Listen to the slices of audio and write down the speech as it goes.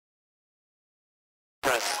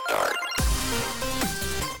Press start.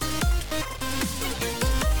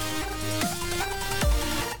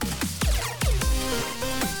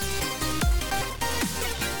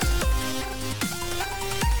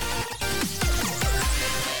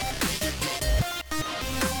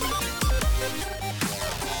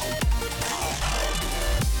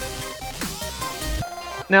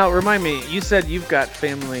 Now, remind me, you said you've got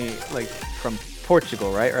family like from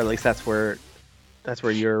Portugal, right? Or at least that's where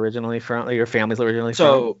you're originally from. Or your family's originally from.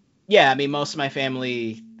 So, yeah, I mean, most of my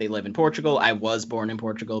family, they live in Portugal. I was born in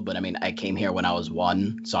Portugal, but I mean, I came here when I was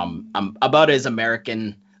 1. So I'm about as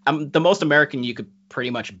American. I'm the most American you could pretty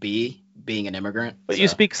much be being an immigrant. But you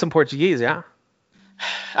speak some Portuguese, yeah?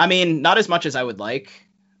 I mean, not as much as I would like.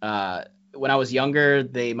 When I was younger,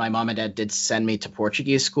 my mom and dad did send me to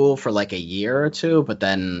Portuguese school for like a year or two, but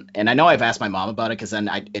then, and I know I've asked my mom about it because then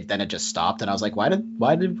it just stopped, and I was like, why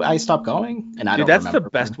did I stop going? And I Dude, don't that's remember.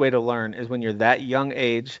 the best way to learn is when you're that young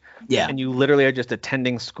age, Yeah, and you literally are just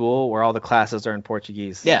attending school where all the classes are in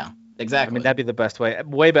Portuguese. yeah, I exactly. mean, that'd be the best way.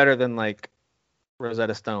 Way better than like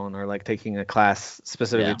Rosetta Stone or like taking a class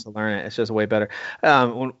specifically to learn it. It's just way better.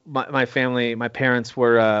 When my family, my parents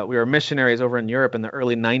were, we were missionaries over in Europe in the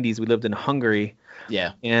early 90s. We lived in Hungary.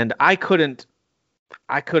 Yeah. And I couldn't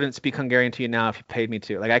speak Hungarian to you now if you paid me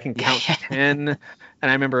to. Like I can count to 10 and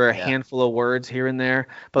I remember a handful of words here and there.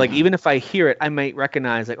 But like even if I hear it, I might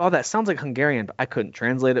recognize like, oh, that sounds like Hungarian, but I couldn't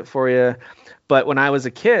translate it for you. But when I was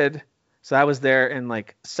a kid, so I was there in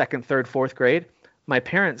like 2nd, 3rd, 4th grade, my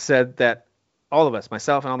parents said that all of us,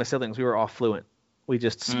 myself and all my siblings, we were all fluent. We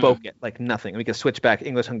just spoke it like nothing. We could switch back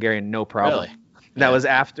English, Hungarian, no problem. Really? That was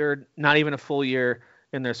after not even a full year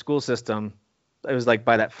in their school system. It was like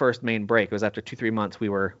by that first main break. It was after 2-3 months we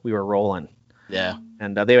were rolling. Yeah.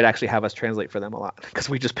 And they would actually have us translate for them a lot because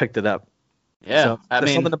we just picked it up. Yeah. So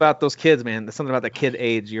there's something about those kids, man. There's something about the kid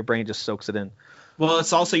age. Your brain just soaks it in. Well,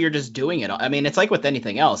 it's also you're just doing it. I mean, it's like with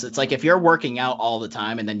anything else. It's like if you're working out all the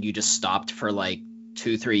time and then you just stopped for like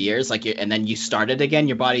 2-3 years, and then you started again,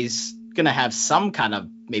 your body's gonna have some kind of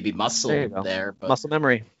maybe muscle there, but muscle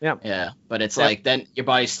memory. Yeah, but it's like then your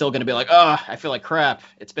body's still gonna be like, oh, I feel like crap.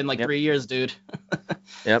 It's been like 3 years, dude.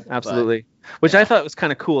 Yep, absolutely. Which I thought was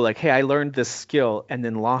kind of cool. Like, hey, I learned this skill and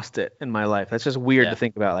then lost it in my life. That's just weird to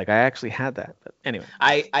think about. Like, I actually had that. But anyway,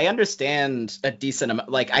 I understand a decent amount.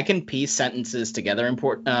 Like, I can piece sentences together in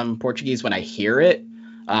Portuguese when I hear it.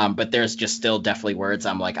 But there's just still definitely words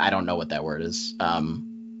I'm like, I don't know what that word is.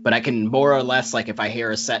 But I can more or less, like if I hear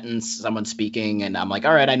a sentence, someone speaking, and I'm like,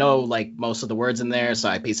 all right, I know like most of the words in there, so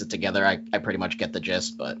I piece it together. I pretty much get the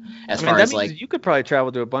gist. But as far as like, you could probably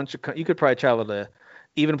travel to you could probably travel to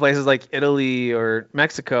even places like Italy or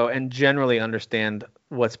Mexico and generally understand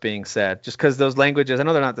what's being said. Just because those languages, I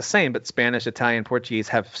know they're not the same, but Spanish, Italian, Portuguese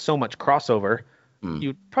have so much crossover.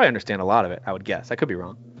 You'd probably understand a lot of it, I would guess. I could be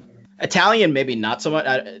wrong. Italian, maybe not so much.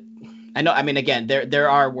 I know. I mean, again, there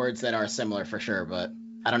are words that are similar for sure, but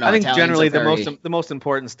I don't know. I think generally the most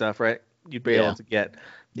important stuff, right? You'd be able to get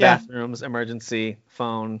bathrooms, emergency,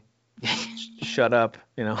 phone, shut up,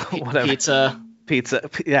 whatever. Pizza.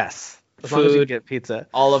 Yes. As long as you get pizza.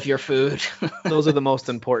 All of your food. Those are the most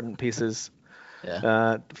important pieces.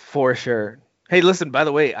 Yeah. For sure. Hey, listen, by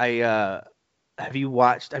the way, have you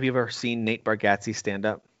ever seen Nate Bargatze stand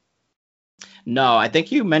up? No, I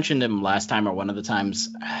think you mentioned him last time or one of the times.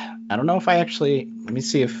 I don't know if I actually. Let me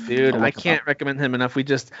see if. Dude, I can't recommend him enough.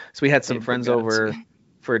 We had some friends over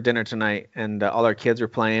for dinner tonight, and all our kids were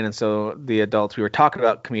playing, and so the adults, we were talking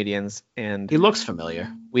about comedians, and he looks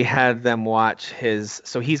familiar. We had them watch his.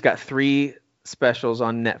 So he's got 3 specials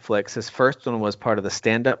on Netflix. His first one was part of the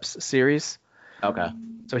Stand-Ups series. Okay.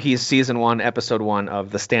 So he's season 1, episode 1 of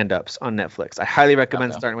the Stand-Ups on Netflix. I highly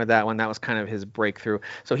recommend starting with that one. That was kind of his breakthrough.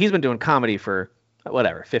 So he's been doing comedy for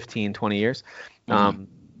 15, 20 years. And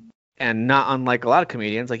not unlike a lot of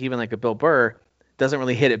comedians, like even like a Bill Burr, doesn't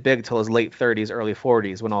really hit it big till his late 30s, early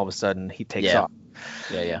 40s when all of a sudden he takes off.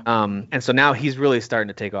 Yeah. And so now he's really starting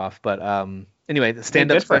to take off. But anyway, the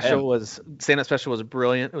stand-up special was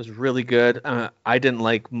brilliant. It was really good. I didn't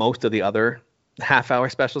like most of the other half-hour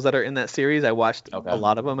specials that are in that series. I watched a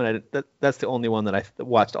lot of them, and that's the only one that I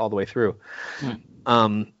watched all the way through.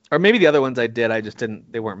 Or maybe the other ones I did, I just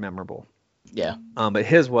didn't. They weren't memorable. Yeah. But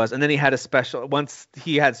his was, and then he had a special. Once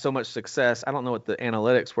he had so much success, I don't know what the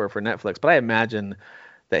analytics were for Netflix, but I imagine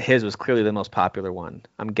that his was clearly the most popular one.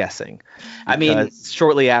 I'm guessing. I mean,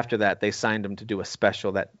 shortly after that, they signed him to do a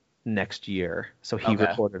special that next year. So he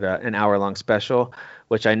recorded an hour-long special,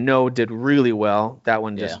 which I know did really well. That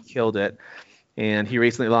one just killed it. And he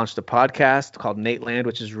recently launched a podcast called Nate Land,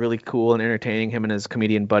 which is really cool and entertaining. Him and his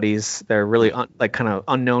comedian buddies. They're really like kind of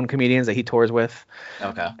unknown comedians that he tours with.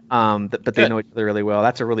 Okay. But they know each other really well.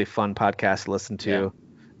 That's a really fun podcast to listen to. Yeah.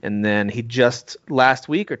 And then he just last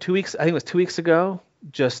week or 2 weeks, I think it was 2 weeks ago,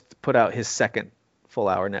 just put out his second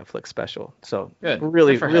full-hour Netflix special. So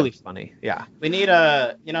really funny. Yeah. We need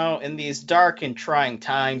in these dark and trying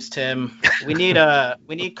times, Tim, we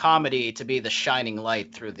need comedy to be the shining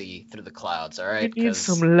light through the clouds. All right. We need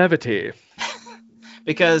some levity.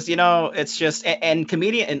 Because it's just and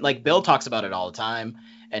comedian, and like Bill talks about it all the time,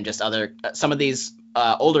 and just some of these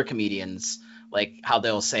older comedians, like how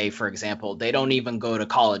they'll say, for example, they don't even go to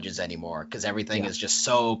colleges anymore because everything is just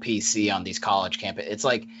so PC on these college campus. It's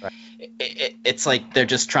like it's like they're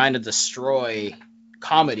just trying to destroy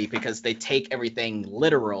comedy because they take everything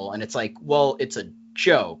literal, and it's like, well, it's a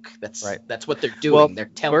joke. That's what they're doing. Well, they're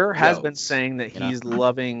telling. Burr has been saying that he's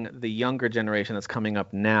loving the younger generation that's coming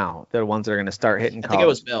up now. They're the ones that are going to start hitting college. I think it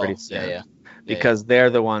was Bill. Because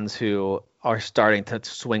they're the ones who are starting to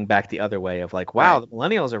swing back the other way of like, wow, the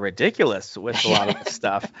millennials are ridiculous with a lot of this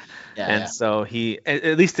stuff. So he,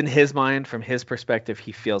 at least in his mind, from his perspective,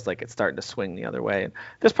 he feels like it's starting to swing the other way. And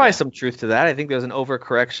there's probably some truth to that. I think there's an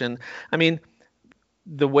overcorrection. I mean,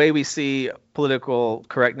 the way we see political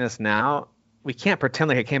correctness now, we can't pretend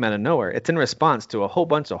like it came out of nowhere. It's in response to a whole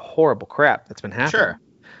bunch of horrible crap that's been happening. Sure.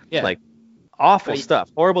 Yeah. Like awful stuff,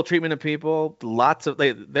 horrible treatment of people, lots of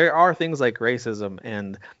there are things like racism,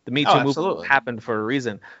 and the Me Too movement happened for a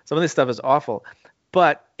reason. Some of this stuff is awful,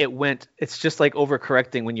 but it's just like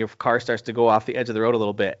overcorrecting when your car starts to go off the edge of the road a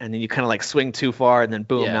little bit, and then you kind of like swing too far, and then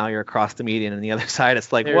boom, now you're across the median, and the other side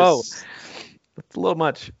it's like, whoa, it's a little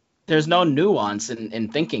much. There's no nuance in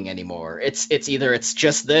thinking anymore. It's either it's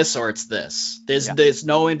just this or it's this. There's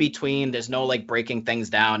no in between. There's no like breaking things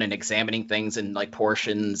down and examining things in like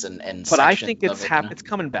portions and But I think it's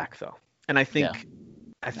coming back though, and I think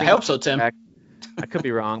I hope so, Tim. I could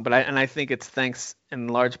be wrong, but I think it's thanks in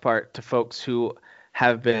large part to folks who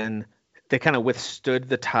have they kind of withstood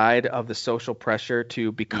the tide of the social pressure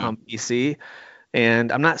to become PC.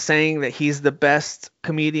 And I'm not saying that he's the best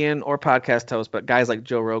comedian or podcast host, but guys like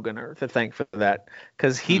Joe Rogan are to thank for that,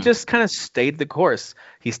 because he just kind of stayed the course.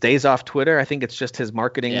 He stays off Twitter. I think it's just his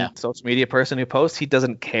marketing social media person who posts. He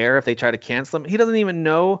doesn't care if they try to cancel him. He doesn't even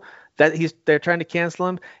know that they're trying to cancel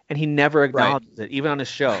him, and he never acknowledges it, even on his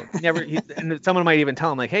show. And someone might even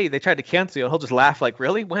tell him like, "Hey, they tried to cancel you," and he'll just laugh like,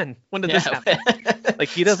 "Really? When did this happen?" Like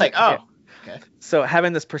he doesn't. Like, okay. So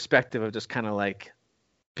having this perspective of just kind of like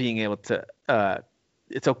being able to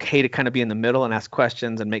it's okay to kind of be in the middle and ask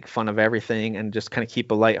questions and make fun of everything and just kind of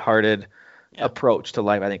keep a lighthearted approach to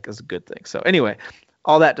life, I think is a good thing. So anyway,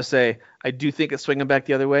 all that to say, I do think it's swinging back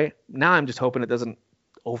the other way. Now I'm just hoping it doesn't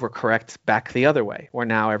overcorrect back the other way, where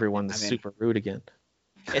now everyone's super rude again.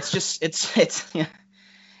 It's just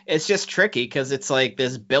it's just tricky because it's like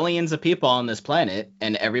there's billions of people on this planet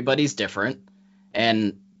and everybody's different,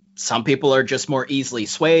 and some people are just more easily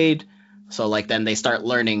swayed. So like then they start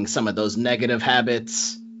learning some of those negative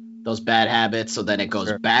habits, those bad habits. So then it goes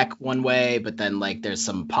back one way, but then like there's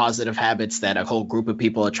some positive habits that a whole group of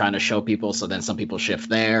people are trying to show people. So then some people shift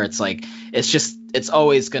there. It's like, it's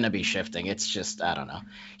always going to be shifting. It's just, I don't know.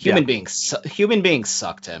 Human beings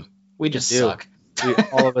suck, Tim. We just suck.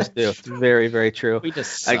 All of us do. It's very, very true. We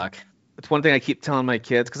just suck. It's one thing I keep telling my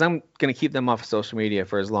kids, because I'm going to keep them off of social media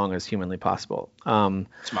for as long as humanly possible.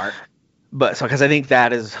 Smart. But because I think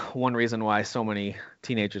that is one reason why so many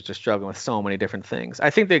teenagers are struggling with so many different things. I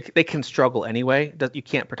think they can struggle anyway. You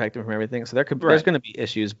can't protect them from everything. So there's going to be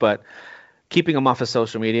issues, but keeping them off of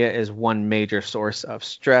social media is one major source of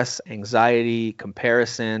stress, anxiety,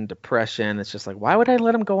 comparison, depression. It's just like, why would I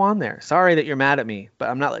let them go on there? Sorry that you're mad at me, but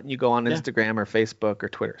I'm not letting you go on Instagram or Facebook or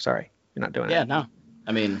Twitter. Sorry, you're not doing it. Yeah, no.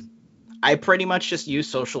 I mean, I pretty much just use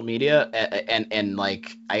social media and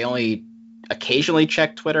like I only occasionally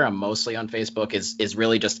check Twitter. I'm mostly on Facebook. Is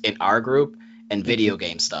really just in our group and video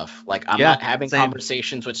game stuff. Like I'm not having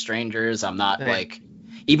conversations with strangers. I'm not like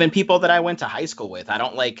even people that I went to high school with. I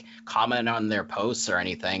don't like comment on their posts or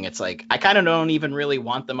anything. It's like I kind of don't even really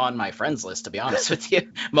want them on my friends list, to be honest with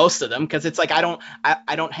you. Most of them, because it's like I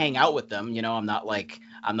don't hang out with them. You know, I'm not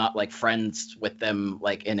like friends with them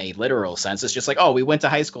like in a literal sense. It's just like, oh, we went to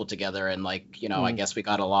high school together and like, you know, I guess we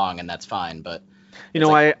got along and that's fine. But you know,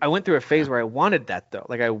 like, I went through a phase where I wanted that though.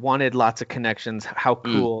 Like I wanted lots of connections. How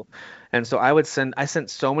cool. And so I sent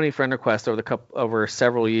so many friend requests over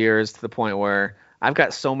several years to the point where I've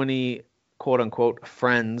got so many quote unquote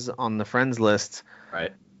friends on the friends list.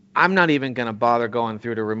 Right. I'm not even going to bother going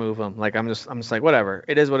through to remove them. Like I'm just like, whatever.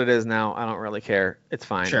 It is what it is now. I don't really care. It's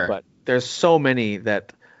fine. Sure. But there's so many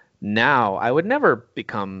that now I would never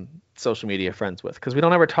become social media friends with because we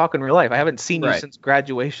don't ever talk in real life. I haven't seen you Right. since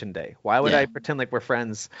graduation day. Why would Yeah. I pretend like we're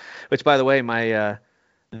friends? Which, by the way, my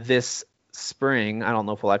this spring, I don't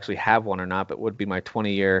know if we'll actually have one or not, but would be my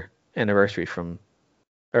 20-year anniversary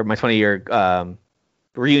or my 20-year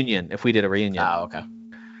reunion if we did a reunion Oh, okay.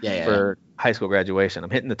 Yeah. for high school graduation. I'm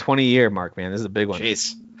hitting the 20-year mark, man. This is a big one.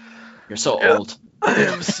 Jeez. You're so Yeah. old. I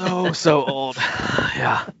am so old.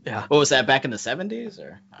 Yeah. What was that, back in the 70s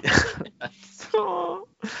or?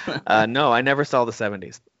 No, I never saw the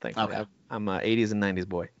 70s. Thankfully, Okay. I'm a 80s and 90s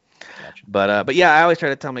boy. Gotcha. But yeah, I always try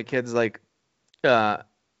to tell my kids like,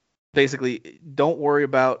 basically, don't worry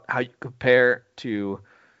about how you compare to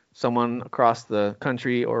someone across the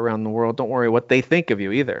country or around the world. Don't worry what they think of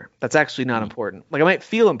you either. That's actually not important. Like I might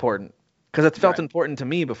feel important because it's felt Right. important to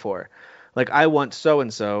me before. Like I want so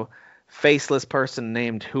and so faceless person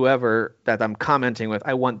named whoever that I'm commenting with.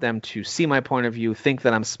 I want them to see my point of view, think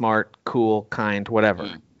that I'm smart, cool, kind, whatever.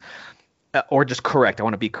 Or just correct. I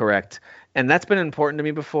want to be correct. And that's been important to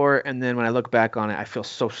me before. And then when I look back on it, I feel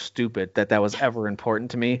so stupid that that was ever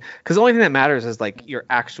important to me. Because the only thing that matters is like your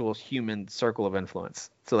actual human circle of influence.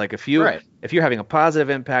 So like if Right. you're having a positive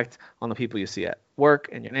impact on the people you see at work,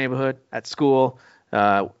 in your neighborhood, at school,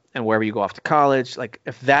 and wherever you go off to college, like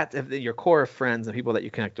if your core of friends and people that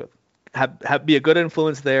you connect with be a good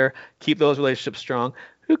influence there, keep those relationships strong.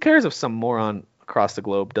 Who cares if some moron across the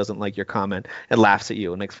globe doesn't like your comment and laughs at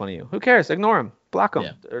you and makes fun of you? Who cares? Ignore him, block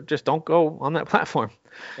him, or just don't go on that platform.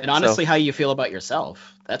 And honestly, how you feel about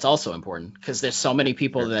yourself, that's also important, because there's so many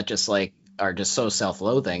people that just like are just so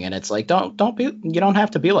self-loathing, and it's like you don't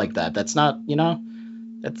have to be like that. That's not,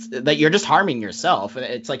 that you're just harming yourself. And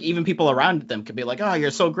it's like even people around them could be like, oh,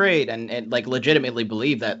 you're so great, and like legitimately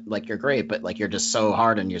believe that like you're great, but like you're just so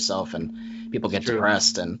hard on yourself, and people get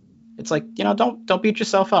depressed, and it's like, don't beat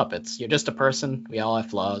yourself up. You're just a person. We all have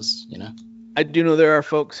flaws. I do know there are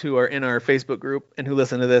folks who are in our Facebook group and who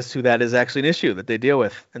listen to this who that is actually an issue that they deal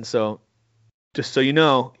with. And so just so you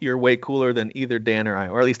know, you're way cooler than either Dan or I,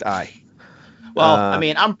 or at least I. Well, I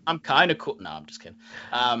mean, I'm kind of cool. No, I'm just kidding.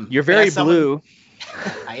 You're very blue.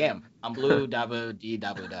 I am. I'm blue, dabu, di,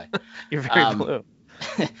 dabu, die. You're very blue.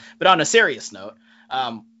 But on a serious note,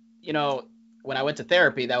 when I went to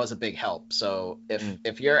therapy, that was a big help. So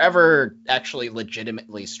if you're ever actually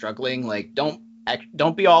legitimately struggling, like don't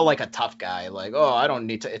be all like a tough guy, like, oh, I don't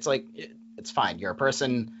need to. It's like, it's fine. You're a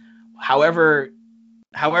person. However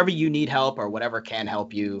you need help or whatever can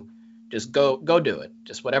help you, just go do it.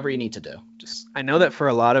 Just whatever you need to do. I know that for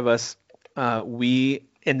a lot of us, we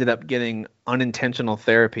ended up getting unintentional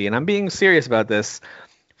therapy, and I'm being serious about this,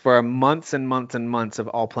 for months and months and months of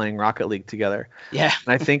all playing Rocket League together. Yeah.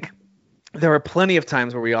 And I think there were plenty of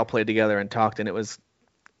times where we all played together and talked, and it was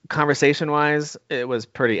conversation-wise, it was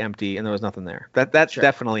pretty empty, and there was nothing there. That sure.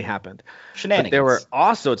 Definitely happened. Shenanigans. But there were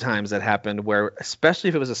also times that happened where, especially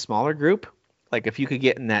if it was a smaller group, like if you could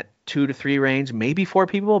get in that 2 to 3 range, maybe 4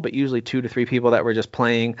 people, but usually 2 to 3 people that were just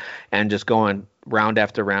playing and just going round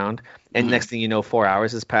after round. And next thing you know, 4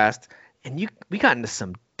 hours has passed, and we got into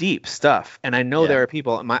some deep stuff. And I know there are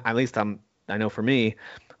people, I know for me,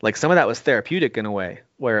 like some of that was therapeutic in a way,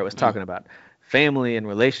 where it was talking about family and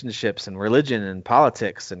relationships and religion and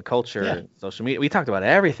politics and culture and social media. We talked about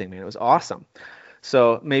everything, man. It was awesome.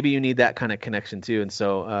 So maybe you need that kind of connection too. And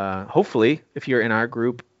so hopefully, if you're in our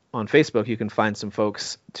group on Facebook, you can find some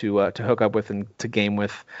folks to hook up with and to game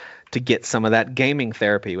with, to get some of that gaming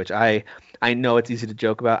therapy, which I know it's easy to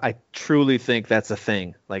joke about. I truly think that's a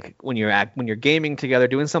thing. Like when you're gaming together,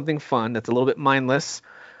 doing something fun that's a little bit mindless,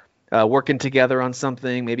 working together on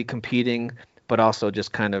something, maybe competing, but also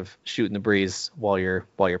just kind of shooting the breeze while you're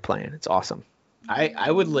playing. It's awesome.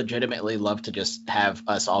 I would legitimately love to just have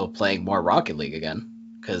us all playing more Rocket League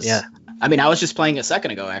again. Because I mean, I was just playing a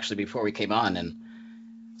second ago actually before we came on, and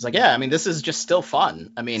it's like, I mean, this is just still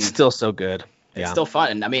fun. I mean, still so good. It's still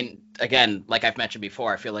fun. And I mean, again, like I've mentioned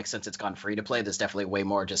before, I feel like since it's gone free to play, there's definitely way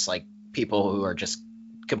more just like people who are just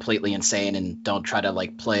completely insane and don't try to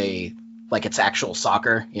like play like it's actual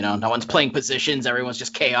soccer. No one's playing positions. Everyone's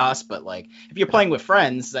just chaos. But like if you're playing with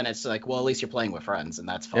friends, then it's like, well, at least you're playing with friends, and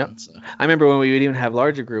that's fun. Yep. So. I remember when we would even have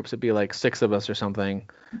larger groups, it'd be like 6 of us or something.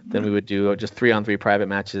 Then we would do just 3-on-3 private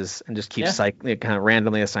matches and just keep cycling, kind of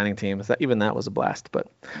randomly assigning teams. Even that was a blast. But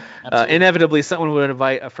inevitably, someone would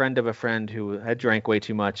invite a friend of a friend who had drank way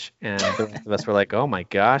too much, and the rest of us were like, "Oh my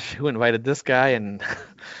gosh, who invited this guy?" And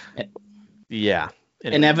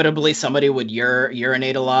inevitably, somebody would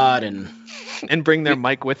urinate a lot and bring their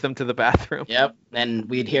mic with them to the bathroom. Yep, and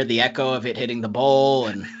we'd hear the echo of it hitting the bowl,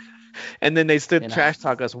 and And then they stood trash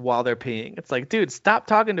talk us while they're peeing. It's like, dude, stop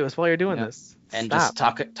talking to us while you're doing this. And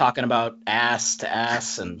stop. just talking about ass to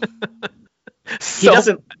ass, and he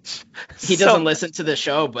doesn't listen to the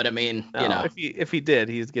show, but I mean, no, if he did,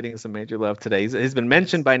 he's getting some major love today. He's been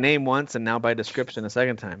mentioned by name once and now by description a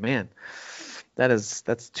second time. Man,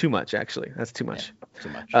 that's too much, actually. That's too much. Yeah, too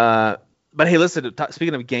much. But hey, listen,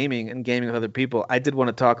 speaking of gaming and gaming with other people, I did want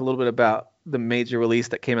to talk a little bit about the major release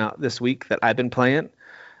that came out this week that I've been playing.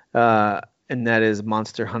 And that is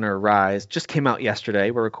Monster Hunter Rise. Just came out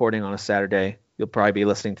yesterday. We're recording on a Saturday. You'll probably be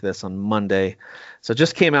listening to this on Monday. So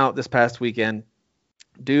just came out this past weekend.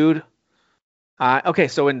 Dude. Okay,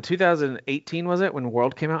 so in 2018, was it, when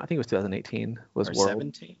World came out? I think it was 2018 was or World.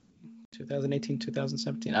 17? 2018,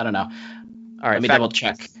 2017? I don't know. All right, let me double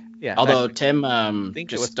check. Yeah. Although, Tim,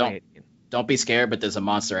 just don't be scared, but there's a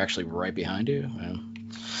monster actually right behind you.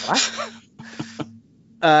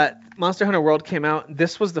 What? Monster Hunter World came out.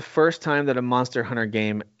 This was the first time that a Monster Hunter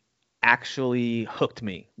game actually hooked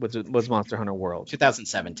me. Was Monster Hunter World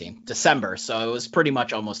 2017 December, so it was pretty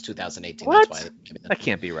much almost 2018. What? That's why that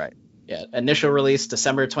can't be right. Yeah, initial release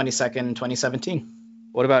December 22nd, 2017.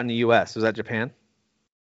 What about in the U.S.? Was that Japan?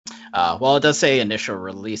 Well, it does say initial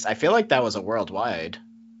release. I feel like that was a worldwide.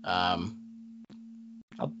 Let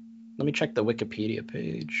me check the Wikipedia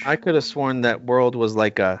page. I could have sworn that World was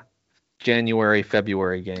like a January,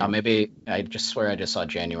 February game. Maybe I just swear I just saw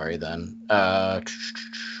January then.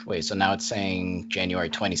 Wait, so now it's saying January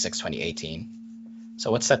 26, 2018. So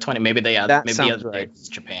what's that 20? Maybe the other right. It's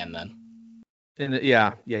Japan then.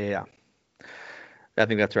 Yeah. I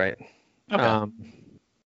think that's right. Okay.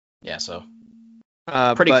 Yeah, so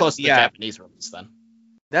pretty close to the Japanese release then.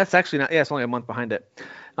 That's actually not. Yeah, it's only a month behind it.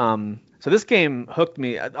 So this game hooked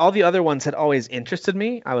me. All the other ones had always interested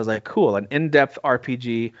me. I was like, cool, an in-depth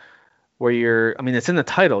RPG where it's in the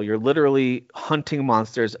title. You're literally hunting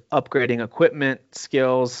monsters, upgrading equipment,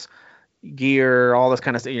 skills, gear, all this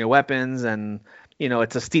kind of stuff, weapons, and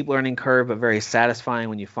it's a steep learning curve, but very satisfying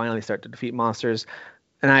when you finally start to defeat monsters.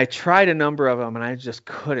 And I tried a number of them, and I just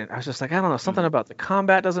couldn't. I was just like, I don't know, something about the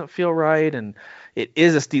combat doesn't feel right, and it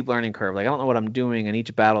is a steep learning curve. Like, I don't know what I'm doing, and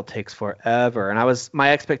each battle takes forever. And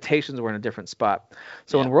my expectations were in a different spot.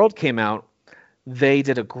 So when World came out, they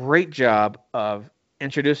did a great job of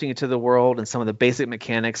introducing you to the world and some of the basic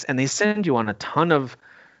mechanics, and they send you on a ton of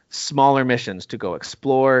smaller missions to go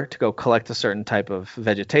explore, to go collect a certain type of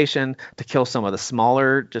vegetation, to kill some of the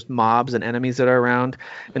smaller just mobs and enemies that are around.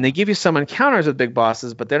 And they give you some encounters with big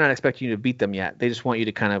bosses, but they're not expecting you to beat them yet. They just want you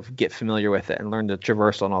to kind of get familiar with it and learn the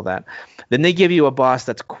traversal and all that. Then they give you a boss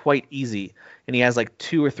that's quite easy, and he has like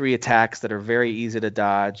 2 or 3 attacks that are very easy to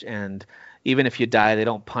dodge, and even if you die, they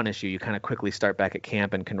don't punish you. You kind of quickly start back at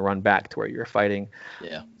camp and can run back to where you're fighting.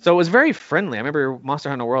 Yeah. So it was very friendly. I remember Monster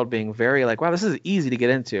Hunter World being very like, wow, this is easy to get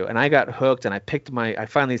into. And I got hooked, and I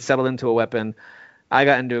finally settled into a weapon. I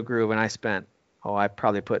got into a groove, and I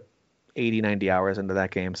probably put 80, 90 hours into that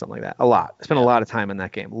game, something like that. A lot. I spent a lot of time in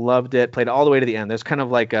that game. Loved it. Played it all the way to the end. There's kind of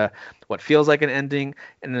like what feels like an ending,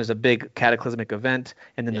 and there's a big cataclysmic event,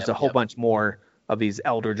 and then there's a whole bunch more of these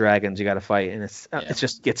elder dragons you got to fight, and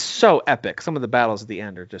it's so epic. Some of the battles at the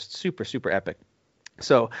end are just super, super epic.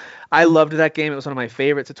 So I loved that game. It was one of my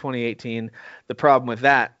favorites of 2018. The problem with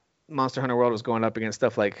that, Monster Hunter World was going up against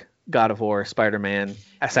stuff like God of War, Spider-Man,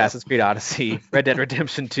 Assassin's Creed Odyssey, Red Dead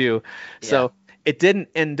Redemption 2. So it didn't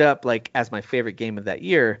end up like as my favorite game of that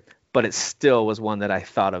year, but it still was one that I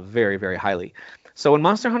thought of very, very highly. So when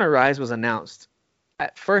Monster Hunter Rise was announced,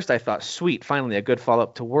 at first I thought, sweet, finally a good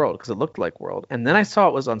follow-up to World, because it looked like World. And then I saw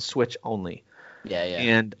it was on Switch only. Yeah.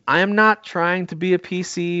 And I am not trying to be a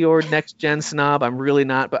PC or next-gen snob. I'm really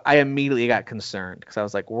not. But I immediately got concerned because I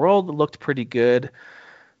was like, World looked pretty good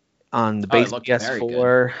on the base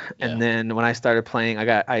PS4. And then when I started playing,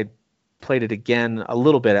 I played it again a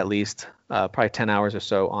little bit at least, probably 10 hours or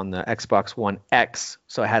so on the Xbox One X.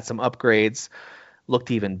 So I had some upgrades, looked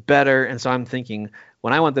even better. And so I'm thinking,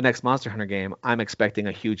 when I want the next Monster Hunter game, I'm expecting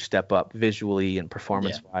a huge step up visually and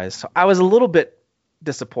performance-wise. So I was a little bit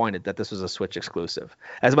disappointed that this was a Switch exclusive.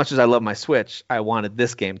 As much as I love my Switch, I wanted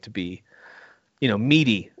this game to be,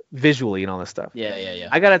 meaty visually and all this stuff. Yeah.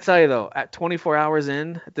 I gotta tell you though, at 24 hours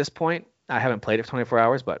in at this point, I haven't played it for 24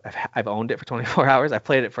 hours, but I've owned it for 24 hours. I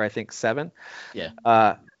played it for I think 7.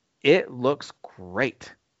 Yeah. It looks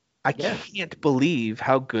great. I can't believe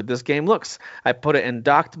how good this game looks. I put it in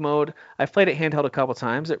docked mode. I've played it handheld a couple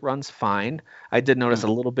times. It runs fine. I did notice a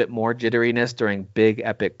little bit more jitteriness during big,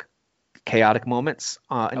 epic, chaotic moments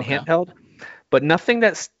in handheld, but nothing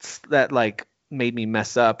that like made me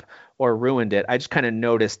mess up or ruined it. I just kind of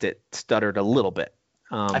noticed it stuttered a little bit.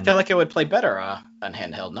 I feel like it would play better on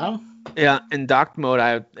handheld, no? Yeah, in docked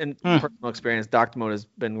mode, in Hmm. personal experience, docked mode has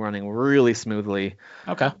been running really smoothly,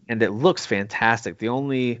 Okay. and it looks fantastic. The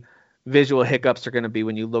only visual hiccups are going to be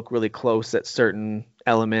when you look really close at certain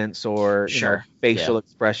elements, or Sure. facial Yeah.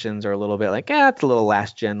 expressions are a little bit like, it's a little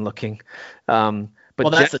last gen looking. But Well,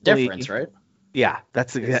 that's the generally, difference, right? yeah,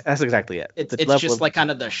 that's exactly it. It's The it's level just of like kind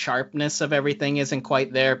of the sharpness of everything isn't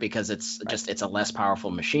quite there because it's a less powerful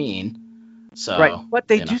machine. So, right, but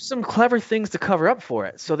they you know. do some clever things to cover up for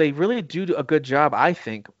it. So they really do a good job, I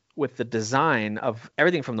think, with the design of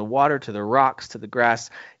everything from the water to the rocks to the grass.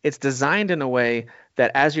 It's designed in a way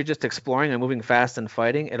that as you're just exploring and moving fast and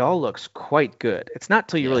fighting, it all looks quite good. It's not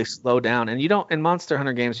till you Yeah. really slow down, and you don't in Monster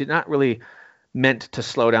Hunter games, you're not really meant to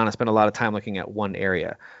slow down and spend a lot of time looking at one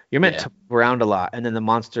area. You're meant Yeah. to move around a lot, and then the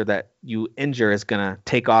monster that you injure is gonna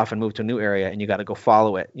take off and move to a new area, and you got to go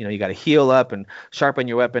follow it. You got to heal up and sharpen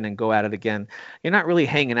your weapon and go at it again. You're not really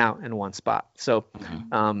hanging out in one spot. So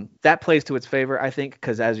that plays to its favor, I think,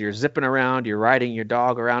 because as you're zipping around, you're riding your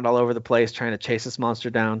dog around all over the place trying to chase this monster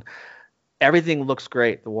down. Everything looks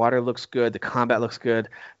great. The water looks good. The combat looks good.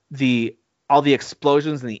 The All the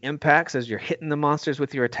explosions and the impacts as you're hitting the monsters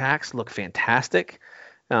with your attacks look fantastic.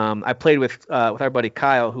 I played with our buddy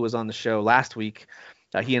Kyle, who was on the show last week.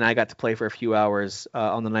 He and I got to play for a few hours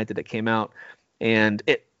on the night that it came out, and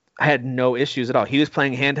I had no issues at all. He was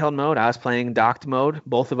playing handheld mode. I was playing docked mode.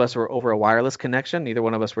 Both of us were over a wireless connection. Neither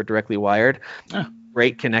one of us were directly wired. Oh,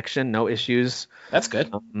 Great connection, no issues. that's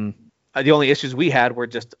good. The only issues we had were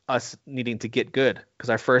just us needing to get good because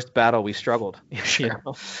our first battle we struggled. Sure.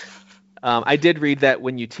 I did read that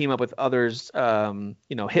when you team up with others,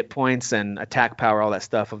 hit points and attack power, all that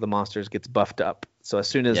stuff of the monsters gets buffed up. So as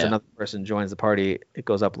soon as another person joins the party, it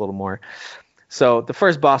goes up a little more. So the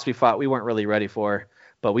first boss we fought, we weren't really ready for,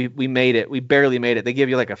 but we made it. We barely made it. They give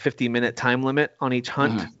you like a 50-minute time limit on each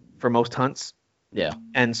hunt for most hunts. Yeah.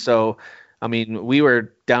 And so, I mean, we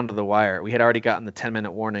were down to the wire. We had already gotten the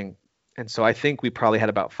 10-minute warning. And so I think we probably had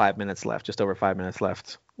about 5 minutes left, just over 5 minutes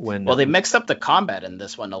left. Well, they mixed up the combat in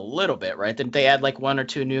this one a little bit, right? Didn't they add like one or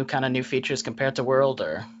two new features compared to World,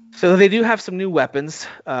 or? So they do have some new weapons.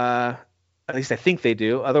 At least I think they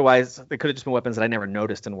do. Otherwise, they could have just been weapons that I never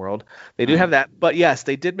noticed in World. They do have that. But yes,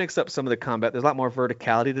 they did mix up some of the combat. There's a lot more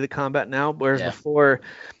verticality to the combat now, whereas before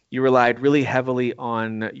you relied really heavily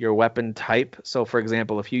on your weapon type. So, for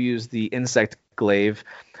example, if you use the insect glaive,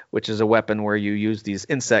 which is a weapon where you use these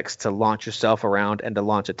insects to launch yourself around and to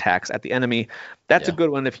launch attacks at the enemy. That's a good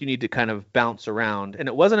one if you need to kind of bounce around. And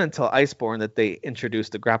it wasn't until Iceborne that they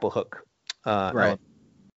introduced the grapple hook. Right.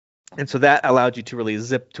 And so that allowed you to really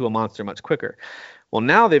zip to a monster much quicker. Well,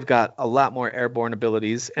 now they've got a lot more airborne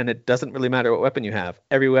abilities, and it doesn't really matter what weapon you have.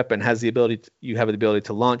 Every weapon has the ability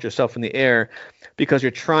to launch yourself in the air because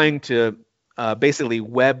you're trying to basically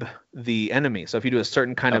web the enemy. So if you do a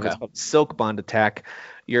certain kind of silk bond attack,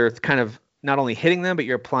 you're kind of not only hitting them, but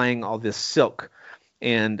you're applying all this silk.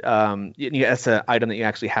 And that's an item that you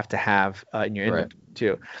actually have to have in your inventory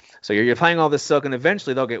too. So you're applying all this silk, and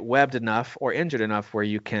eventually they'll get webbed enough or injured enough where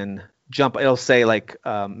you can jump. It'll say like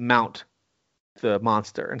mount the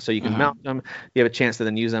monster, and so you can mount them. You have a chance to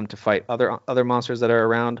then use them to fight other monsters that are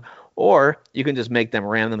around, or you can just make them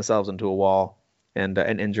ram themselves into a wall and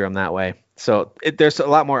injure them that way. So there's a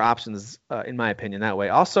lot more options, in my opinion, that way.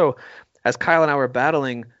 Also, as Kyle and I were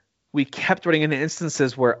battling, we kept running into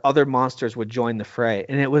instances where other monsters would join the fray,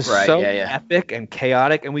 and it was epic and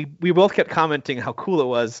chaotic. And we both kept commenting how cool it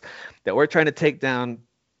was that we're trying to take down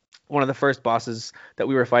one of the first bosses that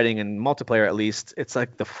we were fighting in multiplayer. At least it's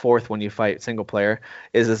like the fourth one you fight single player,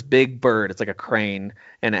 is this big bird. It's like a crane,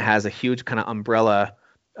 and it has a huge kind of umbrella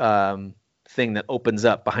thing that opens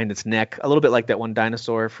up behind its neck, a little bit like that one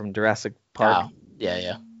dinosaur from Jurassic Park.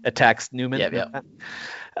 Attacks Newman.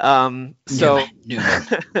 So Newman.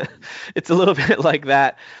 It's a little bit like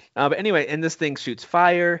that. But anyway, and this thing shoots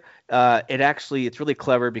fire. It's really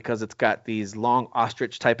clever because it's got these long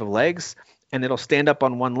ostrich type of legs, and it'll stand up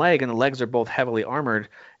on one leg, and the legs are both heavily armored.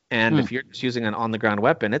 And if you're just using an on-the-ground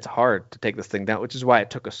weapon, it's hard to take this thing down, which is why it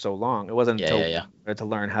took us so long. It wasn't until we had to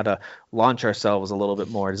learn how to launch ourselves a little bit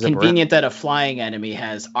more. Convenient that a flying enemy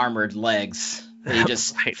has armored legs. And he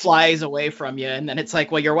just flies away from you, and then it's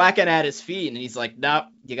like, well, you're whacking at his feet, and he's like, nope,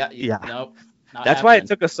 nope. That's why it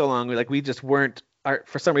took us so long. We just weren't.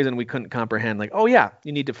 For some reason, we couldn't comprehend. Like, oh yeah,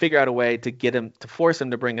 you need to figure out a way to get him, to force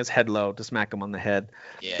him to bring his head low, to smack him on the head.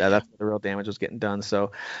 That's where the real damage was getting done.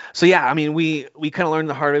 So yeah, I mean, we kind of learned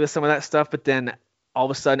the hard way with some of that stuff, but then all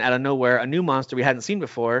of a sudden, out of nowhere, a new monster we hadn't seen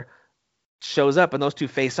before shows up, and those two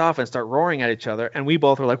face off and start roaring at each other, and we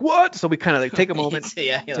both were like, what? So we kind of like take a moment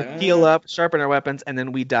to heal up, sharpen our weapons, and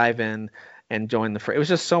then we dive in and join the fray. It was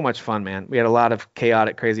just so much fun, man. We had a lot of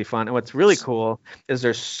chaotic, crazy fun. And what's really cool is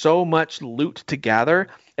there's so much loot to gather,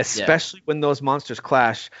 especially when those monsters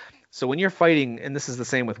clash. So when you're fighting, and this is the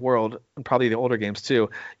same with World and probably the older games too,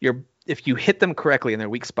 if you hit them correctly in their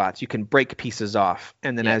weak spots, you can break pieces off.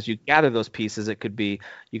 And then as you gather those pieces, it could be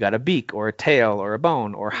you got a beak or a tail or a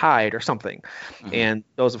bone or hide or something. And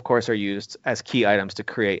those, of course, are used as key items to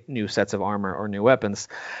create new sets of armor or new weapons.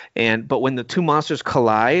 But when the two monsters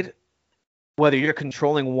collide, whether you're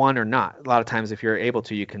controlling one or not, a lot of times if you're able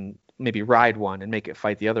to, you can maybe ride one and make it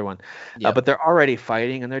fight the other one. But they're already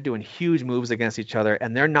fighting and they're doing huge moves against each other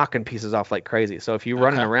and they're knocking pieces off like crazy. So if you're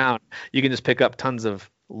running around, you can just pick up tons of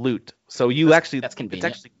loot. So that's convenient. It's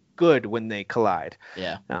actually good when they collide.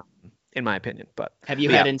 In my opinion. But have you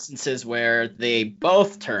had instances where they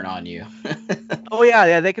both turn on you? Oh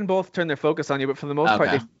yeah, they can both turn their focus on you, but for the most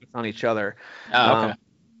part they focus on each other.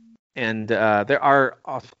 And there are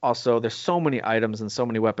also, there's so many items and so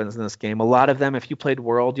many weapons in this game. A lot of them, if you played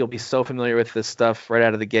World, you'll be so familiar with this stuff right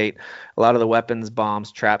out of the gate. A lot of the weapons,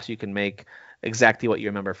 bombs, traps you can make exactly what you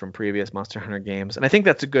remember from previous Monster Hunter games. And I think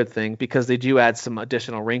that's a good thing because they do add some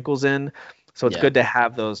additional wrinkles in. So it's good to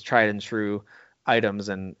have those tried and true items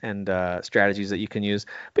and strategies that you can use.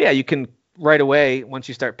 But yeah, you can right away, once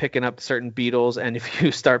you start picking up certain beetles, and if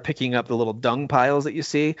you start picking up the little dung piles that you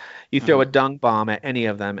see, you throw a dung bomb at any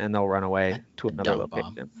of them and they'll run away to another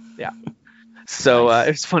location. So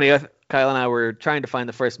it's funny. Kyle and I were trying to find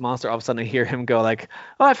the first monster. All of a sudden I hear him go like,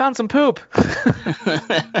 "Oh, I found some poop."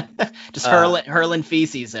 Just hurling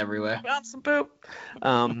feces everywhere. Found some poop.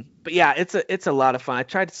 But yeah, it's a lot of fun. I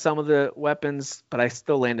tried some of the weapons, but I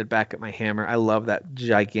still landed back at my hammer. I love that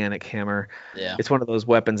gigantic hammer. It's one of those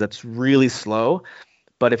weapons that's really slow,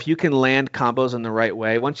 but if you can land combos in the right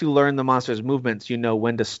way, once you learn the monster's movements, you know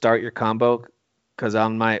when to start your combo. Because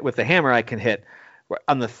with the hammer, I can hit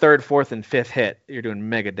on the third, fourth, and fifth hit, you're doing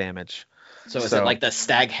mega damage. So is it like the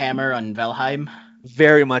Stag Hammer on Valheim?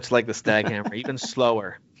 Very much like the Stag Hammer, even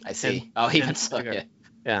slower. I see. Even slower.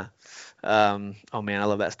 Yeah. Oh man, I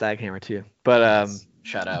love that Stag Hammer too. But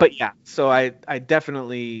shut up. But yeah, so I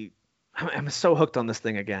definitely, I'm so hooked on this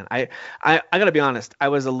thing again. I gotta be honest, I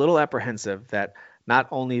was a little apprehensive that not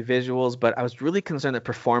only visuals, but I was really concerned that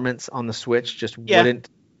performance on the Switch just wouldn't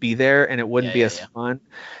be there and it wouldn't be as fun.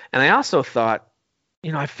 And I also thought,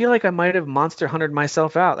 I feel like I might have Monster Huntered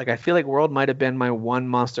myself out. Like I feel like World might have been my one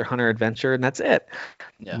Monster Hunter adventure and that's it.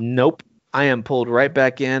 Nope. I am pulled right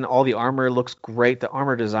back in. All the armor looks great. The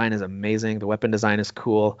armor design is amazing. The weapon design is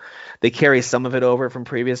cool. They carry some of it over from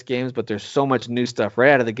previous games, but there's so much new stuff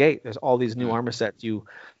right out of the gate. There's all these new armor sets you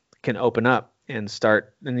can open up and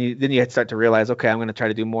start. And then you start to realize, okay, I'm going to try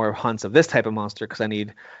to do more hunts of this type of monster because I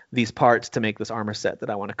need these parts to make this armor set that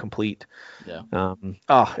I want to complete.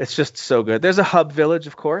 It's just so good. There's a hub village,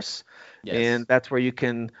 of course. And that's where you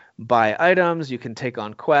can buy items, you can take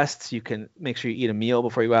on quests, you can make sure you eat a meal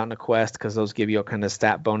before you go out on a quest because those give you all kind of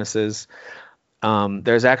stat bonuses.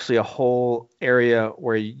 There's actually a whole area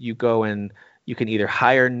where you go and you can either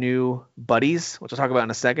hire new buddies, which I'll talk about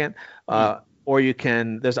in a second, or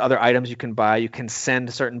there's other items you can buy. You can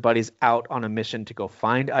send certain buddies out on a mission to go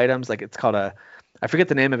find items. Like it's called I forget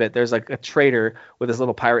the name of it. There's like a trader with this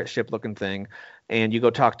little pirate ship looking thing. And you go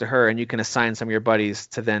talk to her and you can assign some of your buddies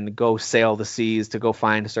to then go sail the seas to go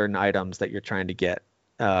find certain items that you're trying to get.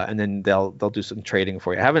 And then they'll do some trading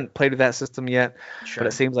for you. I haven't played with that system yet, but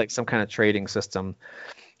it seems like some kind of trading system.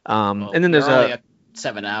 And then there's only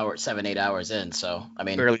 7-8 hours in. So, I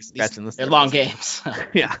mean, they're long games.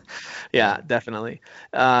 Yeah, definitely.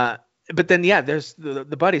 But then, there's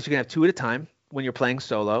the buddies. You can have 2 at a time when you're playing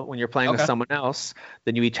solo. When you're playing with someone else,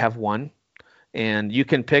 then you each have 1. And you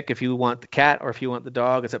can pick if you want the cat or if you want the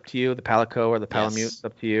dog. It's up to you. The Palico or the Palamute, it's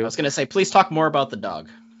up to you. I was going to say, please talk more about the dog.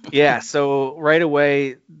 So right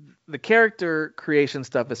away, the character creation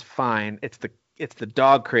stuff is fine. It's the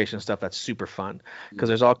dog creation stuff that's super fun because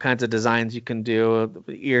there's all kinds of designs you can do,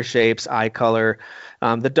 ear shapes, eye color.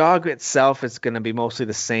 The dog itself is going to be mostly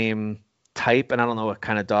the same type, and I don't know what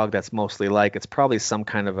kind of dog that's mostly like. It's probably some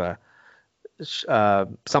kind of a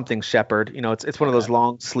something shepherd. It's one of those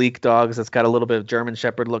long, sleek dogs that's got a little bit of German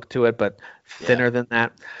shepherd look to it, but thinner than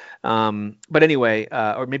that. But anyway,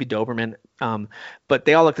 or maybe Doberman. But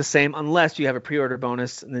they all look the same unless you have a pre-order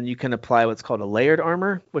bonus, and then you can apply what's called a layered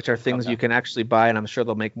armor, which are things you can actually buy, and I'm sure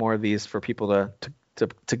they'll make more of these for people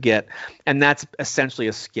to get. And that's essentially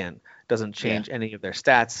a skin. doesn't change any of their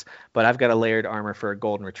stats, but I've got a layered armor for a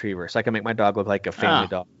golden retriever, so I can make my dog look like a family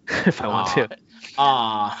dog if I want to.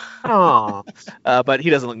 But he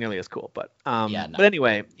doesn't look nearly as cool. But but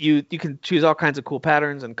anyway, you can choose all kinds of cool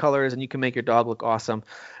patterns and colors, and you can make your dog look awesome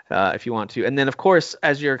if you want to. And then of course,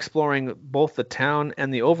 as you're exploring both the town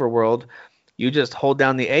and the overworld, you just hold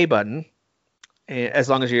down the A button as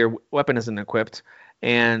long as your weapon isn't equipped.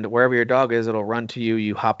 And wherever your dog is, it'll run to you.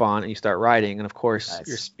 You hop on and you start riding. And of course,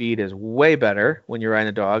 your speed is way better when you're riding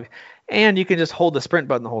a dog. And you can just hold the sprint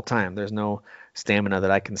button the whole time. There's no stamina that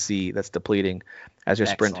I can see that's depleting as you're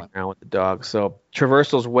sprinting around with the dog. So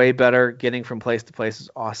traversal's way better. Getting from place to place is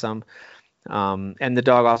awesome. And the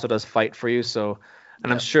dog also does fight for you. So,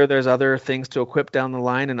 and I'm sure there's other things to equip down the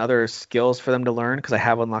line and other skills for them to learn, because I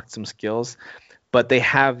have unlocked some skills. But they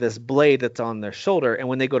have this blade that's on their shoulder, and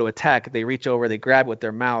when they go to attack, they reach over, they grab it with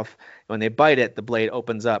their mouth, and when they bite it, the blade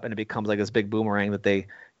opens up, and it becomes like this big boomerang that they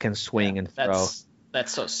can swing and throw.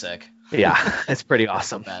 That's so sick. Yeah, it's pretty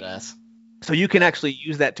awesome. Badass. So you can actually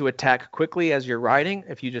use that to attack quickly as you're riding.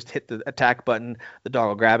 If you just hit the attack button, the dog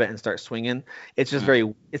will grab it and start swinging. It's just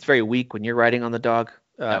very weak when you're riding on the dog.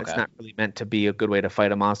 It's not really meant to be a good way to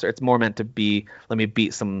fight a monster. It's more meant to be, let me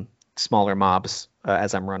beat some smaller mobs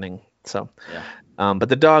as I'm running. So, but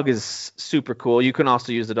the dog is super cool. You can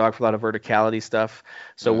also use the dog for a lot of verticality stuff.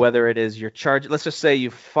 So whether it is your charge, let's just say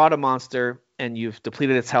you've fought a monster and you've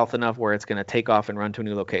depleted its health enough where it's going to take off and run to a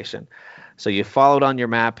new location. So you followed on your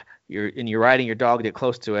map, you're riding your dog to get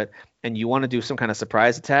close to it, and you want to do some kind of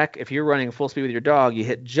surprise attack. If you're running full speed with your dog, you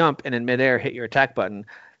hit jump and in midair hit your attack button.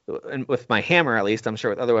 And with my hammer, at least, I'm sure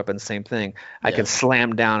with other weapons, same thing. I can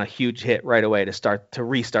slam down a huge hit right away to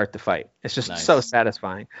restart the fight. It's just so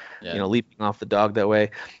satisfying, leaping off the dog that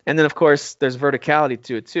way. And then, of course, there's verticality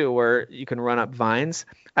to it too, where you can run up vines.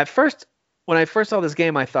 When I first saw this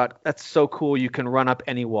game, I thought that's so cool. You can run up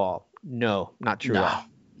any wall. No, not true at all.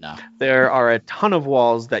 No. There are a ton of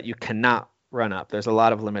walls that you cannot run up. There's a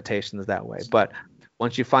lot of limitations that way, but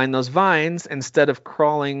once you find those vines, instead of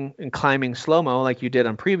crawling and climbing slow-mo like you did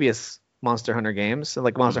on previous Monster Hunter games,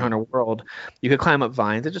 like Monster Hunter World, you could climb up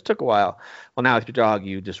vines. It just took a while. Well, now with your dog,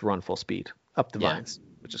 you just run full speed up the vines,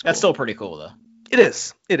 which is cool. That's still pretty cool, though. It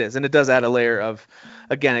is. And it does add a layer of,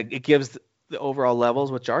 again, it gives the overall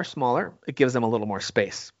levels, which are smaller, it gives them a little more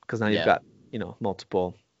space, because now you've got,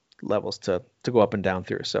 multiple levels to go up and down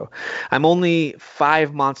through. So I'm only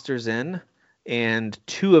 5 monsters in, and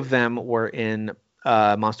 2 of them were in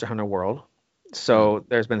Monster Hunter World. So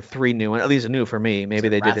there's been 3 new ones, at least new for me. Maybe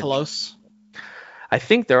they did Rathalos? I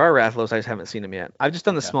think there are Rathalos. I just haven't seen them yet. I've just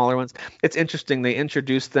done the smaller ones. It's interesting. They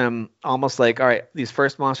introduced them almost like, all right, these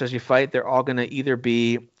first monsters you fight, they're all going to either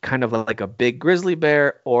be kind of like a big grizzly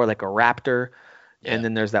bear or like a raptor. Yeah. And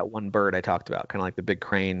then there's that one bird I talked about, kind of like the big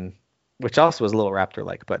crane, which also was a little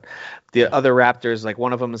raptor-like. But the other raptors, like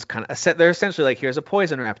one of them is kind of, they're essentially like, here's a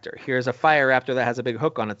poison raptor. Here's a fire raptor that has a big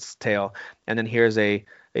hook on its tail. And then here's a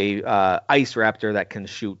ice raptor that can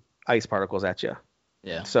shoot ice particles at you.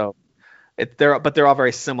 Yeah. So they're all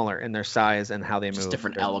very similar in their size and how they move. Just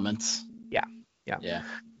different elements. Yeah.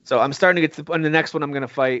 So I'm starting to get and the next one I'm going to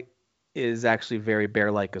fight is actually very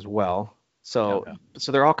bear-like as well. So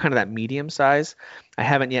they're all kind of that medium size. I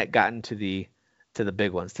haven't yet gotten to the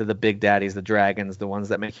big ones, to the big daddies, the dragons, the ones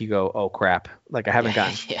that make you go, oh crap. Like I haven't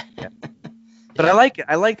gotten yet. But I like it.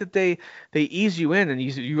 I like that they ease you in, and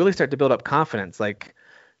you really start to build up confidence. Like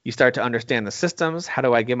you start to understand the systems. How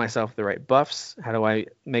do I give myself the right buffs? How do I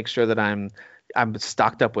make sure that I'm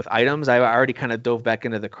stocked up with items? I already kind of dove back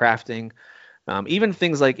into the crafting. Even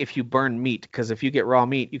things like if you burn meat, because if you get raw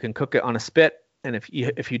meat, you can cook it on a spit. And if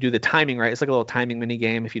you do the timing right, it's like a little timing mini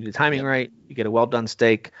game. If you do the timing right, you get a well done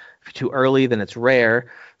steak. If you're too early, then it's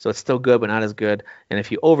rare, so it's still good but not as good. And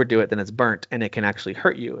if you overdo it, then it's burnt and it can actually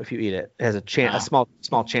hurt you if you eat it. It has a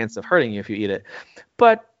small chance of hurting you if you eat it.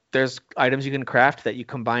 But there's items you can craft that you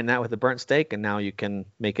combine that with a burnt steak, and now you can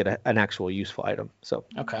make it an actual useful item. So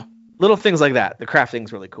little things like that. The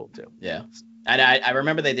crafting's really cool too. Yeah, and I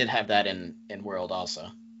remember they did have that in World also.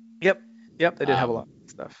 Yep, they did have a lot of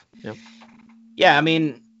stuff. Yep. Yeah, I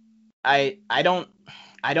mean, I don't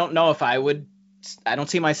know if I don't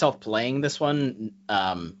see myself playing this one.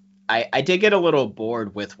 I did get a little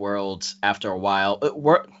bored with Worlds after a while.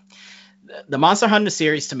 The Monster Hunter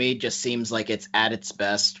series to me just seems like it's at its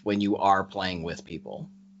best when you are playing with people.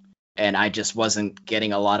 And I just wasn't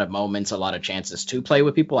getting a lot of moments, a lot of chances to play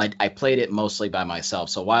with people. I played it mostly by myself.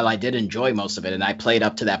 So while I did enjoy most of it, and I played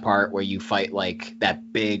up to that part where you fight like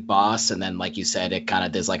that big boss, and then like you said, it kind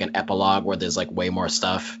of there's like an epilogue where there's like way more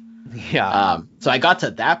stuff. Yeah. So I got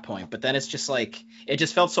to that point, but then it's just like it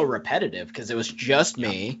just felt so repetitive because it was just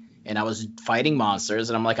me and I was fighting monsters,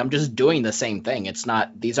 and I'm like, I'm just doing the same thing.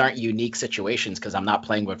 These aren't unique situations because I'm not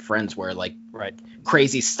playing with friends where like Right.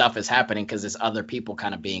 crazy stuff is happening because there's other people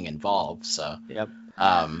kind of being involved. So Yep.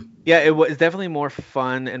 um, Yeah, it was definitely more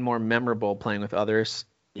fun and more memorable playing with others.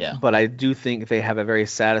 yeah, But I do think they have a very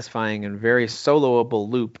satisfying and very soloable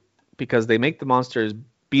loop because they make the monsters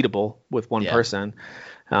beatable with one Yeah. person.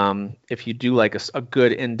 If you do like a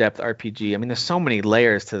good in-depth RPG, I mean, there's so many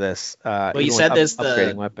layers to this. Well, you even said with there's upgrading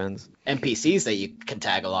the weapons. NPCs that you can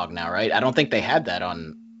tag along now, right? I don't think they had that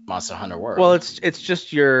on Monster Hunter World. Well, it's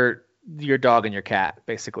just your dog and your cat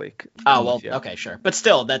basically. Oh well, okay, sure, but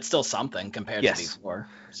still, that's still something compared to before.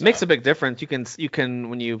 So. Makes a big difference. You can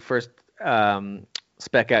when you first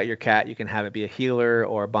spec out your cat, you can have it be a healer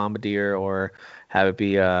or a bombardier or have it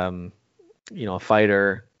be a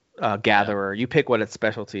fighter, gatherer. You pick what its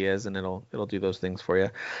specialty is, and it'll do those things for you.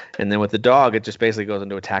 And then with the dog, it just basically goes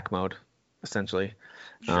into attack mode, essentially.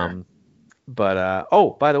 Sure. But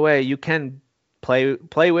by the way, you can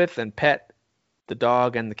play with and pet the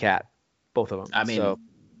dog and the cat, both of them. I mean, so,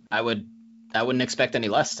 I wouldn't expect any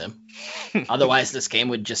less, Tim. Otherwise, this game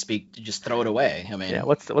would just throw it away. I mean, yeah.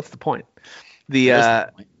 What's the point?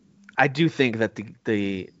 I do think that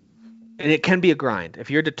and it can be a grind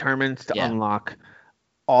if you're determined to unlock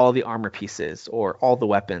all the armor pieces or all the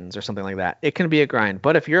weapons or something like that. It can be a grind.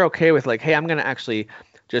 But if you're okay with like, hey, I'm gonna actually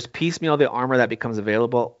just piecemeal the armor that becomes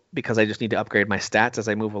available because I just need to upgrade my stats as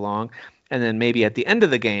I move along, and then maybe at the end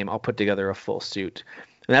of the game I'll put together a full suit.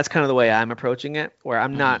 And that's kind of the way I'm approaching it, where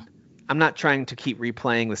I'm not trying to keep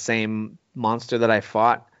replaying the same monster that I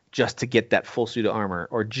fought just to get that full suit of armor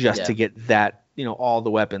or just to get that, all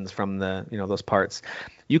the weapons from the, those parts.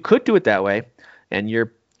 You could do it that way, and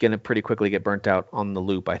you're going to pretty quickly get burnt out on the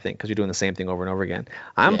loop, I think, because you're doing the same thing over and over again.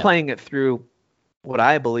 I'm playing it through what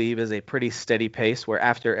I believe is a pretty steady pace, where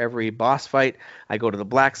after every boss fight, I go to the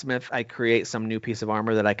blacksmith, I create some new piece of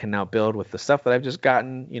armor that I can now build with the stuff that I've just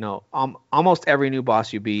gotten. Almost every new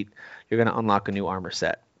boss you beat, you're going to unlock a new armor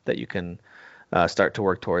set that you can start to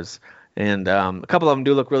work towards. And a couple of them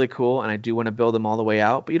do look really cool, and I do want to build them all the way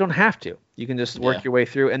out, but you don't have to. You can just work your way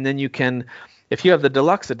through, and then you can, if you have the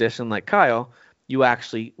deluxe edition like Kyle, you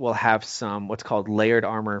actually will have some what's called layered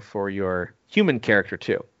armor for your human character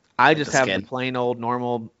too. I just have the plain old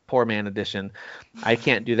normal poor man edition. I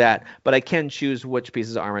can't do that, but I can choose which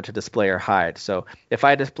pieces of armor to display or hide. So if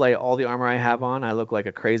I display all the armor I have on, I look like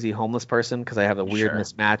a crazy homeless person because I have a weird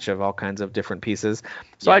mismatch of all kinds of different pieces.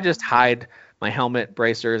 So I just hide my helmet,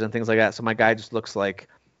 bracers, and things like that. So my guy just looks like,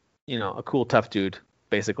 a cool tough dude.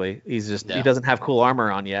 Basically, he doesn't have cool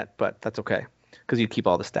armor on yet, but that's okay because you keep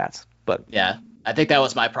all the stats. But yeah, I think that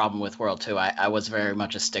was my problem with World 2. I was very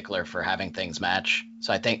much a stickler for having things match.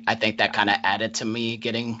 So I think that kind of added to me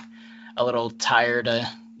getting a little tired,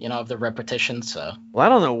 of the repetition. So I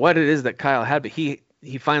don't know what it is that Kyle had, but he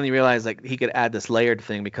finally realized like he could add this layered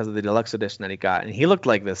thing because of the deluxe edition that he got, and he looked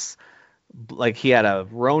like this, like he had a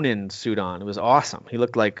Ronin suit on. It was awesome. He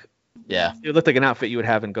looked like it looked like an outfit you would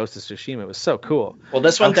have in Ghost of Tsushima. It was so cool. Well,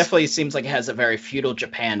 this one definitely seems like it has a very feudal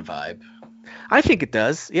Japan vibe. I think it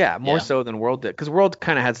does. Yeah, more so than World did. Because World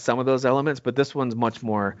kind of had some of those elements, but this one's much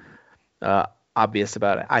more obvious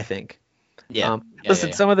about it, I think.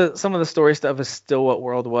 Listen, some of the story stuff is still what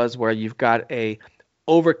World was, where you've got a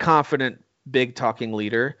overconfident, big talking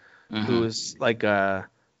leader who's like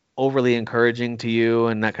overly encouraging to you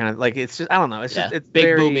and that kind of like it's just I don't know. It's just it's big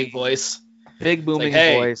very, booming voice. Big booming like,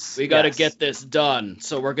 hey, voice. We got to get this done,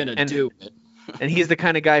 so we're gonna do it. And he's the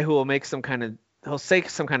kind of guy who will make he'll say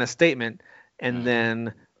some kind of statement, and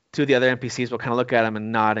then two of the other NPCs will kind of look at him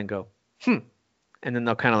and nod and go, and then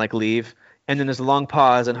they'll kind of like leave, and then there's a long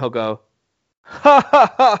pause, and he'll go, ha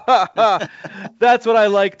ha ha ha ha, that's what I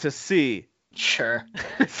like to see. Sure.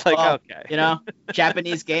 It's like, okay.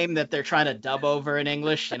 Japanese game that they're trying to dub over in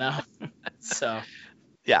English, so.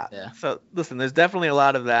 Yeah. So listen, there's definitely a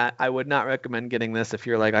lot of that. I would not recommend getting this if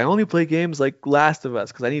you're like, I only play games like Last of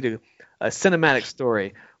Us because I need a cinematic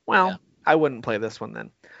story. Well, I wouldn't play this one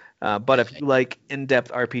then. But if you like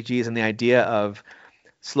in-depth RPGs and the idea of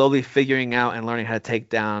slowly figuring out and learning how to take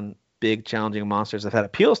down big, challenging monsters, if that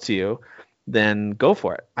appeals to you, then go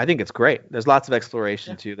for it. I think it's great. There's lots of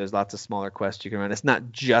exploration too. There's lots of smaller quests you can run. It's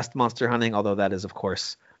not just monster hunting, although that is, of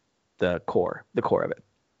course, the core of it.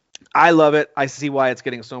 I love it. I see why it's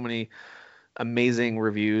getting so many amazing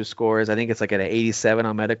review scores. I think it's like at an 87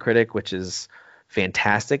 on Metacritic, which is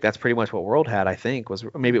fantastic. That's pretty much what World had, I think.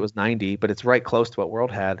 Maybe it was 90, but it's right close to what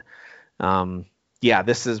World had.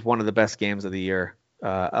 This is one of the best games of the year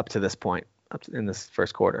up to this point. in this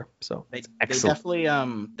first quarter. So They, it's they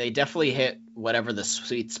excellent. definitely hit whatever the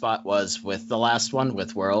sweet spot was with the last one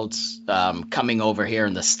with Worlds coming over here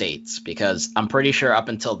in the States, because I'm pretty sure up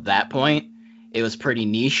until that point it was pretty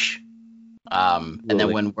niche. And then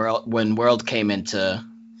Absolutely. when World came into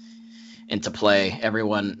play,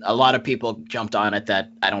 a lot of people jumped on it that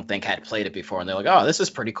I don't think had played it before, and they're like, oh, this is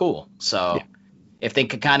pretty cool. So Yeah. if they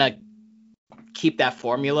could kind of keep that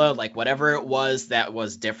formula, like whatever it was that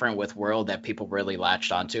was different with World that people really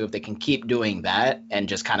latched onto, if they can keep doing that and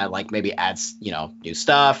just kind of like maybe add, new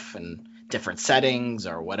stuff and different settings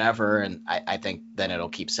or whatever, and I think then it'll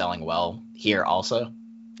keep selling well here also.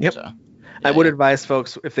 Yep. So I would advise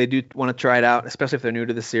folks, if they do want to try it out, especially if they're new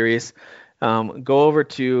to the series, go over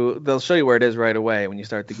to, they'll show you where it is right away when you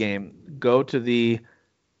start the game. Go to the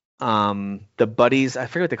buddies, I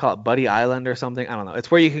forget what they call it, Buddy Island or something. I don't know. It's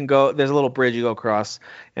where you can go. There's a little bridge you go across,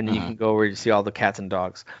 and then you can go where you see all the cats and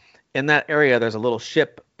dogs. In that area, there's a little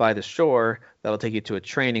ship by the shore that'll take you to a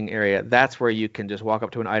training area. That's where you can just walk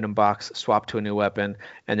up to an item box, swap to a new weapon,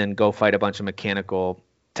 and then go fight a bunch of mechanical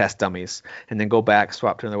test dummies, and then go back,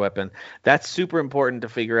 swap to another weapon. That's super important to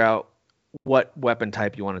figure out what weapon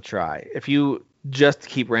type you want to try. If you just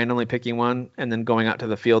keep randomly picking one and then going out to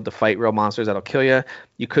the field to fight real monsters that'll kill you,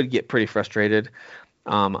 you could get pretty frustrated,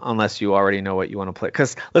 unless you already know what you want to play.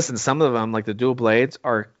 Because listen, some of them, like the dual blades,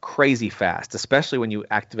 are crazy fast, especially when you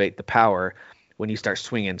activate the power. When you start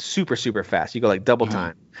swinging super, super fast, you go like double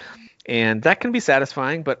time. And that can be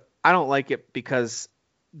satisfying, but I don't like it because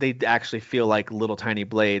they actually feel like little tiny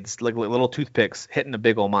blades, like little toothpicks hitting a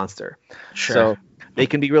big old monster. Sure. So they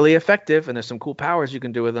can be really effective, and there's some cool powers you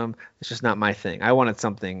can do with them. It's just not my thing. I wanted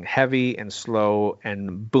something heavy and slow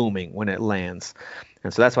and booming when it lands.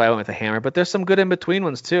 And so that's why I went with the hammer. But there's some good in between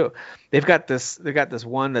ones too. They've got this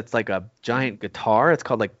one that's like a giant guitar. It's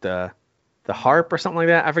called like the harp or something like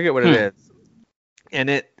that. I forget what it is.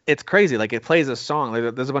 And it's crazy. Like it plays a song.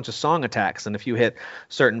 Like there's a bunch of song attacks, and if you hit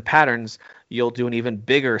certain patterns, you'll do an even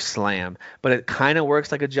bigger slam. But it kind of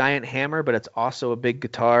works like a giant hammer, but it's also a big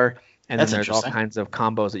guitar. And then there's all kinds of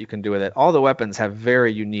combos that you can do with it. All the weapons have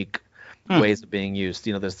very unique ways of being used.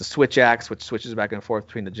 There's the switch axe, which switches back and forth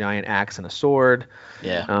between the giant axe and a sword.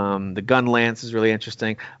 Yeah. The gun lance is really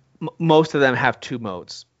interesting. Most of them have two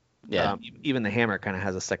modes. Yeah. Even the hammer kind of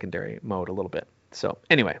has a secondary mode a little bit. So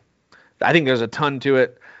anyway, I think there's a ton to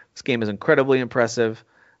it. This game is incredibly impressive.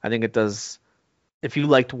 I think it does. If you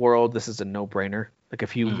liked World, this is a no-brainer. Like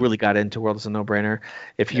if you really got into World, it's a no-brainer.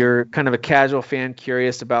 If you're kind of a casual fan,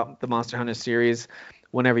 curious about the Monster Hunter series,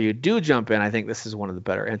 whenever you do jump in, I think this is one of the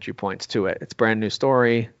better entry points to it. It's a brand new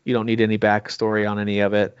story. You don't need any backstory on any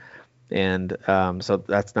of it, and so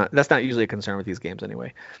that's not usually a concern with these games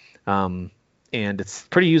anyway. And it's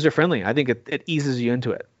pretty user-friendly. I think it eases you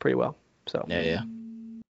into it pretty well. So yeah.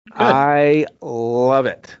 I love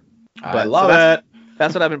it. I love it.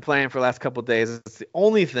 That's what I've been playing for the last couple of days. It's the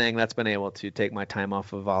only thing that's been able to take my time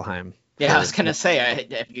off of Valheim. Yeah, I was going to say,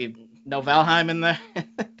 have you know Valheim in there?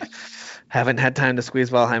 Haven't had time to squeeze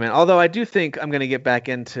Valheim in. Although I do think I'm going to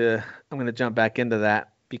jump back into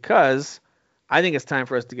that, because I think it's time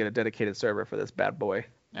for us to get a dedicated server for this bad boy.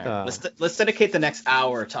 Right. Let's dedicate the next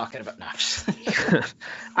hour talking about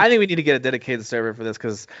I think we need to get a dedicated server for this,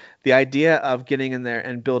 because the idea of getting in there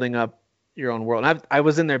and building up your own world. And I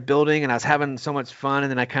was in there building, and I was having so much fun, and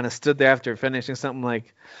then I kind of stood there after finishing something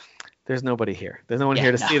like, there's nobody here. There's no one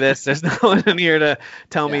here to see this. There's no one here to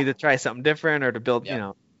tell me to try something different or to build,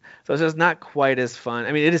 So it's just not quite as fun.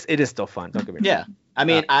 I mean, it is still fun. Don't get me wrong. Yeah. I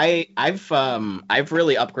mean, I've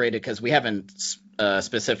really upgraded, because we haven't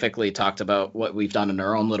specifically talked about what we've done in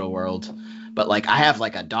our own little world, but like I have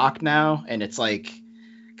like a dock now, and it's like,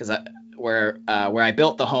 because where I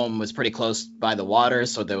built the home was pretty close by the water,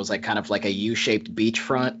 so there was like kind of like a U-shaped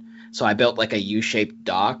beachfront. So I built like a U-shaped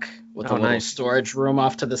dock with a little storage room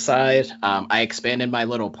off to the side. I expanded my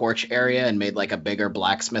little porch area and made like a bigger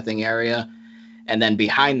blacksmithing area. And then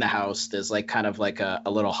behind the house, there's like kind of like a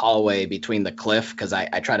little hallway between the cliff, because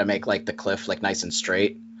I try to make like the cliff like nice and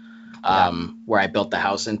straight, where I built the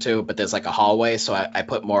house into. But there's like a hallway, so I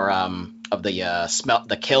put more of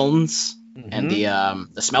the kilns and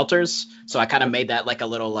the smelters. So I kind of made that like a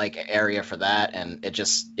little like area for that, and it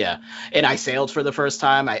just And I sailed for the first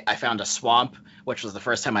time. I found a swamp, which was the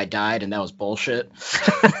first time I died, and that was bullshit.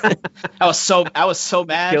 I was so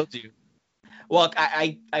mad. Killed you. Well,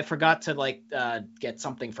 I forgot to like get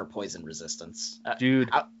something for poison resistance. Dude,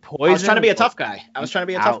 poison. I was trying to be a tough guy.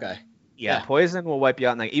 Yeah, Yeah. poison will wipe you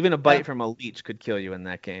out. And like, even a bite Yeah. from a leech could kill you in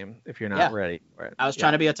that game if you're not Yeah. ready for it. I was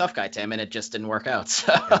trying to be a tough guy, Tim, and it just didn't work out.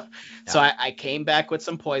 So, Yeah. so Yeah. I came back with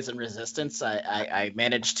some poison resistance. I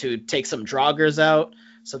managed to take some Draugrs out.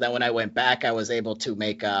 So then when I went back, I was able to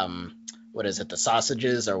make what is it, the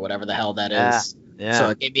sausages or whatever the hell that Yeah. is. Yeah. So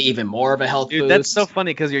it gave me even more of a health Dude, boost. that's so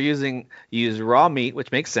funny because you use raw meat,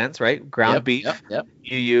 which makes sense, right? Ground beef. Yep.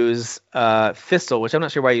 You use thistle, which I'm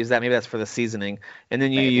not sure why you use that. Maybe that's for the seasoning. And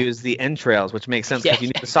then you Maybe. use the entrails, which makes sense because you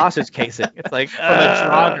need the sausage casing. It's like From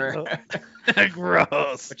a Draugr.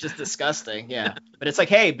 gross. Which is disgusting, yeah. But it's like,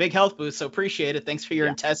 hey, big health boost, so appreciate it. Thanks for your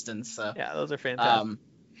intestines. So yeah, those are fantastic.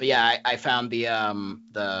 But yeah, I found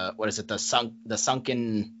the what is it, the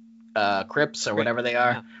sunken crypts or whatever they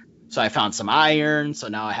are. Yeah. So I found some iron. So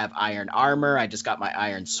now I have iron armor. I just got my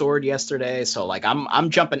iron sword yesterday. So like I'm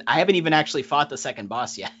jumping. I haven't even actually fought the second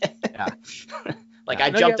boss yet. Yeah. Like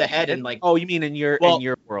I jumped ahead and like. Oh, you mean in your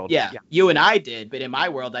world? Yeah, you and I did, but in my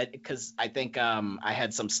world, because I think I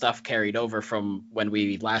had some stuff carried over from when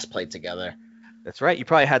we last played together. That's right. You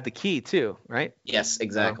probably had the key too, right? Yes,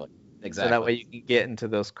 exactly. So that way you can get into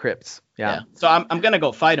those crypts. Yeah. So I'm gonna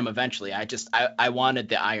go fight him eventually. I wanted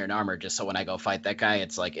the iron armor just so when I go fight that guy,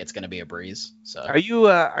 it's like it's gonna be a breeze. So Are you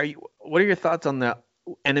what are your thoughts on the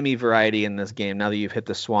enemy variety in this game now that you've hit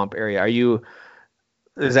the swamp area?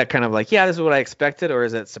 Is that kind of like, yeah, this is what I expected, or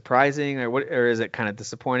is it surprising, or is it kind of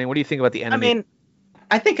disappointing? What do you think about the enemy? I mean,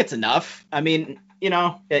 I think it's enough. I mean,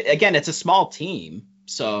 again, it's a small team,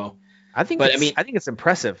 so I think it's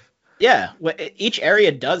impressive. Yeah, each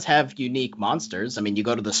area does have unique monsters. I mean, you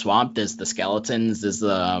go to the swamp, there's the skeletons, there's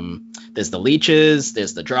the leeches,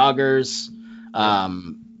 there's the Draugrs.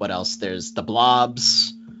 What else? There's the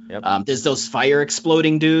blobs. Yep. There's those fire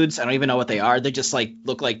exploding dudes. I don't even know what they are. They just like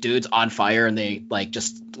look like dudes on fire and they like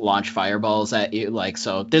just launch fireballs at you. Like,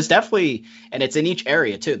 so there's definitely, and it's in each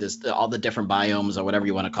area too. There's all the different biomes or whatever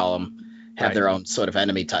you want to call them have their own sort of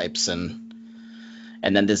enemy types, and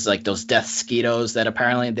then there's like those death skeetos that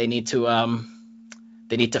apparently they need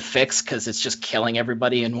to fix because it's just killing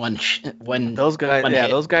everybody in one. Those guys, one hit.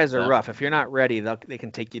 Those guys are rough. If you're not ready, they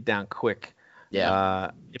can take you down quick.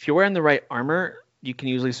 Yeah. If you're wearing the right armor, you can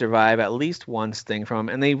usually survive at least one sting from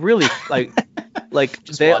them, and they really like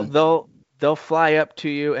they'll fly up to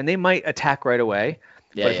you, and they might attack right away.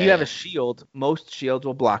 Yeah, but if you have a shield, most shields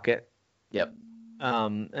will block it. Yep.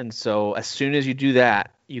 And so as soon as you do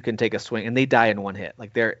that, you can take a swing, and they die in one hit.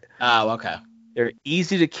 Like they're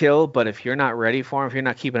easy to kill, but if you're not ready for them, if you're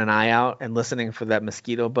not keeping an eye out and listening for that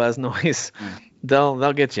mosquito buzz noise,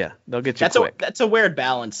 they'll get you. They'll get you quick. That's a weird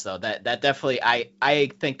balance, though. That definitely,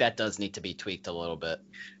 I think that does need to be tweaked a little bit.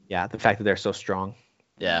 Yeah, the fact that they're so strong.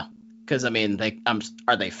 Yeah, because I mean,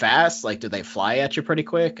 are they fast? Like, do they fly at you pretty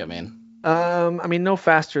quick? I mean, no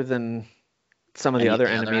faster than some of the other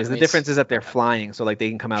enemies. The difference is that they're flying, so like they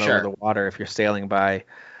can come out over the water if you're sailing by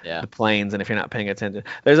the plains, and if you're not paying attention.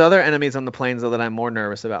 There's other enemies on the plains though that I'm more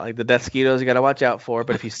nervous about, like the death skeetos. You got to watch out for.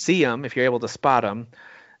 But if you see them, if you're able to spot them,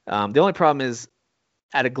 the only problem is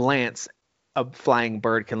at a glance, a flying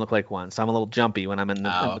bird can look like one. So I'm a little jumpy when I'm in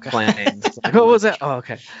the plains. Like, what was that? Oh,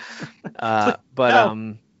 okay.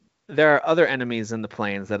 There are other enemies in the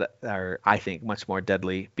plains that are, I think, much more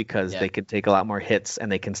deadly because they can take a lot more hits and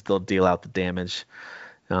they can still deal out the damage.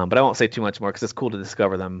 But I won't say too much more because it's cool to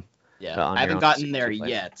discover them. Yeah, I haven't gotten there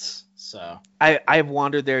yet. So I've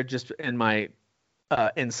wandered there just in my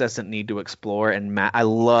incessant need to explore and map. I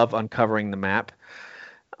love uncovering the map.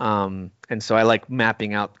 And so I like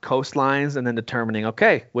mapping out coastlines and then determining,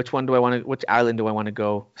 okay, which island do I want to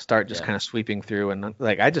go start just kind of sweeping through. And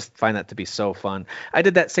like, I just find that to be so fun. I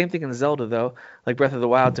did that same thing in Zelda though. Like Breath of the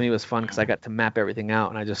Wild to me was fun because I got to map everything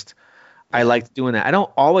out, and I liked doing that. I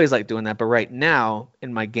don't always like doing that, but right now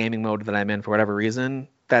in my gaming mode that I'm in for whatever reason,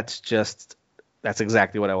 that's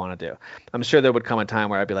exactly what I want to do. I'm sure there would come a time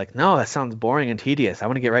where I'd be like, no, that sounds boring and tedious. I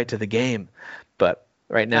want to get right to the game. But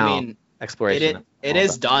right now, exploration. It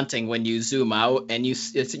is daunting when you zoom out and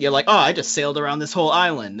you're like, oh, I just sailed around this whole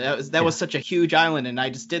island. That was such a huge island, and I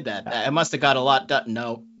just did that. I must have got a lot done.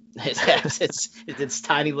 No, it's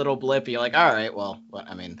tiny little blip. You're like, all right, well,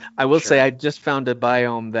 I mean. I will say I just found a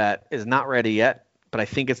biome that is not ready yet, but I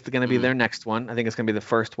think it's going to be their next one. I think it's going to be the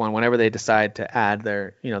first one whenever they decide to add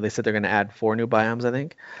they said they're going to add 4 new biomes, I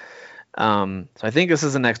think. So I think this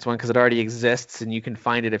is the next one because it already exists, and you can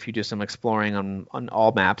find it if you do some exploring on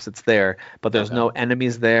all maps. It's there, but there's no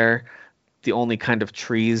enemies there. The only kind of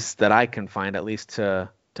trees that I can find, at least to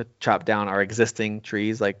chop down, are existing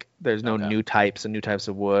trees. Like there's no new types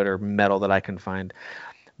of wood or metal that I can find.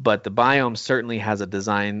 But the biome certainly has a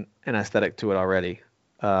design and aesthetic to it already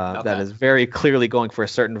that is very clearly going for a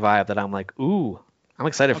certain vibe that I'm like, ooh, I'm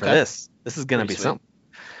excited for this. This is gonna be something.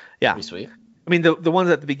 Yeah. Pretty sweet. I mean, the ones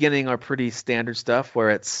at the beginning are pretty standard stuff where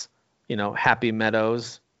it's, Happy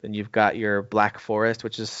Meadows. Then you've got your Black Forest,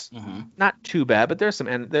 which is not too bad, but there's some,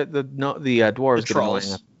 and the dwarves get annoying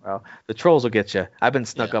after a while. The trolls will get you. I've been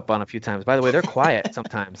snuck up on a few times. By the way, they're quiet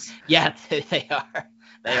sometimes. Yeah, they are.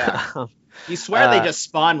 They are. You swear they just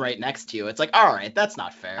spawn right next to you. It's like, all right, that's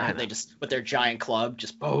not fair. They just, with their giant club,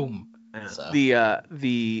 just boom. So.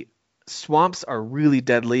 The swamps are really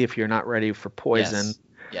deadly if you're not ready for poison.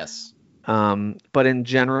 Yes. But in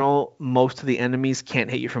general, most of the enemies can't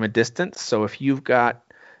hit you from a distance. So if you've got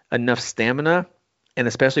enough stamina, and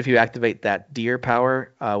especially if you activate that deer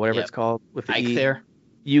power, whatever it's called with the E,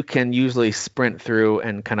 you can usually sprint through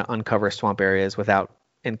and kind of uncover swamp areas without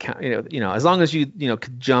as long as you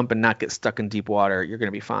could jump and not get stuck in deep water, you're going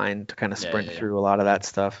to be fine to kind of sprint through a lot of that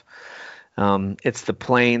stuff. It's the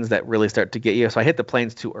plains that really start to get you. So I hit the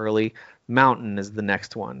plains too early. Mountain is the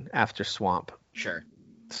next one after swamp. Sure.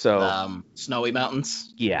 So snowy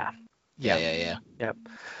mountains. Yeah. Yep.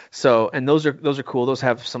 So, and those are cool. Those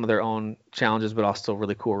have some of their own challenges, but also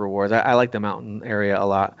really cool rewards. I like the mountain area a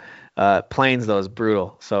lot. Plains though is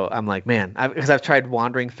brutal. So I'm like, man, because I've tried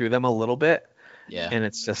wandering through them a little bit. Yeah. And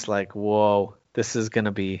it's just like, whoa, this is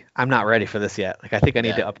gonna be. I'm not ready for this yet. Like I think I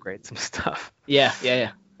need to upgrade some stuff.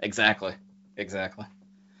 Yeah. Exactly.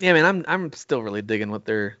 Yeah, man, I'm still really digging what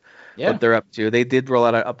they're up to. They did roll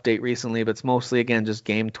out an update recently, but it's mostly again just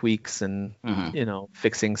game tweaks and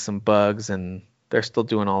fixing some bugs, and they're still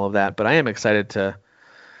doing all of that. But I am excited to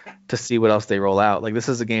see what else they roll out. Like this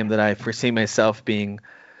is a game that I foresee myself being,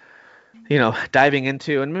 diving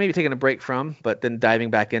into and maybe taking a break from, but then diving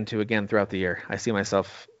back into again throughout the year. I see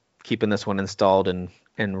myself keeping this one installed and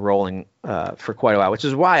rolling for quite a while, which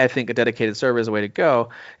is why I think a dedicated server is the way to go.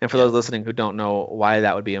 And for those listening who don't know why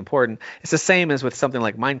that would be important, it's the same as with something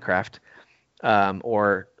like Minecraft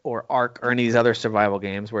or Ark or any of these other survival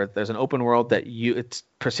games where there's an open world that it's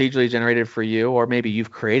procedurally generated for you, or maybe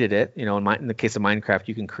you've created it. In the case of Minecraft,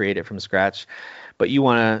 you can create it from scratch, but you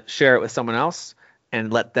want to share it with someone else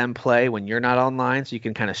and let them play when you're not online, so you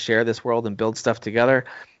can kind of share this world and build stuff together.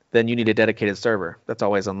 Then you need a dedicated server that's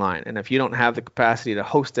always online. And if you don't have the capacity to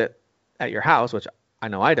host it at your house, which I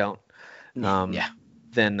know I don't, then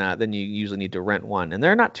you usually need to rent one. And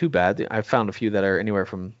they're not too bad. I've found a few that are anywhere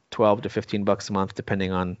from $12 to $15 a month,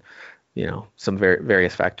 depending on, some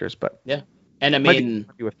various factors. But yeah, and I mean,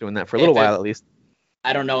 might be worth doing that for a little while at least.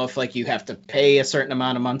 I don't know if you have to pay a certain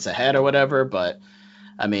amount of months ahead or whatever, but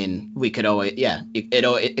I mean, we could always,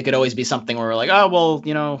 it could always be something where we're like, oh, well,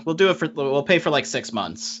 we'll pay for like 6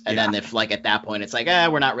 months. And then if like at that point, it's like,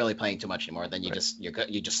 we're not really paying too much anymore. Then you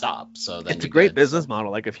just stop. So then it's a great business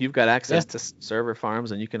model. Like if you've got access to server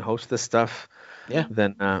farms and you can host this stuff,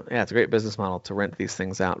 then it's a great business model to rent these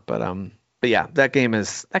things out. But yeah, that game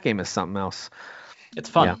is something else. It's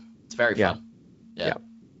fun. Yeah. It's very fun. Yeah.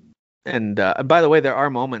 And by the way, there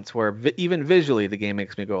are moments where even visually the game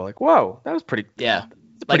makes me go like, whoa, that was pretty. Yeah.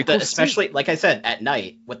 Like cool especially like I said at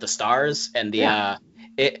night with the stars and the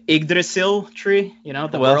Yggdrasil tree,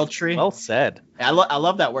 the world tree. Well said. I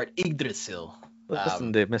love that word, Yggdrasil.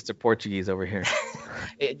 Listen to Mr. Portuguese over here.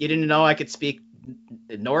 You didn't know I could speak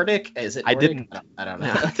Nordic? Is it Nordic? I didn't. I don't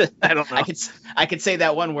know. I don't know. I could say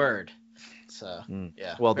that one word. So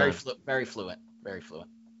yeah. Well very done. Very fluent. Very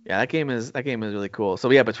fluent. Yeah, that game is really cool. So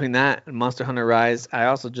yeah, between that and Monster Hunter Rise, I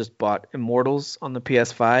also just bought Immortals on the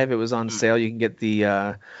PS5. It was on sale. You can get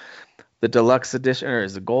the deluxe edition, or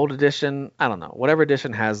is the gold edition? I don't know. Whatever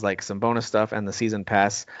edition has like some bonus stuff and the season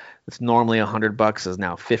pass. It's normally $100, is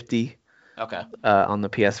now $50. Okay. On the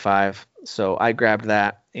PS5. So I grabbed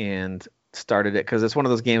that and started it because it's one of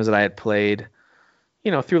those games that I had played,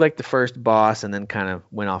 through like the first boss and then kind of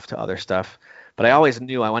went off to other stuff. But I always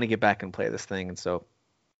knew I want to get back and play this thing, and so.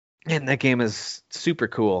 And that game is super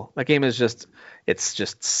cool. That game is it's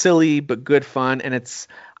just silly but good fun, and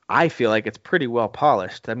I feel like it's pretty well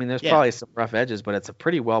polished. I mean, there's probably some rough edges, but it's a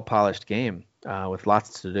pretty well polished game with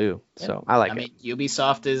lots to do. Yeah. So I like it. I mean,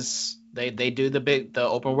 Ubisoft they do the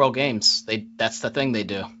open world games. That's the thing they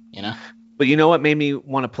do, But you know what made me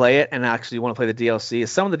want to play it and actually want to play the DLC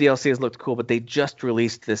is some of the DLCs looked cool, but they just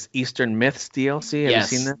released this Eastern Myths DLC. Have you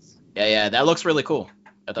seen this? Yeah, that looks really cool.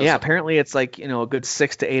 Yeah, apparently it's like, a good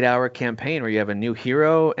 6 to 8 hour campaign where you have a new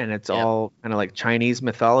hero and it's all kind of like Chinese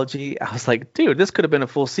mythology. I was like, dude, this could have been a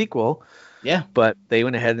full sequel. Yeah. But they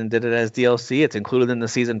went ahead and did it as DLC. It's included in the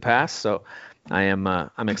season pass. So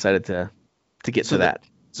I'm excited to get to that.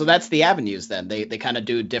 So that's the avenues then. They kind of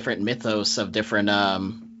do different mythos of different,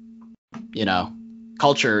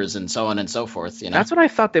 cultures and so on and so forth. That's what I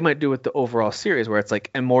thought they might do with the overall series, where it's like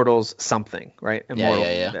Immortals something, right? Immortals,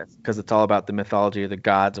 Yeah. because it's all about the mythology of the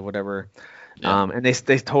gods or whatever. Yeah. And they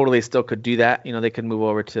totally still could do that. They could move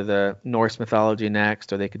over to the Norse mythology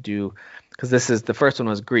next, or they could do, because the first one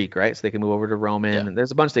was Greek, right? So they could move over to Roman, and there's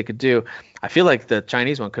a bunch they could do. I feel like the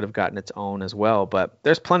Chinese one could have gotten its own as well, but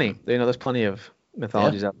there's plenty. There's plenty of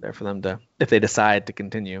mythologies out there for them to, if they decide to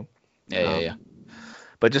continue. Yeah.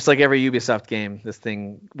 But just like every Ubisoft game, this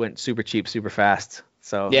thing went super cheap, super fast.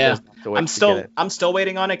 So yeah, I'm still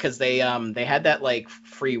waiting on it, because they had that like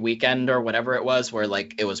free weekend or whatever it was, where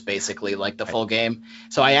like it was basically like the full game.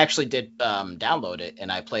 So I actually did download it,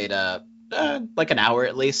 and I played like an hour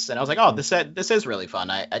at least, and I was like, oh, this is really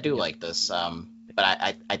fun. I do like this. But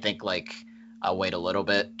I think like I'll wait a little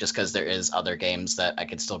bit, just because there is other games that I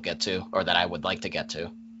could still get to, or that I would like to get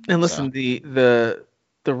to. And listen, the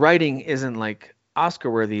writing isn't like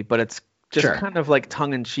Oscar worthy, but it's just kind of like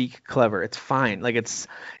tongue-in-cheek clever. It's fine. Like it's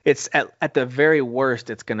at the very worst,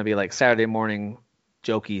 it's going to be like Saturday morning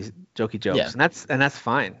jokey jokes, and that's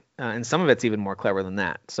fine. And some of it's even more clever than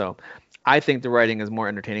that. So I think the writing is more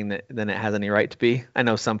entertaining than it has any right to be. I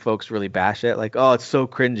know some folks really bash it, like, oh, it's so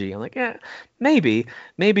cringy. I'm like, yeah, maybe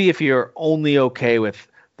if you're only okay with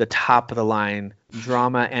the top of the line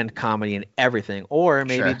drama and comedy and everything, or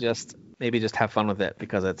maybe just have fun with it,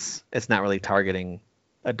 because it's not really targeting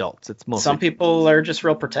adults. It's mostly some people are just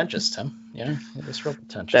real pretentious, Tim. Yeah, they're just real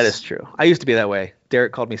pretentious. That is true. I used to be that way.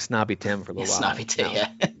 Derek called me Snobby Tim for a little while. Snobby Tim,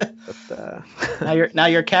 yeah. But, now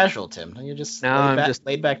you're casual, Tim. You're just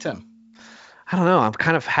laid back Tim. I don't know. I'm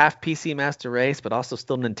kind of half PC Master Race, but also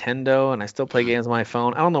still Nintendo, and I still play games on my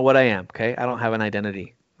phone. I don't know what I am. Okay, I don't have an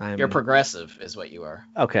identity. You're progressive, is what you are.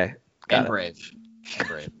 Okay. And brave.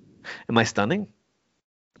 Am I stunning?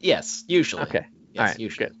 Yes, usually. Okay. Yes, all right.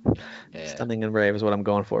 Usually. Good. Yeah. Stunning and brave is what I'm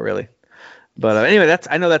going for, really. But anyway,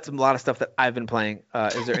 I know that's a lot of stuff that I've been playing.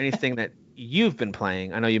 Is there anything that you've been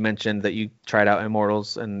playing? I know you mentioned that you tried out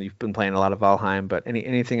Immortals and you've been playing a lot of Valheim, but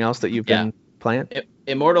anything else that you've been playing?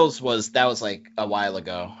 Immortals was like a while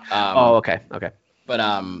ago. Okay. But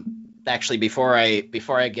actually, before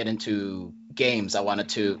I get into games, I wanted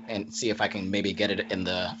to see if I can maybe get it in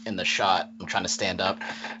the shot. I'm trying to stand up.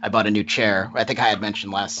 I bought a new chair. I think I had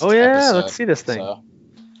mentioned last. Oh yeah, episode, let's see this thing. So,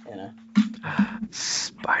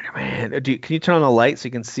 Spider-Man. Can you turn on the light so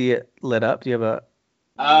you can see it lit up? Do you have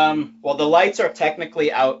a? Well, the lights are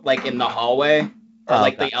technically out, like in the hallway,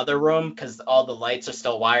 or the other room, because all the lights are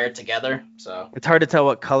still wired together. So it's hard to tell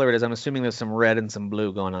what color it is. I'm assuming there's some red and some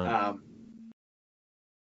blue going on.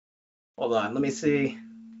 Hold on, let me see.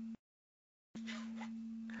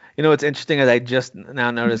 What's interesting is I just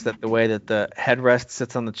now noticed that the way that the headrest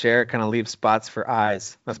sits on the chair kind of leaves spots for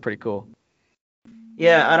eyes. That's pretty cool.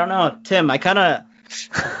 Yeah, I don't know, Tim. I kind of.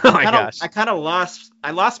 Oh my gosh!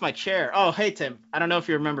 I lost my chair. Oh, hey Tim. I don't know if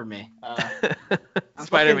you remember me.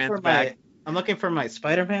 Spider-Man's back. I'm looking for my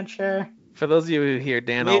Spider-Man chair. For those of you who hear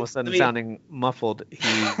Dan all of a sudden sounding muffled,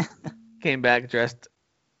 he came back dressed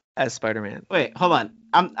as Spider-Man. Wait, hold on.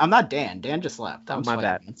 I'm not Dan. Dan just left. I'm my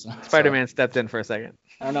bad. Spider-Man stepped in for a second.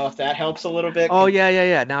 I don't know if that helps a little bit. Oh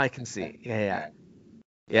yeah. Now I can see. Yeah.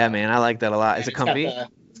 Yeah, man, I like that a lot. Is it comfy?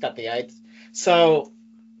 It's got the eyes. So,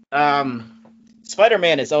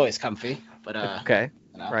 Spider-Man is always comfy, but okay,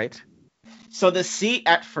 right. So the seat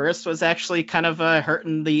at first was actually kind of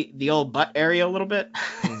hurting the old butt area a little bit,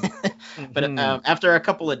 but after a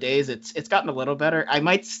couple of days, it's gotten a little better. I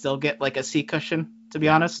might still get like a seat cushion, to be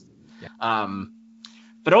honest. Yeah.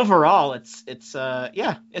 But overall, it's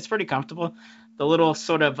pretty comfortable. The little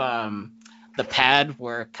sort of the pad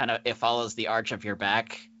where kind of it follows the arch of your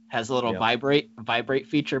back has a little vibrate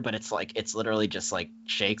feature, but it's literally just like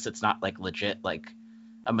shakes. It's not like legit like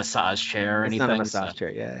a massage chair or anything. It's not a massage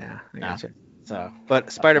chair. Yeah. I gotcha. So,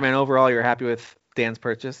 but Spider-Man overall, you're happy with Dan's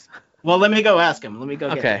purchase? Well, let me go ask him. Let me go.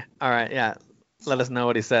 Okay. All right. Yeah. Let us know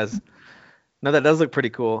what he says. No, that does look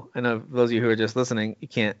pretty cool. I know those of you who are just listening, you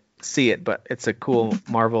can't see it, but it's a cool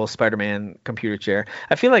Marvel Spider-Man computer chair.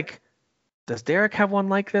 I feel like, does Derek have one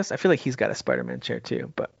like this? I feel like he's got a Spider-Man chair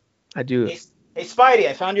too, but I do. Hey Spidey,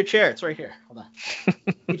 I found your chair. It's right here. Hold on.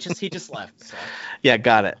 he just left. So. Yeah,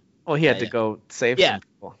 got it. Well, he had to go save some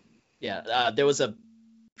people. Yeah, there was a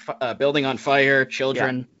building on fire,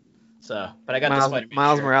 children. Yeah. So, but I got the Spider-Man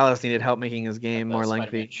Miles shirt. Morales needed help making his game more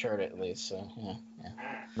lengthy. Spider-Man shirt at least. So yeah.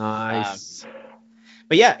 Nice.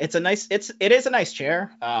 But yeah, it is a nice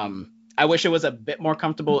chair. I wish it was a bit more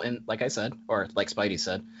comfortable in, like I said, or like Spidey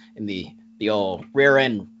said, in the old rear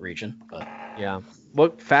end region. But yeah.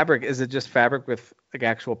 What fabric is it? Just fabric with like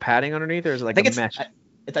actual padding underneath, or is it like a mesh?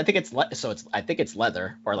 I think it's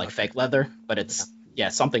leather or like fake leather, but it's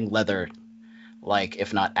something leather like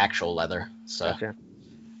if not actual leather. So, Gotcha.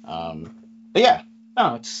 but yeah,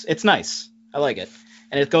 no, it's nice. I like it,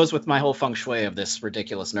 and it goes with my whole feng shui of this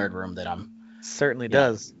ridiculous nerd room that I'm, Certainly you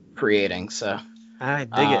know, does. creating. So, I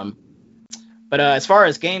dig it. um, but as far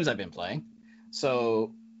as games I've been playing,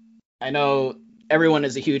 so I know everyone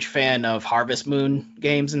is a huge fan of Harvest Moon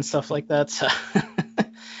games and stuff like that. So,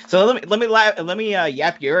 so let me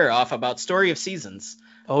yap your ear off about Story of Seasons.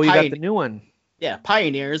 Oh, you got the new one. Yeah,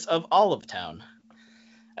 pioneers of Olive Town,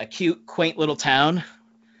 a cute, quaint little town.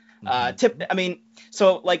 Mhm. I mean,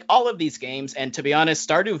 so like all of these games, and to be honest,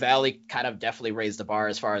 Stardew Valley kind of definitely raised the bar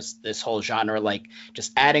as far as this whole genre, like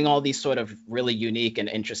just adding all these sort of really unique and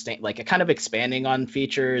interesting, like kind of expanding on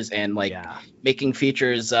features and like Yeah. making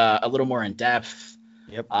features a little more in depth.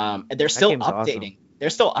 Yep. And they're That still game's awesome. updating. They're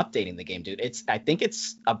still updating the game, dude. I think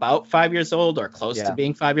it's about 5 years old or close to Yeah.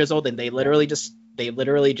 being 5 years old, and Yeah. they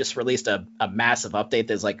literally just released a massive update.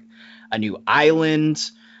 There's like a new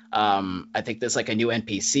island. I think there's like a new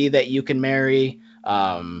NPC that you can marry.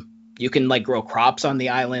 You can like grow crops on the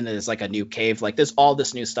island. There's like a new cave. Like there's all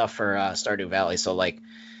this new stuff for Stardew Valley. So like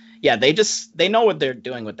yeah, they know what they're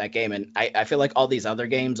doing with that game, and I feel like all these other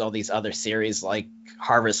games, all these other series like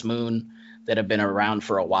Harvest Moon that have been around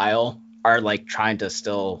for a while are like trying to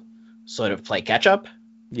still sort of play catch up.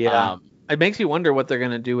 Yeah. Um, It makes you wonder what they're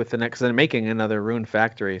gonna do with the next. They're making another Rune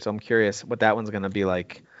Factory, so I'm curious what that one's gonna be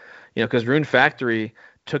like. Because Rune Factory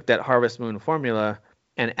took that Harvest Moon formula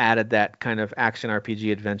and added that kind of action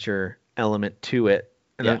RPG adventure element to it.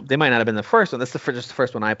 And yeah. they might not have been the first one. That's just the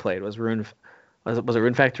first one I played. Was it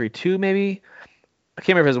Rune Factory 2 maybe? I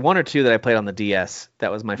can't remember if it was 1 or 2 that I played on the DS.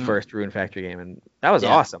 That was my Mm, first Rune Factory game, and that was yeah.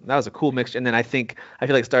 awesome. That was a cool mixture. And then I feel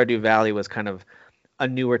like Stardew Valley was kind of a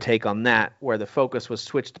newer take on that, where the focus was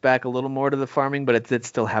switched back a little more to the farming, but it did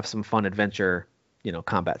still have some fun adventure,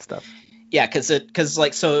 combat stuff. Yeah, because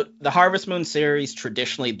like so the Harvest Moon series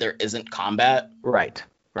traditionally there isn't combat. Right.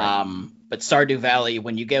 Right. But Stardew Valley,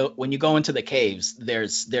 when you go into the caves,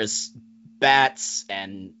 there's bats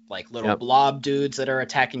and like little Yep. blob dudes that are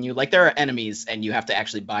attacking you. Like there are enemies, and you have to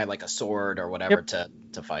actually buy like a sword or whatever Yep.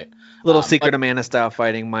 to fight. Little Secret But of Mana style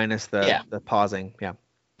fighting minus the yeah, the pausing. Yeah.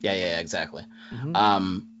 yeah, exactly.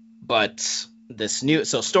 Hmm. But this new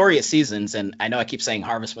Story of Seasons, and I know I keep saying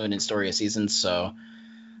Harvest Moon and Story of Seasons, so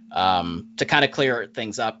to kind of clear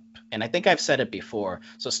things up, and I think I've said it before.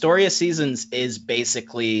 So Story of Seasons is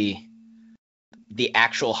basically the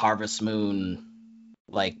actual Harvest Moon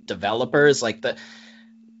like developers, like the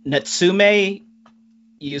Natsume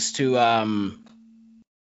used to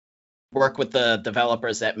work with the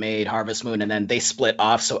developers that made Harvest Moon, and then they split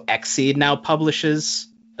off. So Xseed now publishes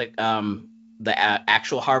the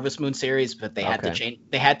actual Harvest Moon series, but they had to Okay. change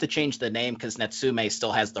they had to change the name because Natsume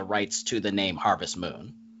still has the rights to the name Harvest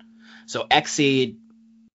Moon. So Xseed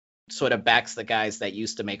sort of backs the guys that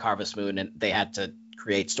used to make Harvest Moon, and they had to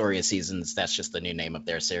create Story of Seasons. That's just the new name of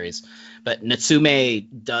their series. But Natsume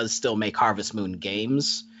does still make Harvest Moon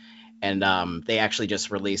games, and they actually just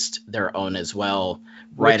released their own as well,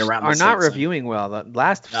 right Which around the are not same time. reviewing well. The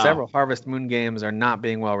last No, several Harvest Moon games are not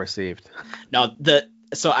being well received. no,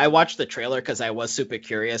 so I watched the trailer because I was super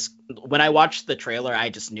curious. When I watched the trailer, I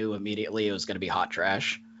just knew immediately it was going to be hot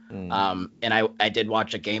trash. Mm. And I did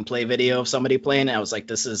watch a gameplay video of somebody playing, and I was like,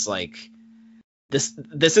 this is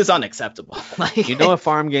unacceptable. Like, A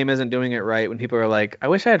farm game isn't doing it right when people are like, I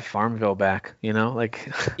wish I had Farmville back,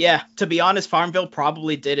 like yeah, to be honest, Farmville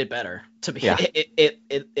probably did it better. To be yeah.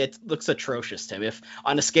 it looks atrocious, Tim. If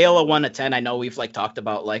on a scale of 1 to 10, I know we've like talked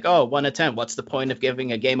about like, oh, 1 to 10, what's the point of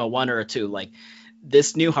giving a game a 1 or a 2? Like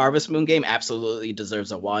this new Harvest Moon game absolutely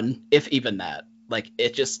deserves a 1, if even that. Like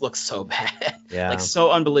it just looks so bad. Like Yeah.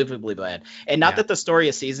 so unbelievably bad. And not Yeah. that the Story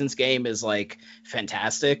of Seasons game is like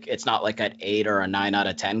fantastic. It's not like an 8 or a 9 out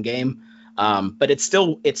of 10 game. But it's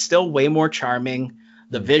still way more charming.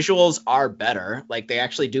 The Mm. visuals are better. Like they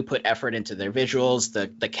actually do put effort into their visuals.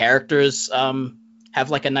 The characters have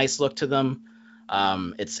like a nice look to them.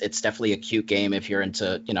 It's definitely a cute game if you're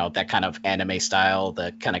into that kind of anime style.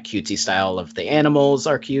 The kind of cutesy style of the animals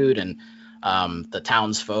are cute, and the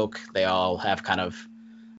townsfolk, they all have kind of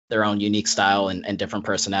their own unique style and different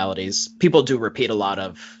personalities. People do repeat a lot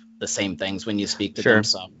of the same things when you speak to Sure. them,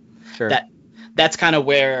 so Sure. that that's kind of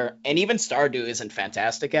where, and even Stardew isn't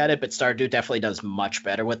fantastic at it, but Stardew definitely does much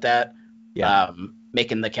better with that, Yeah.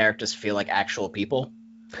 making the characters feel like actual people.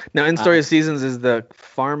 Now, in Uh, Story of Seasons, is the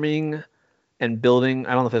farming and building,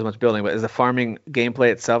 I don't know if there's much building, but is the farming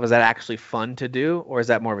gameplay itself, is that actually fun to do, or is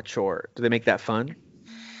that more of a chore? Do they make that fun?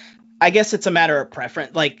 I guess it's a matter of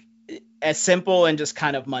preference. Like as simple and just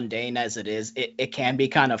kind of mundane as it is, it can be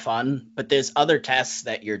kind of fun, but there's other tasks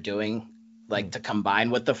that you're doing, like to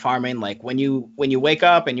combine with the farming. Like when you wake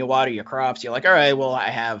up and you water your crops, you're like, all right, well, I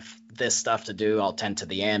have this stuff to do. I'll tend to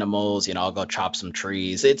the animals, I'll go chop some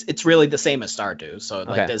trees. It's really the same as Stardew. So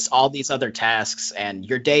like there's all these other tasks, and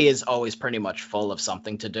your day is always pretty much full of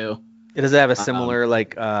something to do. Does it have a similar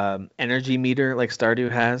energy meter like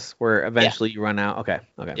Stardew has, where eventually you run out? Okay.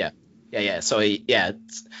 Yeah. So yeah,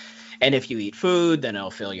 and if you eat food, then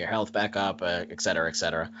it'll fill your health back up, et cetera, et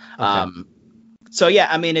cetera. Okay. So yeah,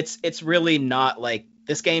 I mean, it's really not like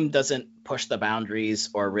this game doesn't push the boundaries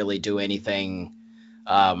or really do anything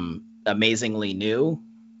amazingly new.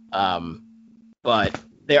 But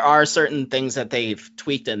there are certain things that they've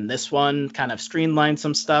tweaked in this one, kind of streamlined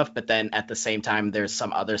some stuff, but then at the same time, there's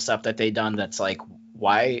some other stuff that they've done that's like,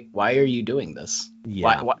 why are you doing this?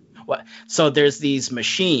 Yeah. What? So there's these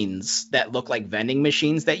machines that look like vending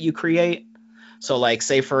machines that you create. So like,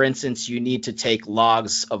 say for instance, you need to take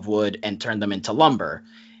logs of wood and turn them into lumber,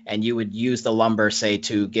 and you would use the lumber, say,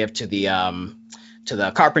 to give to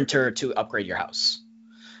the carpenter to upgrade your house.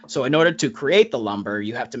 So in order to create the lumber,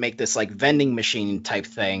 you have to make this like vending machine type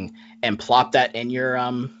thing and plop that in your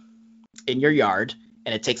yard,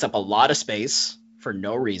 and it takes up a lot of space for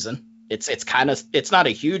no reason. It's not a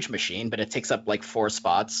huge machine, but it takes up like 4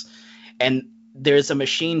 spots, and there's a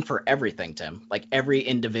machine for everything, Tim, like every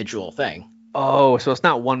individual thing. Oh, so it's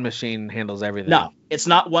not one machine handles everything. No, it's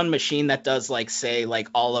not one machine that does like, say, like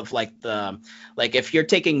all of like the, like if you're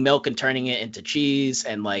taking milk and turning it into cheese,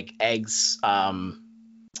 and like eggs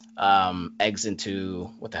into,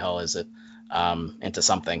 what the hell is it? Into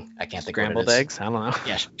something. I can't think of scrambled eggs. I don't know.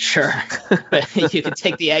 Yeah, sure. But you can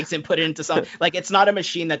take the eggs and put it into something. Like, it's not a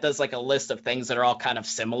machine that does like a list of things that are all kind of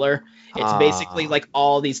similar. It's basically like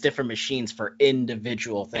all these different machines for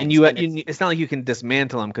individual things. And it's not like you can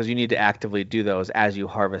dismantle them, because you need to actively do those as you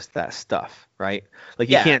harvest that stuff, right? Like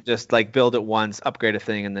you can't just like build it once, upgrade a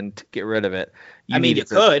thing, and then get rid of it. You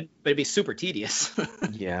could, but it'd be super tedious.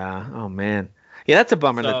 Yeah. Oh man. Yeah, that's a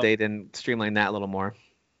bummer that they didn't streamline that a little more.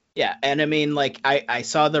 Yeah, and I mean, like, I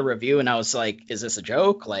saw the review and I was like, is this a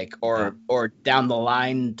joke? Like, or down the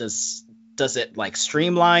line, does it like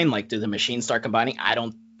streamline? Like, do the machines start combining? I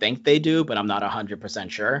don't think they do, but I'm not 100%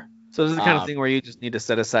 sure. So this is the kind of thing where you just need to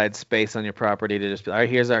set aside space on your property to just be, all right,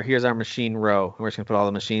 here's our machine row, and we're just gonna put all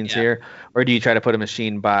the machines here. Or do you try to put a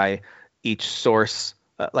machine by each source?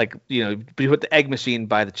 Do you put the egg machine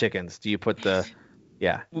by the chickens? Do you put the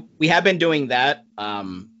We have been doing that.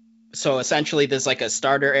 So essentially there's like a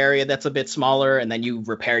starter area that's a bit smaller, and then you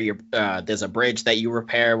repair there's a bridge that you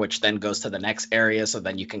repair, which then goes to the next area. So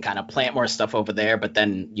then you can kind of plant more stuff over there, but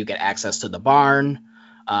then you get access to the barn.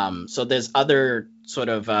 So there's other sort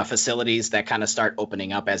of facilities that kind of start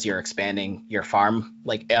opening up as you're expanding your farm.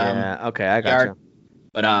 Like, okay, I got you.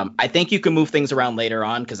 But I think you can move things around later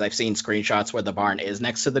on, because I've seen screenshots where the barn is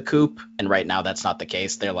next to the coop, and right now that's not the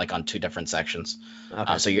case. They're like on 2 different sections.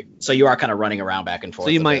 Okay. So you are kind of running around back and forth. So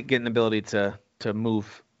you might get an ability to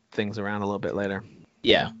move things around a little bit later.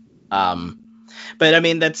 Yeah. But I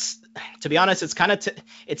mean, that's, to be honest, it's kind of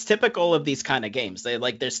it's typical of these kind of games. They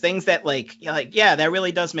like, there's things that like, you're like, yeah, that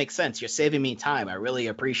really does make sense. You're saving me time. I really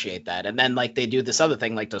appreciate that. And then like they do this other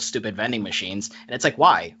thing, like those stupid vending machines, and it's like,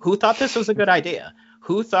 why? Who thought this was a good idea?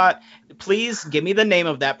 Who thought? Please give me the name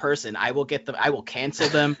of that person. I will get them. I will cancel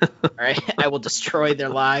them. All right. I will destroy their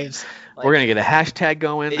lives. Like, we're gonna get a hashtag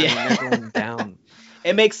going. Yeah. I mean, they're going down.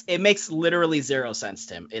 It makes literally 0 sense,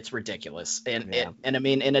 Tim. It's ridiculous. And I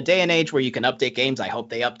mean, in a day and age where you can update games, I hope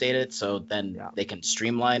they update it so then they can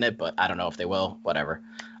streamline it. But I don't know if they will. Whatever.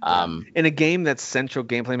 In a game that's central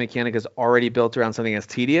gameplay mechanic is already built around something that's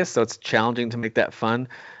tedious, so it's challenging to make that fun.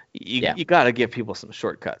 You got to give people some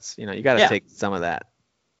shortcuts. You got to take some of that.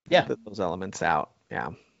 Those elements out.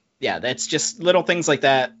 Yeah, that's just little things like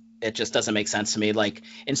that. It just doesn't make sense to me. Like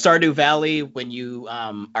in Stardew Valley, when you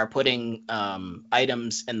are putting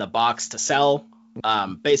items in the box to sell,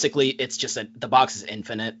 basically it's just the box is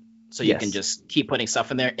infinite, so you can just keep putting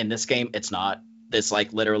stuff in there. In this game, it's not. There's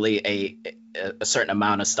like literally a certain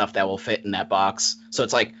amount of stuff that will fit in that box. So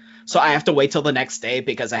it's like, so I have to wait till the next day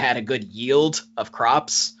because I had a good yield of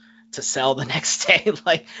crops to sell the next day.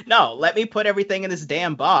 Like, no, let me put everything in this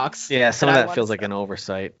damn box. Yeah, some of that feels like an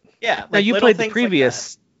oversight. Yeah. Now you played the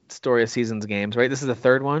previous Story of Seasons games, right? This is the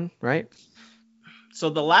 3rd one, right? So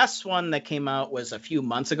the last one that came out was a few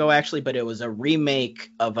months ago, actually, but it was a remake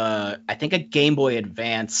of I think a Game Boy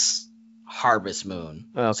Advance Harvest Moon.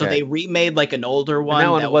 Okay. So they remade like an older one.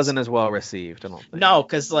 And that one wasn't as well received, I don't think. No,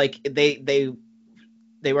 because like they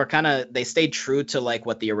were they stayed true to like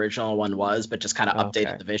what the original one was, but just kind of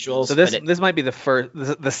updated the visuals. So this might be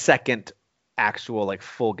the second actual like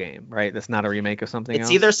full game, right? That's not a remake of something It's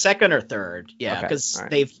else. either second or third, yeah, Okay, because all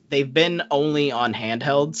right. they've been only on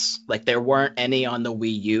handhelds. Like there weren't any on the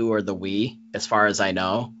Wii U or the Wii, as far as I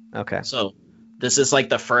know. Okay. So this is like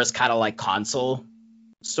the first kind of like console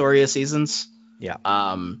story of seasons. Yeah.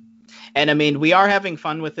 And I mean, we are having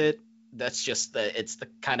fun with it. That's just it's the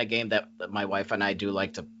kind of game that my wife and I do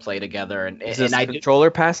like to play together. Is this I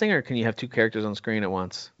controller passing, or can you have two characters on screen at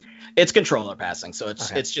once? It's controller passing, so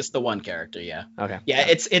Okay. it's just the one character. Yeah. Okay. Yeah,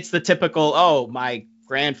 it's the typical. Oh, my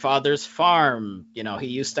grandfather's farm. You know, he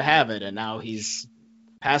used to have it, and now he's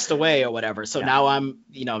passed away or whatever. So now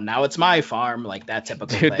now it's my farm, like that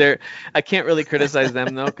typical Dude, thing. I can't really criticize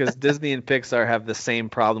them though, because Disney and Pixar have the same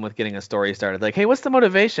problem with getting a story started. Like, hey, what's the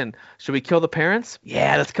motivation? Should we kill the parents?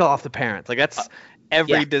 Yeah, let's kill off the parents. Like that's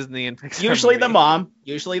every yeah. Disney and Pixar Usually movie. the mom.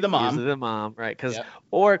 Usually the mom. Usually the mom, right?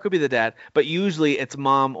 Or it could be the dad, but usually it's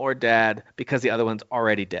mom or dad because the other one's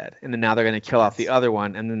already dead, and then now they're going to kill off the other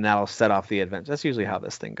one, and then that'll set off the adventure. That's usually how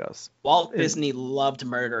this thing goes. Walt Disney loved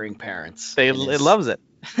murdering parents. It loves it.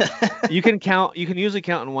 You can usually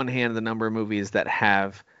count in one hand the number of movies that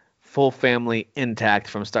have full family intact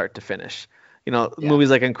from start to finish.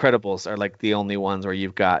 Movies like Incredibles are like the only ones where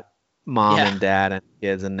you've got mom and dad and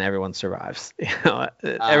kids and everyone survives.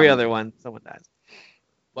 Every other one, someone dies.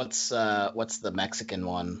 What's the Mexican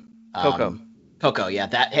one? Coco. Yeah,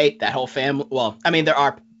 that whole family. Well, I mean, there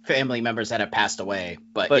are family members that have passed away,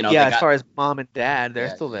 but as far as mom and dad,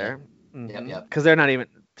 they're still there. Mm-hmm. Yep. Because they're not even,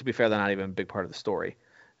 to be fair, they're not even a big part of the story.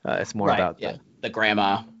 It's more about the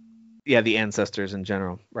grandma. Yeah, the ancestors in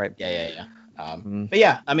general, right? Yeah. But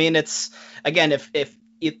yeah, I mean, it's again,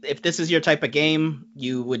 if this is your type of game,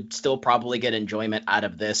 you would still probably get enjoyment out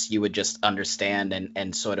of this. You would just understand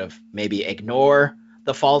and sort of maybe ignore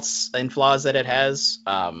the faults and flaws that it has.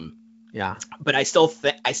 But I still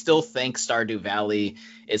think Stardew Valley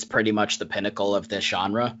is pretty much the pinnacle of this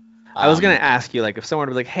genre. I was gonna ask you, like, if someone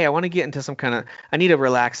were like, "Hey, I want to get into some kind of, I need a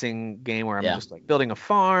relaxing game where I'm just like building a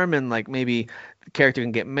farm and like maybe the character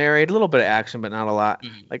can get married, a little bit of action, but not a lot."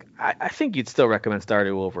 Mm-hmm. Like, I think you'd still recommend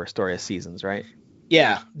Stardew over A Story of Seasons, right?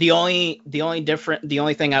 Yeah. The only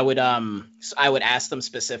thing I would ask them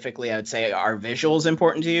specifically, I would say, are visuals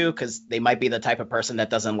important to you? Because they might be the type of person that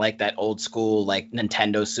doesn't like that old school like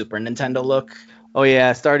Nintendo, Super Nintendo look. Oh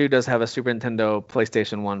yeah, Stardew does have a Super Nintendo,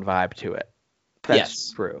 PlayStation 1 vibe to it.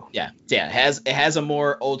 That's true. Yeah. It has a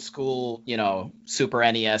more old school,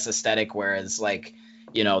 Super NES aesthetic, whereas like,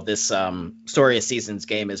 this Story of Seasons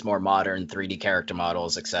game is more modern, 3D character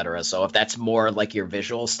models, etc. So if that's more like your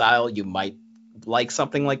visual style, you might like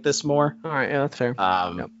something like this more. All right, yeah, that's fair.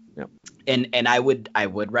 Yep. And I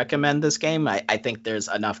would recommend this game. I think there's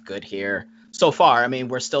enough good here so far. I mean,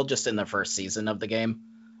 we're still just in the first season of the game.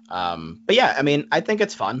 But yeah, I mean, I think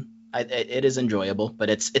it's fun. It is enjoyable, but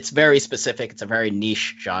it's very specific. It's a very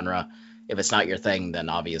niche genre. If it's not your thing, then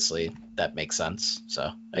obviously that makes sense. So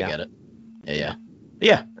I get it.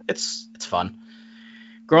 Yeah. It's fun.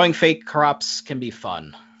 Growing fake crops can be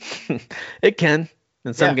fun. It can,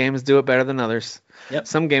 and some games do it better than others. Yep.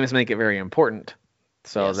 Some games make it very important,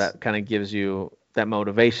 so that kind of gives you that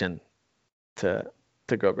motivation to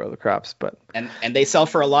go grow the crops. But and they sell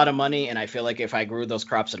for a lot of money, and I feel like if I grew those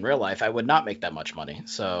crops in real life, I would not make that much money.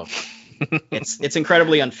 So it's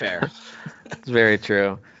incredibly unfair. It's very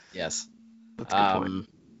true. Yes. That's a good point.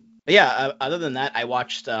 But yeah, other than that, I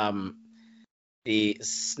watched the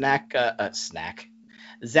Zack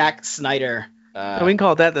Snyder. We can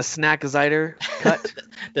call that the Snack Zider cut.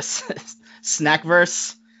 The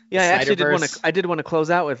Snackverse. Yeah, I actually did want to close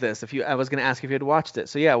out with this. I was going to ask if you had watched it.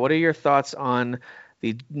 So yeah, what are your thoughts on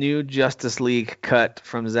the new Justice League cut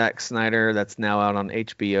from Zack Snyder that's now out on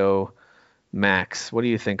HBO Max? What do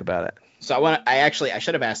you think about it? So I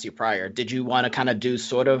should have asked you prior. Did you want to kind of do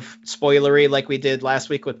sort of spoilery like we did last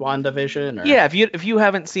week with WandaVision? Or? Yeah, if you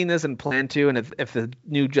haven't seen this and plan to, and if the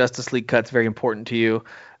new Justice League cut's very important to you,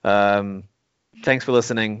 thanks for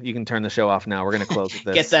listening. You can turn the show off now. We're going to close with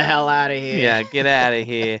this. Get the hell out of here. Yeah, get out of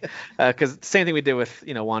here. Because same thing we did with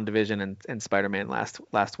WandaVision and Spider-Man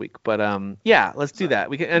last week. But yeah, let's do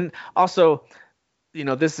that. We can, and also,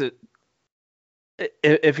 this is,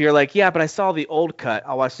 if you're like, yeah, but I saw the old cut,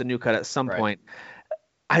 I'll watch the new cut at some point.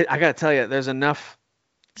 I gotta tell you, there's enough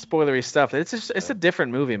spoilery stuff. It's a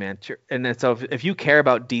different movie, man. And so if you care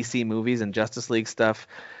about DC movies and Justice League stuff,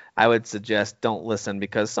 I would suggest don't listen,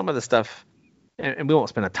 because some of the stuff, and we won't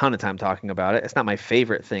spend a ton of time talking about it. It's not my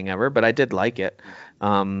favorite thing ever, but I did like it.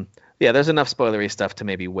 Yeah, there's enough spoilery stuff to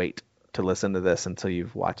maybe wait to listen to this until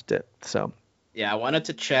you've watched it. So yeah, I wanted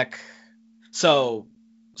to check. So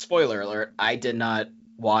spoiler alert, I did not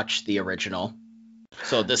watch the original.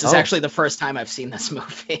 So this is actually the first time I've seen this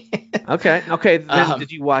movie. Okay. Then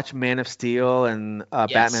did you watch Man of Steel and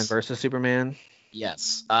Yes. Batman versus Superman?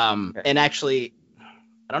 Yes. And actually,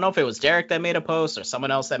 I don't know if it was Derek that made a post or someone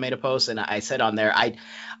else that made a post, and I said on there,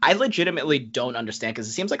 I legitimately don't understand, because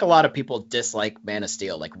it seems like a lot of people dislike Man of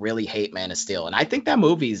Steel, like really hate Man of Steel, and I think that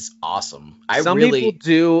movie's awesome. Some people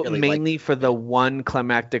do, really mainly for the one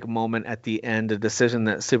climactic moment at the end, a decision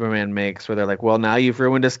that Superman makes where they're like, well, now you've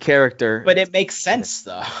ruined his character. But it makes sense,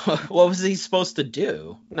 though. What was he supposed to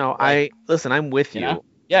do? No, like, I'm with you. Know?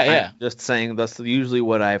 Yeah. I'm just saying that's usually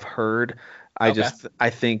what I've heard. I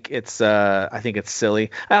think it's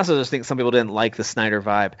silly. I also just think some people didn't like the Snyder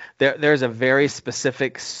vibe. There's a very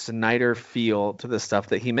specific Snyder feel to the stuff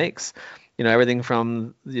that he makes. Everything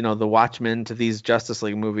from the Watchmen to these Justice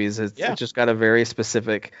League movies, it's just got a very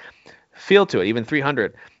specific feel to it. Even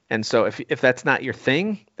 300. And so if that's not your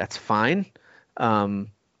thing, that's fine.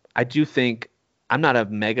 I do think I'm not a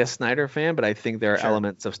mega Snyder fan, but I think there are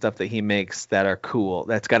elements of stuff that he makes that are cool.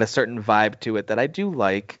 That's got a certain vibe to it that I do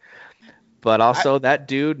like. But also, that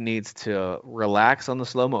dude needs to relax on the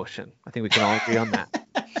slow motion. I think we can all agree on that.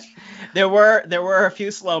 There were a few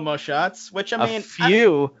slow-mo shots, which a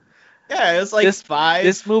few. Yeah, it was like 5.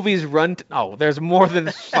 This movie's there's more than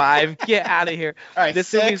 5. Get out of here. All right,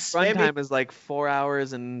 this movie's runtime is like 4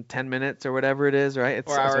 hours and 10 minutes or whatever it is, right?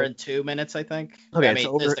 It's 4 hours and 2 minutes, I think. Okay, I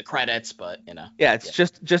mean, there's the credits, but Yeah, it's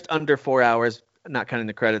just under 4 hours, not counting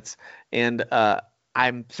the credits, and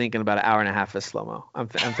I'm thinking about an hour and a half of slow-mo. I'm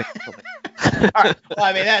thinking. All right. Well,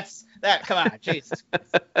 I mean, that. Come on, Jesus.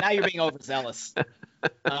 Now you're being overzealous.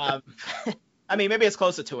 I mean, maybe it's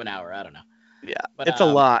closer to an hour. I don't know. Yeah, but it's a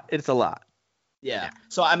lot. It's a lot. Yeah.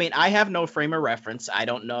 So, I mean, I have no frame of reference. I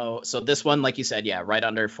don't know. So this one, like you said, right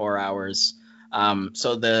under 4 hours.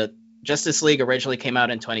 So the Justice League originally came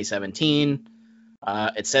out in 2017.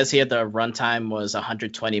 It says here the runtime was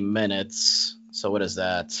 120 minutes. So what is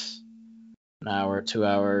that? An hour, 2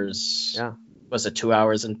 hours. Yeah. Was it 2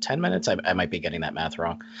 hours and 10 minutes? I might be getting that math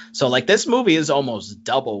wrong. So like this movie is almost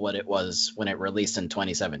double what it was when it released in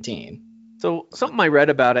 2017. So something I read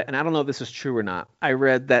about it, and I don't know if this is true or not. I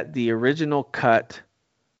read that the original cut,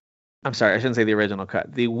 I'm sorry, I shouldn't say the original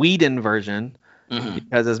cut, the Whedon version,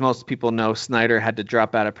 because as most people know, Snyder had to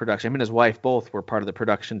drop out of production. Him and his wife both were part of the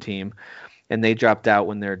production team, and they dropped out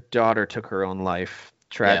when their daughter took her own life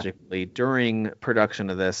tragically during production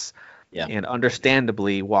of this. Yeah. And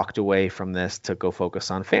understandably walked away from this to go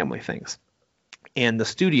focus on family things. And the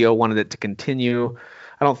studio wanted it to continue.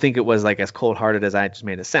 I don't think it was like as cold-hearted as I just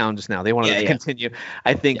made it sound just now. They wanted it to continue.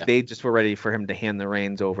 I think they just were ready for him to hand the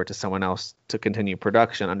reins over to someone else to continue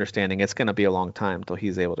production, understanding it's going to be a long time until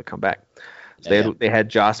he's able to come back. So they had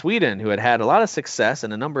Joss Whedon, who had a lot of success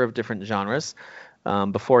in a number of different genres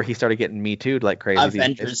before he started getting Me Too'd like crazy.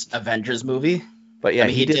 Avengers movie. But yeah, I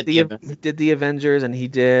mean, he did the Avengers, and he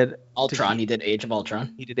did Ultron. He did Age of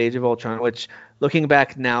Ultron. He did Age of Ultron, which, looking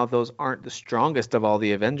back now, those aren't the strongest of all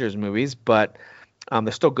the Avengers movies, but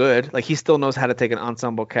they're still good. Like, he still knows how to take an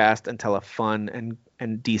ensemble cast and tell a fun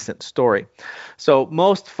and decent story. So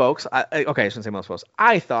most folks, I shouldn't say most folks.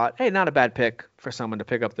 I thought, hey, not a bad pick for someone to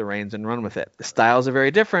pick up the reins and run with it. The styles are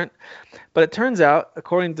very different, but it turns out,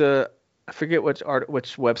 according to, I forget which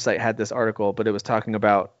website had this article, but it was talking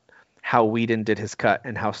about how Whedon did his cut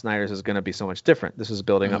and how Snyder's is going to be so much different. This was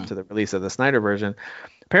building up to the release of the Snyder version.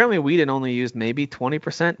 Apparently, Whedon only used maybe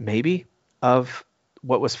 20% of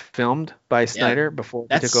what was filmed by Snyder before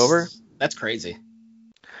he took over. That's crazy.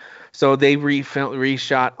 So they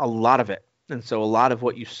reshot a lot of it. And so a lot of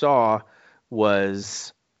what you saw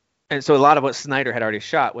was... And so a lot of what Snyder had already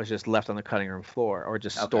shot was just left on the cutting room floor or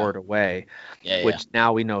just stored away, which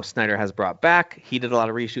now we know Snyder has brought back. He did a lot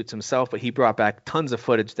of reshoots himself, but he brought back tons of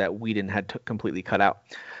footage that Whedon had completely cut out,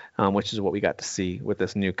 which is what we got to see with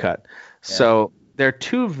this new cut. Yeah. So they're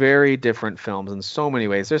two very different films in so many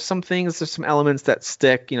ways. There's some elements that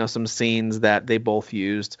stick, some scenes that they both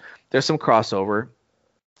used. There's some crossover,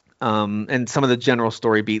 and some of the general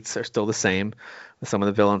story beats are still the same. Some of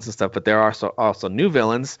the villains and stuff, but there are also new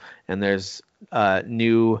villains, and there's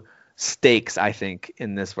new stakes, I think,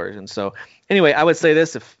 in this version. So anyway, I would say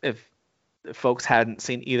this, if folks hadn't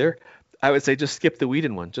seen either, I would say just skip the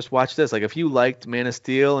Whedon one. Just watch this. Like, if you liked Man of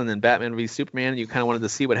Steel and then Batman v Superman, and you kind of wanted to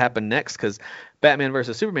see what happened next, because Batman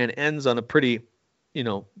versus Superman ends on a pretty,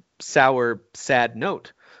 sour, sad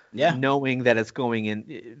note. Yeah. Knowing that it's going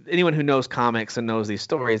in. Anyone who knows comics and knows these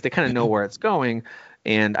stories, they kind of know where it's going.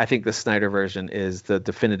 And I think the Snyder version is the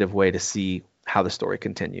definitive way to see how the story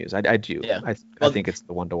continues. I do. Yeah. I think it's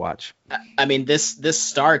the one to watch. I mean, this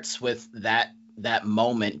starts with that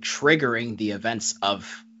moment triggering the events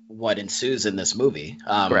of what ensues in this movie.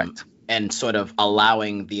 Correct. and sort of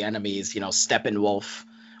allowing the enemies, Steppenwolf,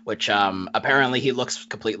 which apparently he looks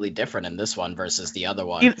completely different in this one versus the other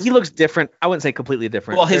one. He looks different. I wouldn't say completely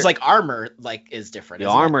different. Well, his armor is different. The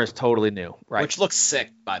armor is totally new, right? Which looks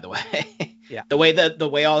sick, by the way. Yeah. The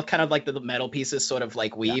way all kind of like the metal pieces sort of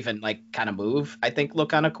like weave and like kind of move, I think look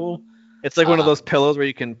kind of cool. It's like one of those pillows where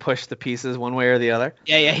you can push the pieces one way or the other.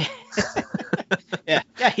 Yeah.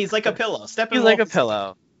 Yeah, he's like a pillow. Steppenwolf. He's like a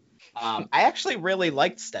pillow. I actually really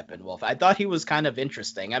liked Steppenwolf. I thought he was kind of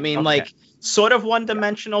interesting. I mean, like sort of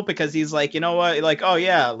one-dimensional because he's like, you know what, like, oh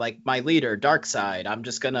yeah, like my leader, Darkseid. I'm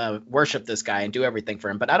just gonna worship this guy and do everything for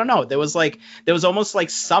him. But I don't know. There was almost like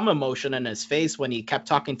some emotion in his face when he kept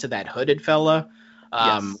talking to that hooded fella.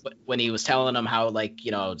 When he was telling him how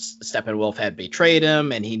Steppenwolf had betrayed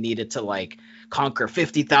him and he needed to like conquer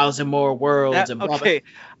 50,000 more worlds.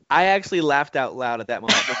 I actually laughed out loud at that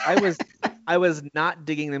moment. I was not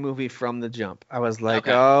digging the movie from the jump. I was like,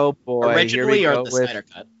 oh boy, originally here we go or the Snyder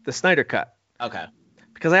cut? The Snyder cut. Okay.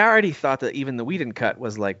 Because I already thought that even the Whedon cut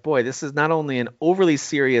was like, boy, this is not only an overly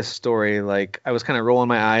serious story. Like I was kind of rolling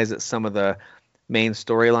my eyes at some of the main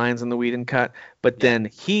storylines in the Whedon cut, but then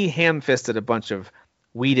he ham-fisted a bunch of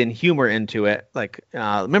Whedon humor into it. Like,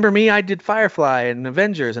 remember me? I did Firefly and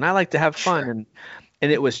Avengers, and I like to have fun,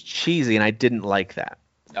 and it was cheesy, and I didn't like that.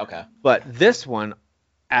 Okay. But this one,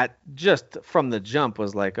 just from the jump,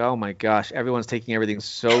 was like, oh my gosh, everyone's taking everything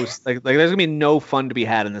so like there's gonna be no fun to be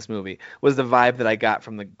had in this movie. Was the vibe that I got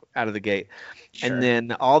from out of the gate. Sure. And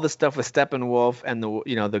then all the stuff with Steppenwolf and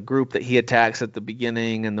the group that he attacks at the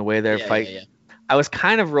beginning and the way they're fighting. Yeah. I was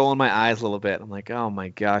kind of rolling my eyes a little bit. I'm like, oh my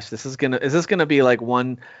gosh, is this gonna be like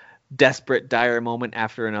one desperate, dire moment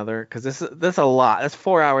after another? Because that's a lot. That's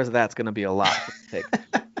 4 hours of that's gonna be a lot to take.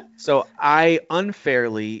 So I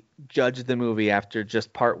unfairly judged the movie after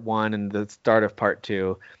just part 1 and the start of part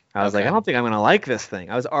 2. I was like, I don't think I'm going to like this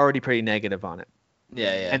thing. I was already pretty negative on it.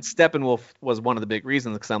 Yeah. And Steppenwolf was one of the big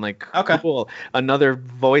reasons because I'm like, cool, another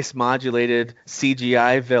voice modulated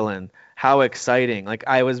CGI villain. How exciting. Like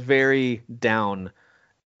I was very down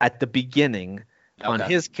at the beginning on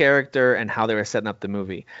his character and how they were setting up the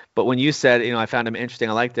movie. But when you said, I found him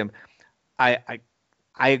interesting, I liked him, I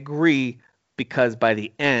agree. Because by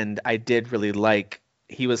the end, I did really like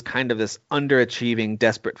he was kind of this underachieving,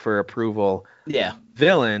 desperate for approval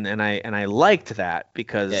villain, and I liked that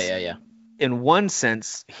because in one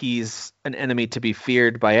sense he's an enemy to be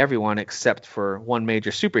feared by everyone except for one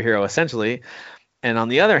major superhero essentially, and on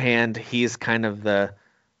the other hand he's kind of the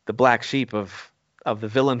black sheep of the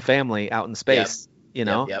villain family out in space,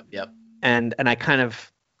 Yep. And I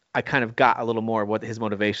kind of got a little more of what his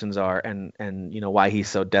motivations are and why he's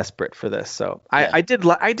so desperate for this. So I did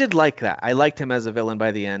like that. I liked him as a villain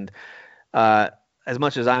by the end. As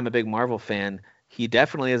much as I'm a big Marvel fan, he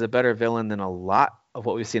definitely is a better villain than a lot of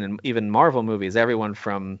what we've seen in even Marvel movies. Everyone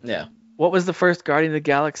from what was the first Guardian of the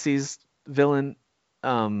Galaxy's villain?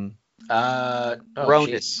 Ronan.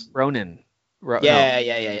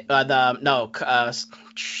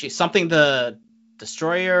 She's something the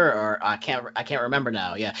Destroyer, or I can't remember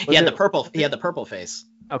now. Yeah, he had the purple face.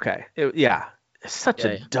 Okay, such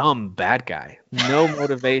a dumb bad guy. No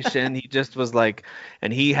motivation. He just was like,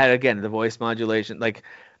 and he had again the voice modulation. Like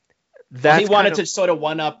that. He wanted to sort of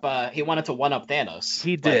one up. He wanted to one up Thanos.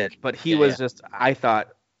 He did, but he was just. I thought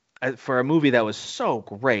for a movie that was so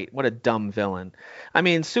great, what a dumb villain. I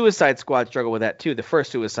mean, Suicide Squad struggled with that too. The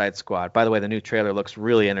first Suicide Squad. By the way, the new trailer looks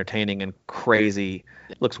really entertaining and crazy.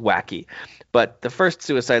 Looks wacky. But the first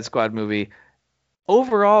Suicide Squad movie,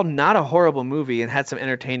 overall, not a horrible movie and had some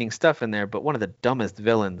entertaining stuff in there, but one of the dumbest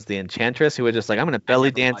villains, the Enchantress, who was just like, I'm going to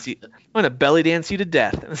belly dance you to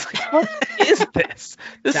death. And it's like, what is this?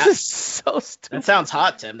 This is so stupid. That sounds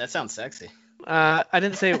hot, Tim. That sounds sexy. I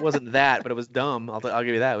didn't say it wasn't that, but it was dumb. I'll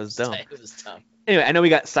give you that. It was dumb. It was dumb. Anyway, I know we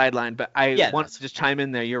got sidelined, but I want to just chime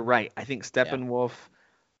in there. You're right. I think Steppenwolf,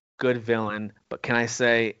 good villain. But can I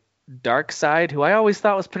say Darkseid, who I always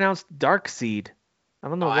thought was pronounced Darkseid. I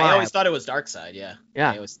don't know why. I always thought it was Darkseid, yeah.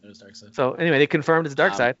 I always thought it was Darkseid. So anyway, they confirmed it's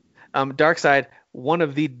Darkseid. Darkseid, one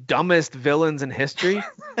of the dumbest villains in history.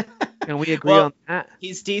 Can we agree on that?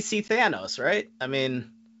 He's DC Thanos, right? I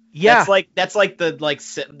mean, yeah. That's like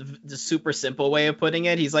the super simple way of putting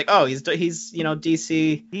it. He's like, oh, he's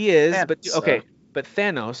DC. He is, Thanos, but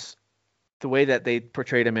Thanos, the way that they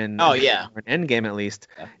portrayed him in Endgame at least,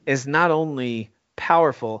 is not only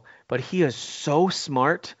powerful, but he is so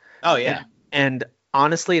smart. Oh yeah. And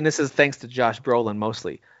honestly, and this is thanks to Josh Brolin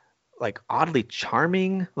mostly, like oddly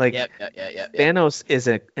charming. Like Thanos is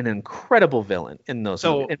an incredible villain in those.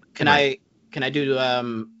 So can I do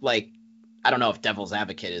I don't know if devil's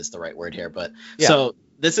advocate is the right word here, but so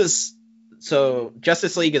this is So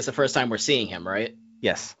Justice League is the first time we're seeing him, right?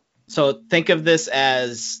 Yes. So think of this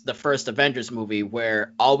as the first Avengers movie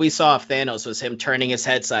where all we saw of Thanos was him turning his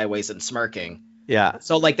head sideways and smirking. Yeah.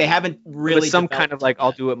 So like they haven't really With some kind of like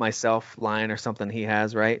developed "I'll him do it myself" line or something he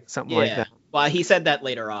has, right? Something like yet. Yeah. that. Well, he said that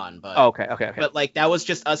later on, but Oh, okay. but like that was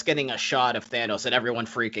just us getting a shot of Thanos and everyone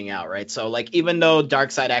freaking out, right? So like even though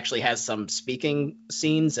Darkseid actually has some speaking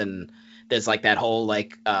scenes and there's like that whole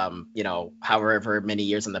like however many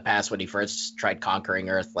years in the past when he first tried conquering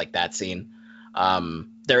Earth, like that scene.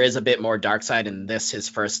 There is a bit more Darkseid in this, his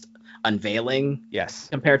first unveiling. Yes.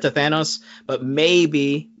 Compared to Thanos, but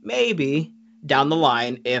maybe down the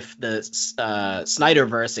line, if the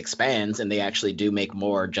Snyderverse expands and they actually do make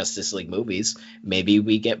more Justice League movies, maybe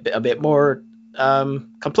we get a bit more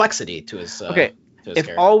complexity to his. Okay, to his if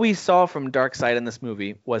character. all we saw from Darkseid in this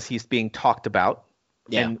movie was he's being talked about,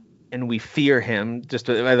 Yeah. and we fear him just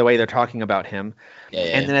by the way they're talking about him,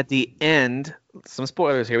 and then at the end, some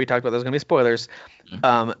spoilers here. We talked about there's going to be spoilers.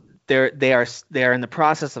 Mhm. They are in the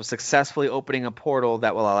process of successfully opening a portal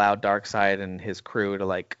that will allow Darkseid and his crew to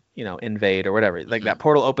like invade or whatever. Like that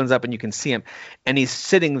portal opens up and you can see him, and he's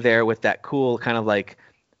sitting there with that cool kind of like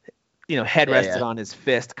head rested on his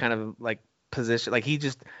fist, kind of like position. Like he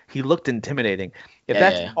looked intimidating. If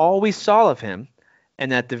that's all we saw of him,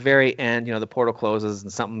 and at the very end, the portal closes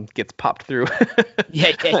and something gets popped through.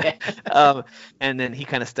 And then he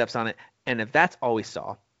kind of steps on it. And if that's all we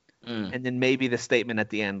saw, and then maybe the statement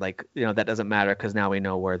at the end, like, that doesn't matter because now we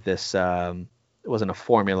know where this it wasn't a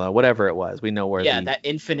formula, whatever it was. We know where that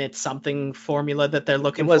infinite something formula that they're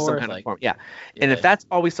looking for. It was for. some kind of form. Yeah. And if that's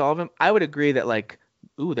all we saw of him, I would agree that like,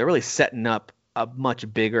 they're really setting up a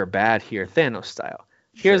much bigger bad here, Thanos style.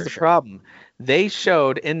 Here's the problem. They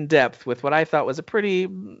showed in depth with what I thought was a pretty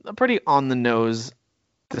on the nose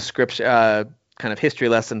description, kind of history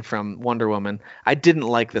lesson from Wonder Woman. I didn't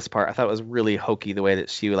like this part. I thought it was really hokey the way that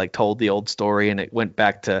she like told the old story, and it went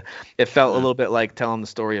back to. It felt a little bit like telling the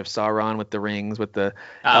story of Sauron with the rings, with the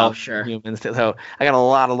humans. So I got a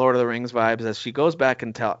lot of Lord of the Rings vibes as she goes back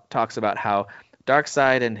and talks about how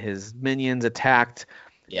Darkseid and his minions attacked.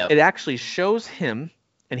 It actually shows him,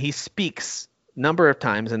 and he speaks a number of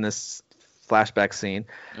times in this flashback scene.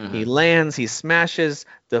 He lands, he smashes,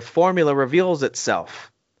 the formula reveals itself.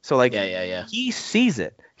 So like he sees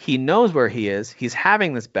it. He knows where he is. He's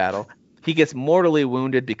having this battle. He gets mortally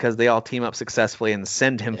wounded because they all team up successfully and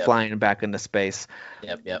send him flying back into space.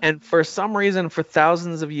 And for some reason, for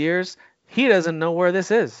thousands of years, he doesn't know where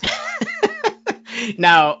this is.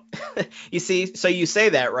 Now, you see, so you say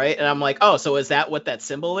that, right? And I'm like, oh, so is that what that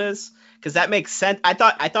symbol is? Because that makes sense. I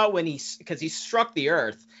thought when because he struck the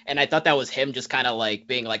Earth, and I thought that was him just kind of like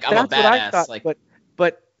being like, I'm a badass. Like,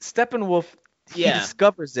 but Steppenwolf, he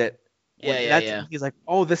discovers it. He's like,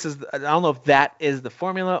 oh, this is. I don't know if that is the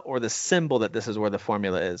formula or the symbol that this is where the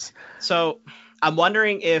formula is. So I'm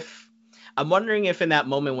wondering if in that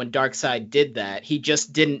moment when Darkseid did that, he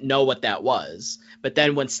just didn't know what that was. But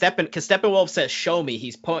then when because Steppenwolf says, "Show me,"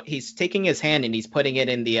 he's taking his hand and he's putting it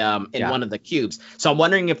in the one of the cubes. So I'm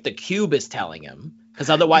wondering if the cube is telling him, because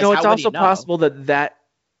otherwise, it's also possible that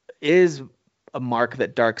is a mark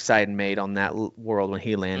that Darkseid made on that world when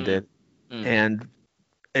he landed, and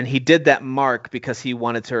he did that mark because he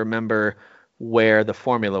wanted to remember where the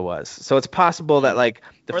formula was. So it's possible that like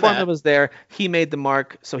the formula was there, he made the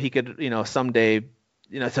mark so he could someday.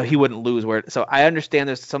 So he wouldn't lose where. So I understand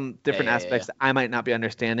there's some different aspects that I might not be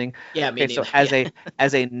understanding. So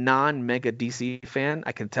as a non-mega DC fan,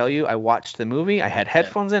 I can tell you, I watched the movie. I had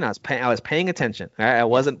headphones in. I was paying attention. Right? I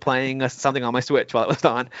wasn't playing something on my Switch while it was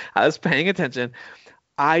on. I was paying attention.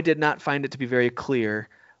 I did not find it to be very clear.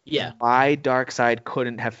 Why Darkseid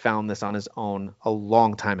couldn't have found this on his own a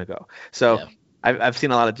long time ago. So. I've seen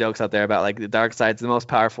a lot of jokes out there about like the Darkseid's the most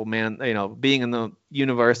powerful man, being in the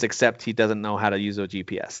universe, except he doesn't know how to use a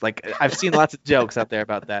GPS. Like I've seen lots of jokes out there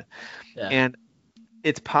about that. And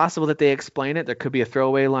it's possible that they explain it. There could be a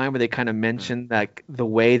throwaway line where they kind of mention like the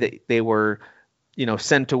way that they were,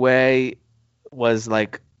 sent away was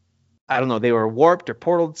like, I don't know, they were warped or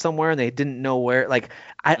portaled somewhere and they didn't know where. Like,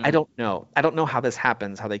 I don't know. I don't know how this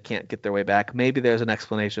happens, how they can't get their way back. Maybe there's an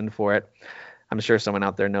explanation for it. I'm sure someone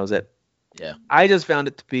out there knows it. I just found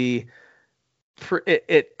it to be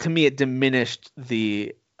to me it diminished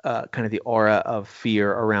the kind of the aura of fear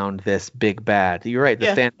around this big bad. You're right.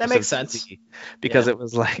 That makes sense. Because it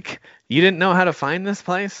was like, you didn't know how to find this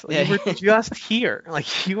place? Like, you were just here.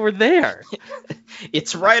 Like, you were there.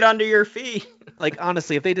 It's right under your feet. Like,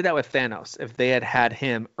 honestly, if they did that with Thanos, if they had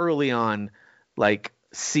him early on, like,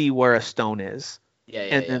 see where a stone is,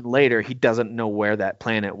 and then later he doesn't know where that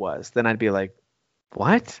planet was, then I'd be like,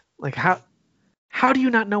 what? Like, how? How do you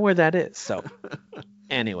not know where that is? So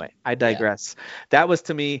anyway, I Yeah, digress. That was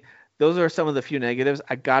to me, those are some of the few negatives.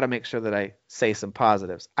 I got to make sure that I say some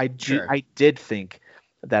positives. sure. I did think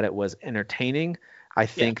that it was entertaining. I Yeah.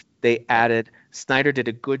 think they Yeah. added Snyder did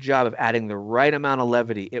a good job of adding the right amount of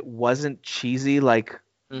levity. It wasn't cheesy like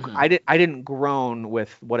Hmm. I didn't groan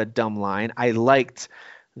with what a dumb line. I liked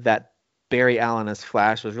that Barry Allen as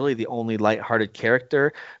Flash was really the only lighthearted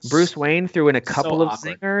character. Bruce Wayne threw in a So couple of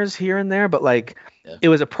awkward. zingers here and there, but like Yeah. it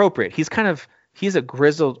was appropriate. He's a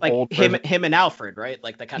grizzled Like old person. him and Alfred, right?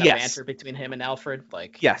 Like the kind of Yes. banter between him and Alfred.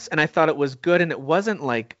 Like, Yes, and I thought it was good and it wasn't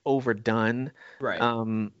like overdone. right.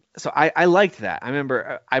 So I liked that. I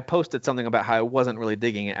remember I posted something about how I wasn't really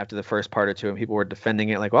digging it after the first part or two, and people were defending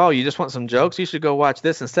it like, "Oh, you just want some jokes? You should go watch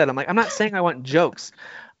this instead." I'm like, I'm not saying I want jokes.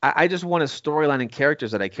 I just want a storyline and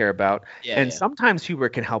characters that I care about, Yeah. and Yeah. sometimes humor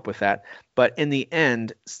can help with that. But in the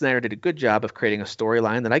end, Snyder did a good job of creating a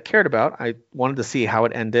storyline that I cared about. I wanted to see how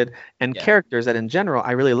it ended, and Yeah. characters that in general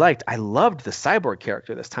I really liked. I loved the cyborg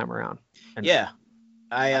character this time around, and Yeah.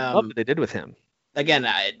 I I loved what they did with him. again,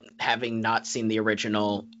 having not seen the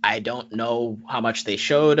original, I don't know how much they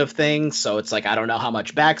showed of things. So it's like I don't know how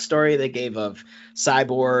much backstory they gave of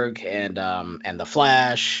Cyborg and the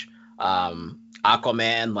Flash,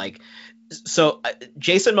 Aquaman. Like, so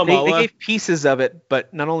Jason They Momoa. gave pieces of it,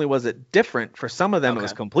 but not only was it different, for some of them it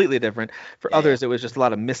was Okay. completely different. For Yeah. Yeah. others, it was just a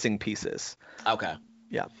lot of missing pieces. Okay.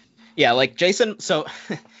 Yeah. Yeah. Like Jason. So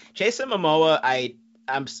Jason Momoa,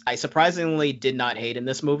 I surprisingly did not hate in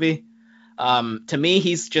this movie. To me,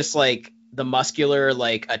 he's just like the muscular,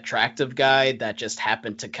 like attractive guy that just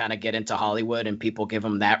happened to kind of get into Hollywood, and people give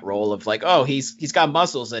him that role of like, oh, he's got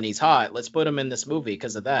muscles and he's hot. Let's put him in this movie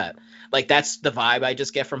because of that. Like that's the vibe I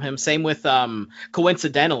just get from him. Same with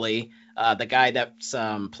coincidentally, the guy that's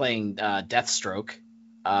playing Deathstroke.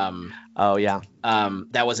 Oh yeah.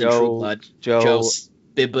 That was in True Blood. Joe Joe,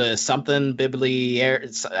 Bibba something Bibli.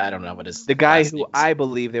 I don't know what his the guy last who name is. I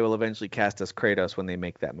believe they will eventually cast as Kratos when they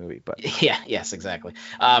make that movie. But Yeah, yes, exactly.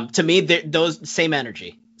 To me, those same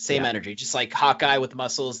energy, yeah, just like Hawkeye with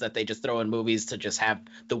muscles that they just throw in movies to just have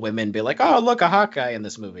the women be like, oh, look, a Hawkeye in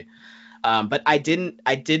this movie. But I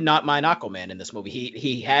did not mind Aquaman in this movie.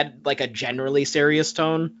 He had like a generally serious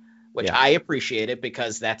tone, which yeah, I appreciated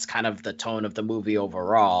because that's kind of the tone of the movie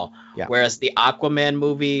overall. yeah. Whereas the Aquaman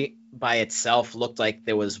movie by itself looked like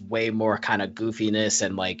there was way more kind of goofiness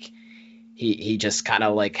and like he just kind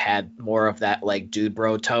of like had more of that like dude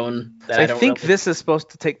bro tone that So I I don't think really. this is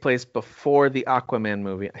supposed to take place before the Aquaman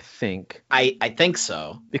movie. I think I think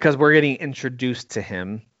so. because we're getting introduced to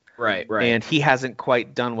him. Right, right. And he hasn't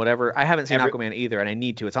quite done whatever. I haven't seen Every Aquaman either, and I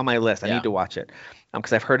need to. It's on my list. I Yeah. need to watch it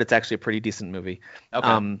because I've heard it's actually a pretty decent movie.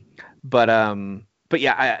 Okay. But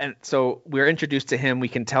yeah, and so we're introduced to him. We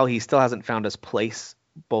can tell he still hasn't found his place,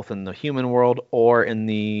 both in the human world or in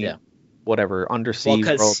the Yeah. whatever undersea Well,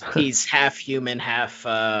 world. because he's half human, half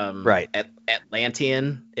Right.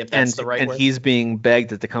 Atlantean, if that's the right and word. he's being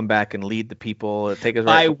begged to come back and lead the people, take his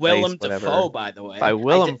By rightful place, Willem whatever. Dafoe, by the way. By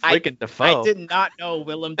Willem freaking Dafoe. I did not know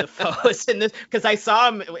Willem Dafoe was in this because I saw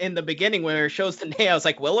him in the beginning where it shows the name. I was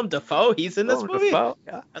like, Willem Dafoe, he's in this Willem movie. Dafoe,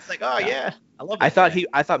 yeah. I was like, oh yeah, I love. I thought guy.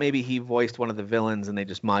 I thought maybe he voiced one of the villains and they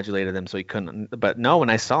just modulated him so he couldn't. But no, when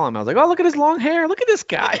I saw him, I was like, oh, look at his long hair. Look at this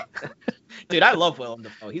guy. Dude, I love Willem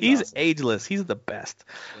Dafoe. He's awesome. ageless. He's the best.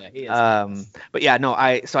 Yeah, he is. But yeah, no,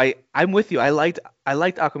 I'm with you. I liked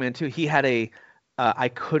Aquaman too. He had a I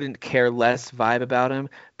couldn't care less vibe about him.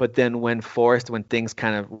 But then when push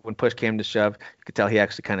came to shove, you could tell he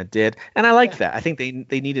actually kind of did. And I liked that. I think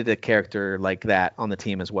they needed a character like that on the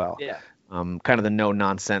team as well. Yeah. Kind of the no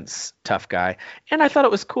nonsense tough guy. And I thought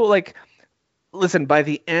it was cool. Like, listen, by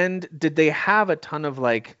the end, did they have a ton of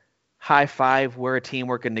like high five, we're a team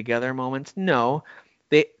working together moments? No.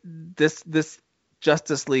 This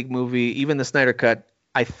Justice League movie, even the Snyder Cut,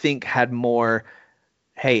 I think had more,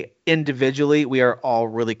 hey, individually, we are all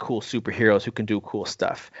really cool superheroes who can do cool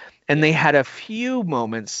stuff. And they had a few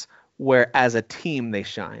moments where as a team they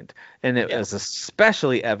shined. And it was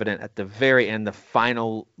especially evident at the very end, the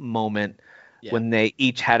final moment when they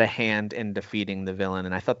each had a hand in defeating the villain.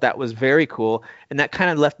 And I thought that was very cool. And that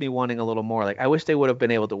kind of left me wanting a little more. Like, I wish they would have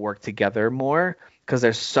been able to work together more because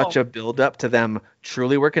there's such a build-up to them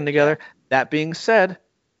truly working together. That being said,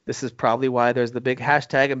 this is probably why there's the big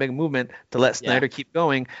hashtag and big movement to let Snyder keep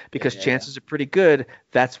going, because chances are pretty good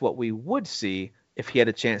that's what we would see if he had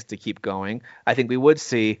a chance to keep going. I think we would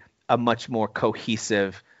see a much more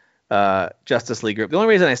cohesive Justice League group. The only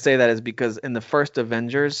reason I say that is because in the first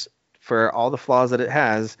Avengers, for all the flaws that it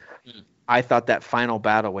has, I thought that final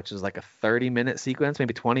battle, which is like a 30-minute sequence,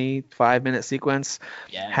 maybe 25-minute sequence,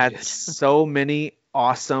 had so many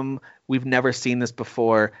awesome, we've never seen this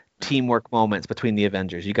before. Teamwork moments between the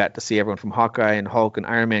Avengers. You got to see everyone from Hawkeye and Hulk and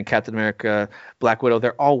Iron Man, Captain America, Black Widow.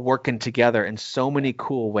 They're all working together in so many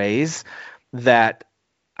cool ways that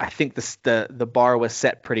I think the bar was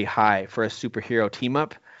set pretty high for a superhero team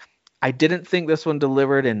up. I didn't think this one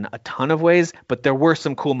delivered in a ton of ways, but there were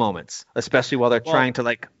some cool moments, especially while they're trying to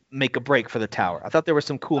like make a break for the tower. I thought there were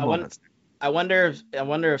some cool moments. I wonder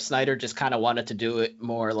if Snyder just kind of wanted to do it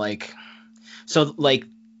more like, so like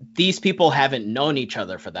these people haven't known each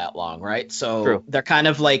other for that long, right? So True. They're kind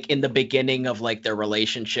of like in the beginning of like their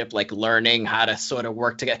relationship, like learning how to sort of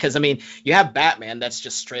work together. Because I mean, you have Batman that's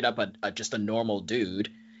just straight up just a normal dude.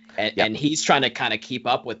 And he's trying to kind of keep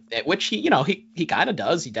up with it, which he kind of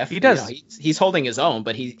does. He definitely does. He's holding his own,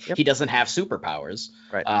 but he doesn't have superpowers.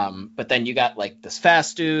 Right. But then you got like this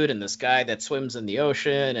fast dude and this guy that swims in the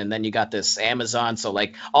ocean, and then you got this Amazon. So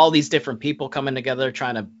like all these different people coming together,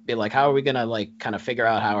 trying to be like, how are we gonna like kind of figure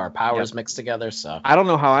out how our powers mix together? So I don't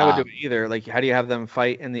know how I would do it either. Like, how do you have them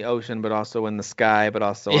fight in the ocean, but also in the sky, but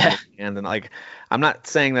also on the land? And like, I'm not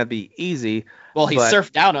saying that'd be easy. Well, he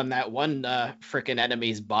surfed out on that one freaking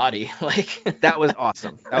enemy's body. Like that was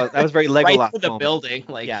awesome. That was very Legolas. Right through the building.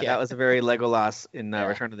 Like that was a very Legolas in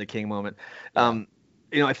Return of the King moment.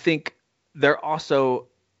 I think they're also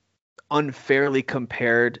unfairly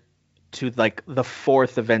compared to like the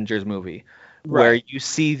fourth Avengers movie, where you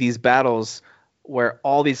see these battles where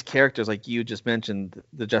all these characters, like you just mentioned,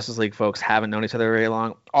 the Justice League folks haven't known each other very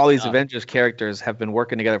long. All these Avengers characters have been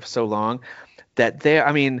working together for so long that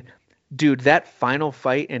dude, that final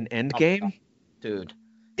fight in Endgame,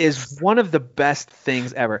 is one of the best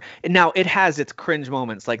things ever. And now it has its cringe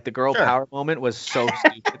moments, like the girl power moment was so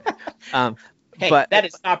stupid. But that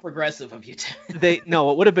is not progressive of you.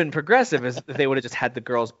 What would have been progressive is if they would have just had the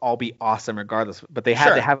girls all be awesome regardless. But they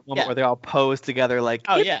had to have a moment where they all posed together like,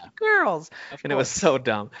 girls. It was so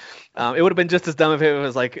dumb. It would have been just as dumb if it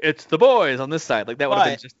was like, it's the boys on this side. Like that would have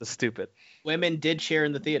been just as stupid. Women did cheer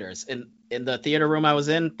in the theaters. In the theater room I was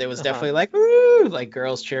in, there was definitely like, woo, like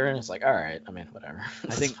girls cheering. It's like, all right, I mean, whatever.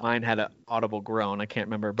 I think mine had an audible groan. I can't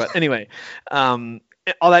remember. But anyway,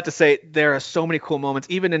 all that to say, there are so many cool moments,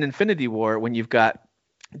 even in Infinity War, when you've got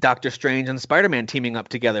Doctor Strange and Spider-Man teaming up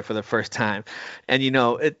together for the first time. And,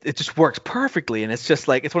 it just works perfectly. And it's just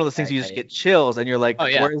like, it's one of those things you just get chills and you're like,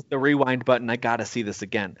 where's the rewind button? I got to see this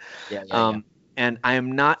again. And I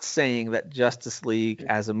am not saying that Justice League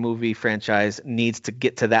as a movie franchise needs to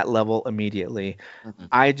get to that level immediately.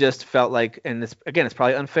 I just felt like, and it's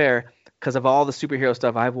probably unfair because of all the superhero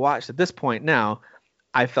stuff I've watched at this point now,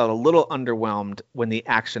 I felt a little underwhelmed when the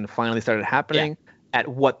action finally started happening at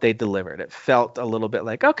what they delivered. It felt a little bit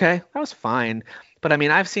like, okay, that was fine. But I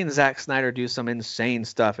mean, I've seen Zack Snyder do some insane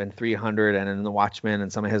stuff in 300 and in The Watchmen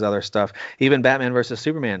and some of his other stuff. Even Batman versus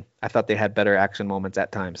Superman, I thought they had better action moments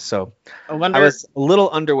at times. So I was a little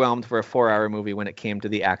underwhelmed for a 4-hour movie when it came to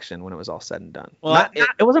the action when it was all said and done. Well,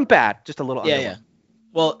 it wasn't bad, just a little underwhelmed. Yeah.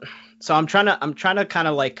 Well, so I'm trying to kind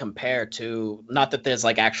of like compare to, not that there's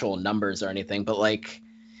like actual numbers or anything, but like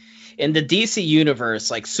in the DC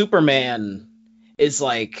universe, like Superman's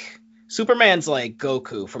like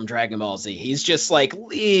Goku from Dragon Ball Z. He's just like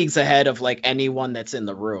leagues ahead of like anyone that's in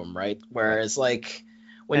the room, right? Whereas like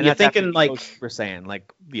when you're thinking like we're saying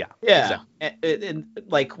like exactly. and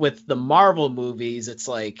like with the Marvel movies, it's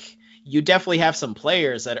like you definitely have some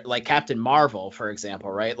players that are like Captain Marvel, for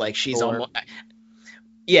example, right? Like she's almost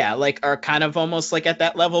like are kind of almost like at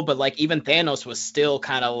that level, but like even Thanos was still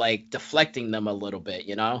kind of like deflecting them a little bit,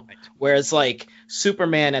 Right. Whereas like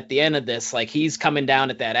Superman at the end of this, like he's coming down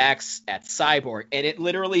at that axe at Cyborg, and it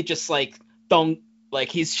literally just like don't like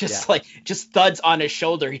he's just like just thuds on his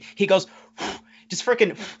shoulder. He goes just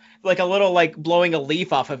freaking like a little like blowing a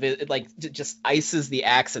leaf off of it, like just ices the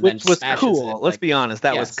axe and which then was smashes cool. it. Let's be honest,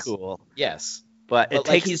 that was cool. Yes. But it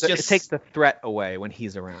takes the threat away when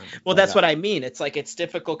he's around. Well, that's what I mean. It's like it's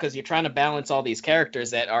difficult because you're trying to balance all these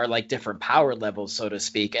characters that are like different power levels, so to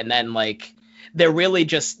speak, and then like they're really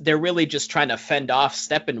just trying to fend off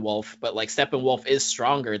Steppenwolf, but like Steppenwolf is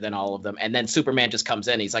stronger than all of them, and then Superman just comes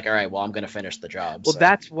in. He's like, all right, well, I'm gonna finish the job. Well,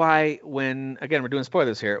 that's why when again we're doing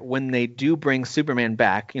spoilers here, when they do bring Superman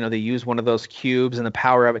back, they use one of those cubes and the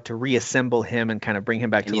power of it to reassemble him and kind of bring him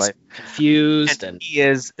back to life. Confused, and he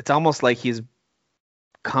is. It's almost like he's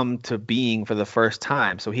come to being for the first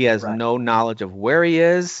time, so he has no knowledge of where he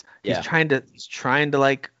is. He's trying to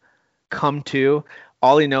like come to.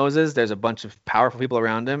 All he knows is there's a bunch of powerful people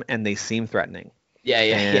around him and they seem threatening.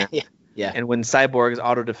 Yeah. And when Cyborg's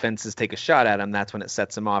auto defenses take a shot at him, that's when it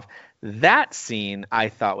sets him off. That scene I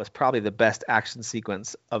thought was probably the best action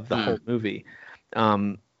sequence of the whole movie.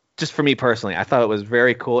 just for me personally, I thought it was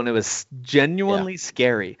very cool, and it was genuinely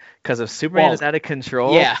scary because if Superman is out of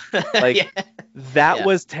control, yeah, like yeah, that yeah,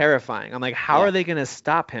 was terrifying. I'm like, how yeah. are they going to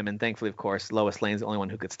stop him? And thankfully, of course, Lois Lane's the only one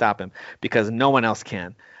who could stop him because no one else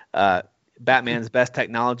can. Batman's best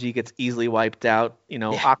technology gets easily wiped out. You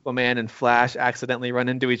know, Yeah. Aquaman and Flash accidentally run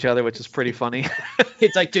into each other, which is pretty funny.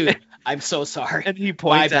 It's like, dude, I'm so sorry. And he My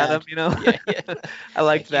points at bad. him, you know. Yeah, yeah. I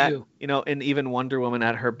liked Like that. you. You know, and even Wonder Woman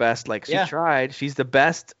at her best, like she Yeah, tried. She's the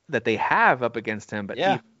best that they have up against him, but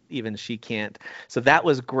yeah, even she can't. So that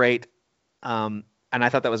was great. And I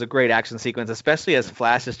thought that was a great action sequence, especially as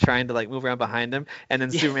Flash is trying to like move around behind him, and then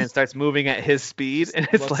yeah. Superman starts moving at his speed, and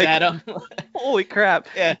it's Looks like, at him. holy crap!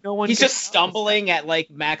 Yeah. No one. He's can just stop this stumbling at like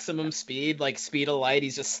maximum speed, like speed of light.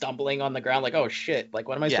 He's just stumbling on the ground, like, oh shit, like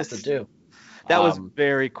what am I supposed to Yes. do? That was a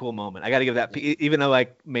very cool moment. I got to give that, even though I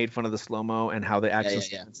made fun of the slow mo and how the action yeah.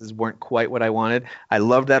 sequences weren't quite what I wanted. I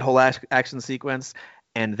loved that whole action sequence,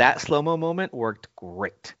 and that slow mo moment worked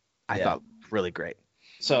great. I thought really great.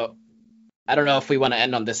 So I don't know if we want to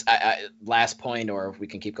end on this last point or if we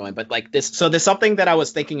can keep going, but like this. So there's something that I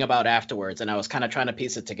was thinking about afterwards, and I was kind of trying to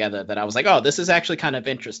piece it together. That I was like, oh, this is actually kind of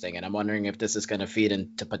interesting, and I'm wondering if this is going to feed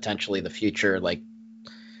into potentially the future, like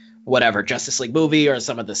whatever Justice League movie or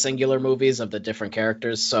some of the singular movies of the different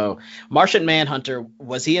characters. So Martian Manhunter,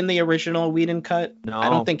 was he in the original Whedon cut? No. I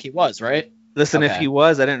don't think he was, right? Listen, Okay. if he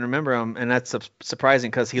was, I didn't remember him, and that's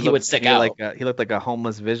surprising because he would stick out. he looked like a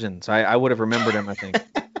homeless Vision, so I would have remembered him, I think.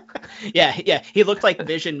 Yeah, he looked like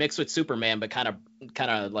Vision mixed with Superman, but kind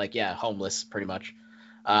of like homeless pretty much.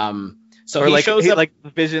 So or he like shows up like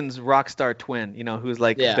Vision's rock star twin, you know, who's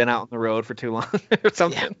like been out on the road for too long or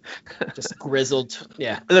something. just grizzled.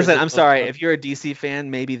 Yeah. Listen, grizzled I'm sorry if you're a DC fan,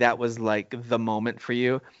 maybe that was like the moment for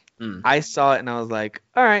you. I saw it and I was like,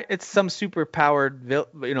 all right, it's some super powered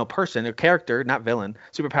person or character, not villain,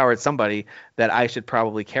 super powered somebody that I should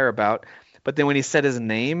probably care about. But then when he said his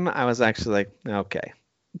name, I was actually like, okay.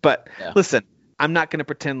 But listen, I'm not going to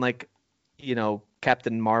pretend like,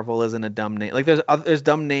 Captain Marvel isn't a dumb name. Like there's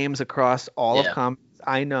dumb names across all of comics.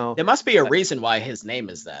 I know. There must be a reason why his name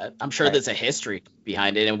is that. I'm sure there's a history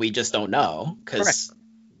behind it and we just don't know because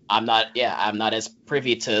I'm not as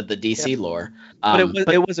privy to the DC lore. But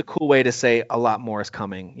it was a cool way to say a lot more is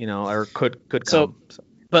coming, or could come.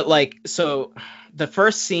 But so the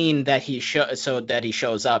first scene that he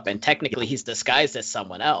shows up and technically he's disguised as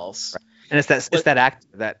someone else. Right. And it's that actor,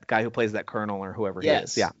 that guy who plays that colonel or whoever he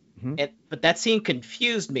is. Yeah. Mm-hmm. But that scene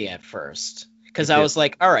confused me at first because I was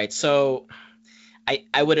like, all right, so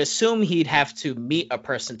I would assume he'd have to meet a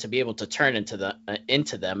person to be able to turn into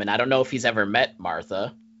them. And I don't know if he's ever met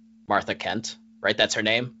Martha Kent, right? That's her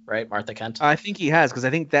name, right? Martha Kent. I think he has, because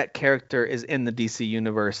I think that character is in the DC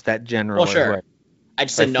universe. That general. Well, sure. Right. I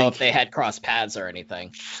just didn't know if they had crossed paths or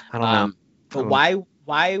anything. I don't know. But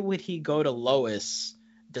why would he go to Lois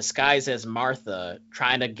disguised as Martha,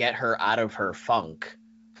 trying to get her out of her funk?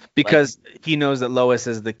 Because he knows that Lois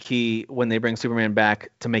is the key when they bring Superman back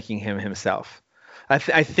to making him himself. I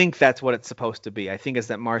think that's what it's supposed to be. I think it's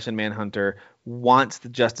that Martian Manhunter wants the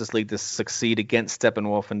Justice League to succeed against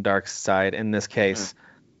Steppenwolf and Darkseid in this case.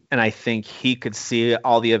 And I think he could see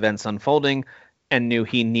all the events unfolding and knew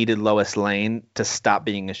he needed Lois Lane to stop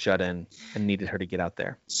being a shut-in and needed her to get out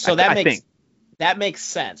there. So that makes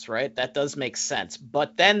sense, right? That does make sense.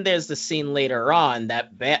 But then there's the scene later on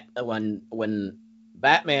that when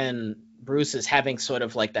Batman Bruce is having sort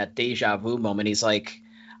of like that deja vu moment. He's like,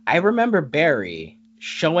 I remember Barry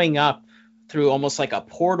showing up through almost like a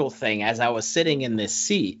portal thing as I was sitting in this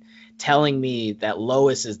seat, telling me that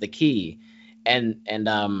Lois is the key. And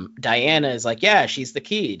Diana is like, yeah, she's the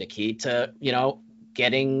key to,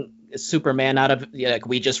 getting Superman out of, like,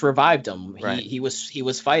 we just revived him. Right. He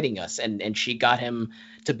was fighting us, and she got him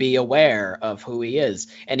to be aware of who he is.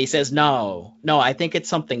 And he says, no, I think it's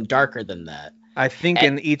something darker than that. I think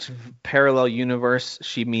in each parallel universe,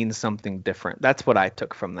 she means something different. That's what I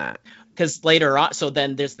took from that. Because later on, so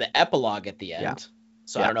then there's the epilogue at the end. Yeah.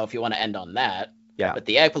 So I don't know if you want to end on that. Yeah. But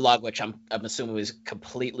the epilogue, which I'm assuming was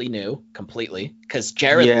completely new, because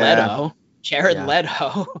Jared Leto,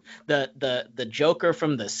 the Joker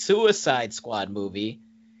from the Suicide Squad movie,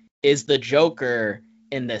 is the Joker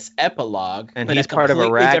in this epilogue. And he's part of a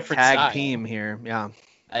ragtag team here. Yeah.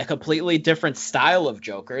 A completely different style of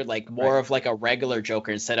Joker, like more of like a regular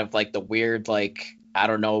Joker instead of like the weird, like, I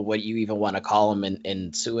don't know what you even want to call him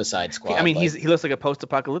in Suicide Squad. I mean, he looks like a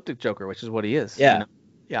post-apocalyptic Joker, which is what he is. Yeah.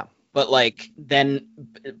 Yeah. But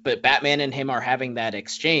but Batman and him are having that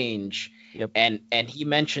exchange. Yep. And he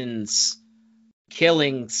mentions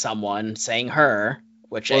killing someone, saying her,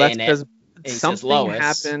 which that's because something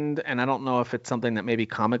happened, and I don't know if it's something that maybe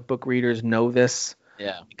comic book readers know this.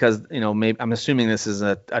 Yeah. because maybe I'm assuming this is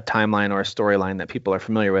a timeline or a storyline that people are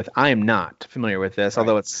familiar with. I am not familiar with this, Right.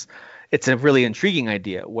 although it's a really intriguing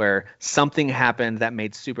idea where something happened that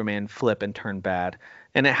made Superman flip and turn bad,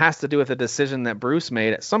 and it has to do with a decision that Bruce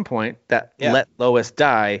made at some point that let Lois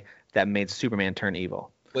die that made Superman turn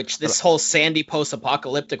evil. Which this whole sandy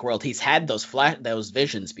post-apocalyptic world, he's had those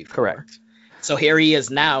visions before. Correct. So here he is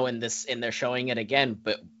now and they're showing it again,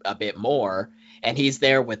 but a bit more. And he's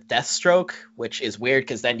there with Deathstroke, which is weird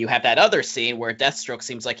because then you have that other scene where Deathstroke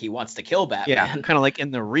seems like he wants to kill Batman. Yeah, kind of like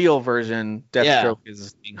in the real version, Deathstroke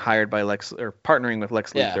is being hired by Lex, or partnering with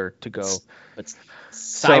Lex Luthor to go. But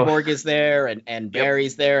Cyborg is there, and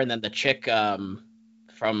Barry's there, and then the chick from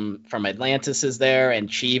Atlantis is there,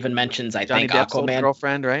 and she even mentions Johnny think Depp's Aquaman old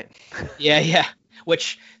girlfriend, right? Yeah,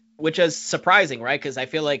 which is surprising, right? Because I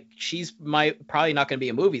feel like she's probably not going to be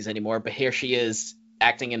in movies anymore, but here she is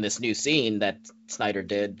acting in this new scene that Snyder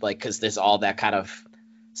did, like, because there's all that kind of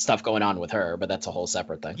stuff going on with her, but that's a whole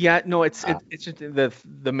separate thing. Yeah, no, it's just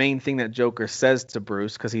the main thing that Joker says to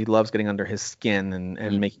Bruce, because he loves getting under his skin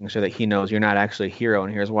and making sure that he knows you're not actually a hero,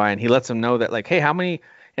 and here's why. And he lets him know that, like, hey, how many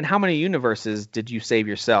universes did you save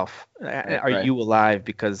yourself? Are you alive?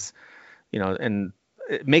 Because, and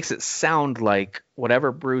it makes it sound like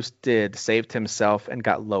whatever Bruce did saved himself and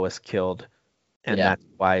got Lois killed, and that's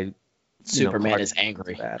why Superman is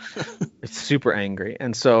angry. It's super angry.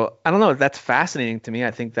 And so I don't know, that's fascinating to me.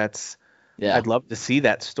 I think I'd love to see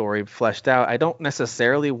that story fleshed out. I don't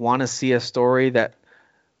necessarily want to see a story that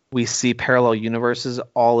we see parallel universes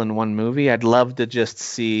all in one movie. I'd love to just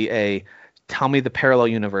see tell me the parallel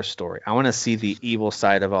universe story. I want to see the evil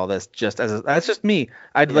side of all this. That's just me.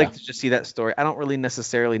 I'd like to just see that story. I don't really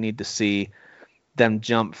necessarily need to see them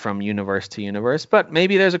jump from universe to universe, but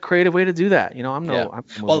maybe there's a creative way to do that. I'm a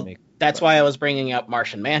movie maker. That's why I was bringing up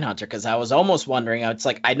Martian Manhunter, because I was almost wondering. It's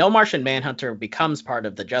like, I know Martian Manhunter becomes part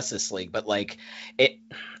of the Justice League, but like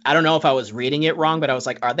I don't know if I was reading it wrong, but I was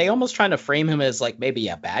like, are they almost trying to frame him as like maybe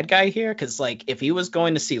a bad guy here? Because like if he was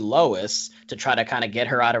going to see Lois to try to kind of get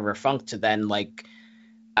her out of her funk to then, like,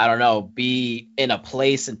 I don't know, be in a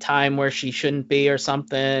place and time where she shouldn't be or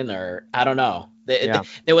something, or I don't know.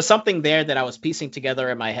 There was something there that I was piecing together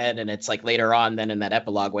in my head, and it's like later on then in that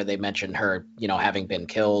epilogue where they mentioned her, having been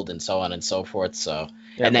killed and so on and so forth. So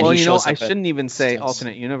and then I shouldn't even say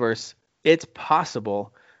alternate universe. It's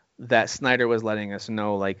possible that Snyder was letting us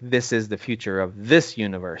know, like, this is the future of this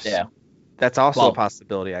universe. Yeah, that's also a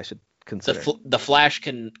possibility I should consider. The Flash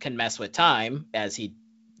can mess with time, as he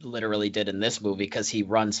literally did in this movie, because he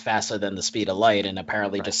runs faster than the speed of light and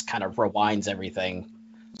apparently just kind of rewinds everything.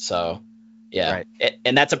 So yeah,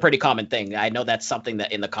 and that's a pretty common thing. I know that's something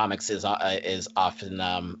that in the comics is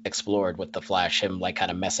often explored with the Flash, him like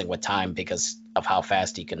kind of messing with time because of how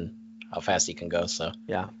fast he can go. So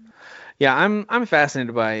yeah, I'm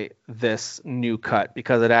fascinated by this new cut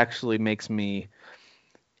because it actually makes me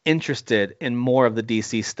interested in more of the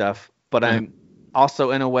DC stuff, but I'm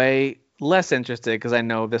also in a way less interested because I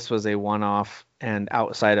know this was a one-off, and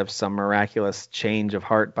outside of some miraculous change of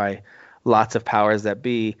heart by lots of powers that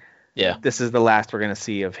be. Yeah, this is the last we're going to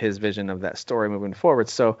see of his vision of that story moving forward.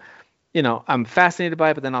 So, I'm fascinated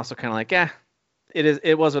by it, but then also kind of like,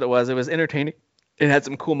 it was what it was. It was entertaining. It had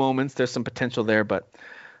some cool moments. There's some potential there, but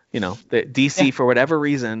the DC for whatever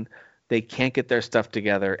reason, they can't get their stuff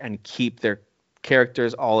together and keep their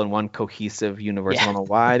characters all in one cohesive universe. I don't know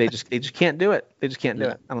why. They just can't do it. They just can't do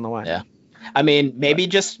it. I don't know why. Yeah. I mean, maybe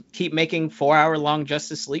just keep making 4-hour-long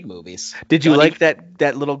Justice League movies. Did you like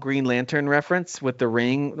that little Green Lantern reference with the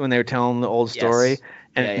ring when they were telling the old story?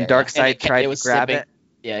 And Darkseid tried to grab it?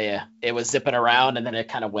 Yeah. It was zipping around, and then it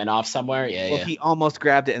kind of went off somewhere. He almost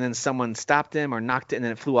grabbed it, and then someone stopped him or knocked it, and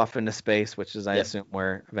then it flew off into space, which is, I assume,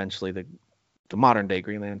 where eventually the modern-day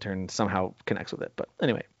Green Lantern somehow connects with it. But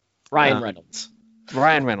anyway. Ryan Reynolds,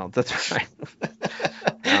 that's right.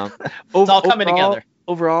 It's all coming together.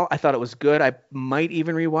 Overall, I thought it was good. I might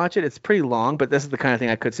even rewatch it. It's pretty long, but this is the kind of thing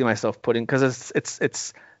I could see myself putting, because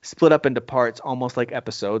it's split up into parts, almost like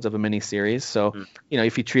episodes of a mini series. So,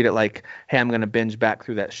 if you treat it like, hey, I'm going to binge back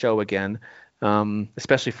through that show again,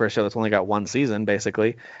 especially for a show that's only got one season,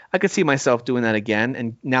 basically, I could see myself doing that again.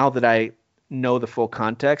 And now that I know the full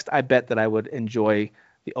context, I bet that I would enjoy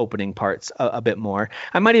the opening parts a bit more.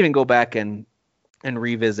 I might even go back and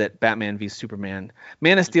revisit Batman v Superman.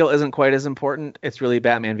 Man of Steel isn't quite as important. It's really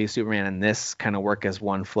Batman v Superman, and this kind of work as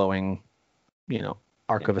one flowing,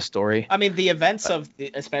 arc of a story. I mean, the events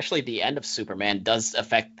especially the end of Superman does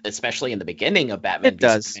affect, especially in the beginning of Batman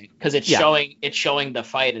v Superman, because it's showing the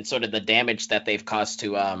fight and sort of the damage that they've caused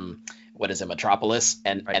to what is it, Metropolis,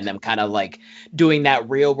 and Right. them kind of like doing that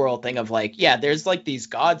real world thing of like, yeah, there's like these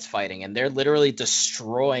gods fighting and they're literally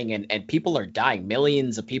destroying and people are dying,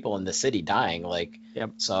 millions of people in the city dying, like,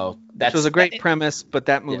 Yep. so Which was a great premise, but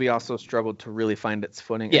that movie also struggled to really find its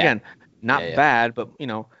footing. Yeah. Again, not bad, but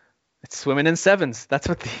it's swimming in sevens. That's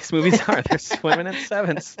what these movies are. They're swimming in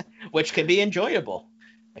sevens. Which can be enjoyable.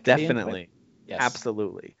 Definitely. Yes.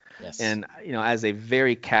 Absolutely. Yes. And, as a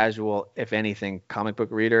very casual, if anything, comic book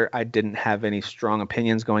reader, I didn't have any strong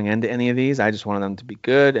opinions going into any of these. I just wanted them to be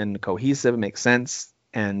good and cohesive, make sense,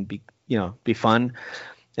 and be fun.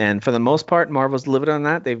 And for the most part, Marvel's delivered on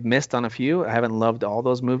that. They've missed on a few. I haven't loved all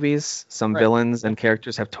those movies. Some villains and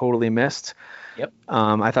characters have totally missed. Yep.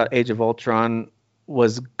 I thought Age of Ultron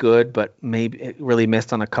was good, but maybe it really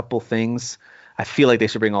missed on a couple things. I feel like they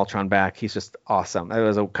should bring Ultron back. He's just awesome. It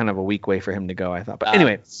was a kind of a weak way for him to go, I thought. But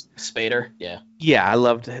anyway, Spader, yeah. Yeah, I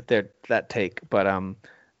loved that take. But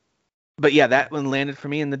yeah, that one landed for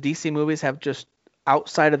me. And the DC movies have just,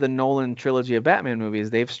 outside of the Nolan trilogy of Batman movies,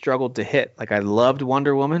 they've struggled to hit. Like, I loved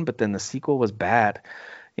Wonder Woman, but then the sequel was bad.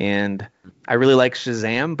 And I really like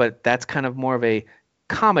Shazam, but that's kind of more of a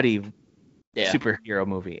comedy superhero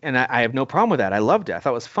movie. And I have no problem with that. I loved it. I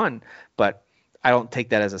thought it was fun. But I don't take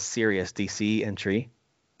that as a serious DC entry.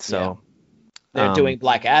 So they're doing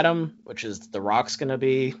Black Adam, which is The Rock's going to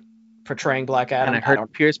be portraying Black Adam. And I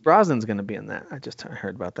heard Pierce Brosnan's going to be in that. I just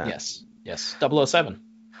heard about that. Yes. 007.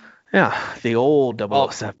 Yeah, the old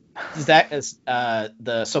 007. That is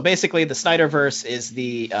so basically the Snyderverse is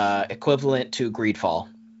the equivalent to Greedfall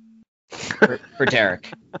for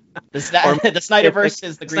Derek. The Snyderverse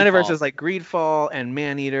is the Greedfall. Snyderverse is like Greedfall and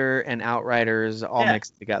Maneater and Outriders all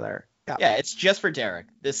mixed together. Yeah, it's just for Derek.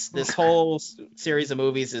 This whole series of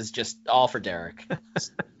movies is just all for Derek.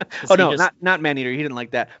 Not Maneater. He didn't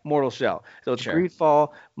like that. Mortal Shell. So it's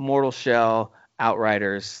Greedfall, Mortal Shell,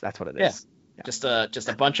 Outriders. That's what it is. Yeah. Just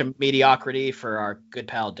a bunch of mediocrity for our good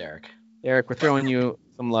pal Derek. Derek, we're throwing you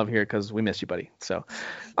some love here because we miss you, buddy. So,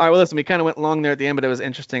 all right. Well, listen, we kind of went long there at the end, but it was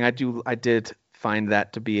interesting. I did find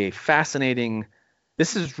that to be a fascinating.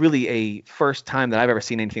 This is really a first time that I've ever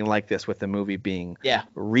seen anything like this, with the movie being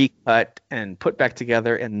recut and put back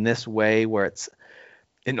together in this way, where it's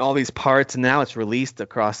in all these parts, and now it's released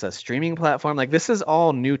across a streaming platform. Like, this is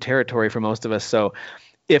all new territory for most of us. So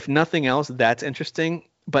if nothing else, that's interesting.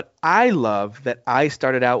 But I love that I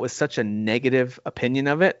started out with such a negative opinion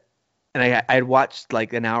of it. And I had watched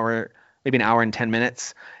like maybe an hour and 10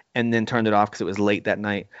 minutes, and then turned it off because it was late that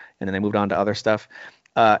night. And then I moved on to other stuff.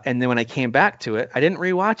 And then when I came back to it, I didn't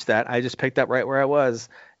rewatch that. I just picked up right where I was.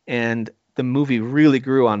 And the movie really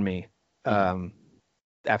grew on me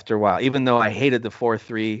after a while. Even though I hated the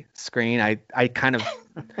 4:3 screen, I kind of...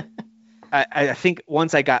 I think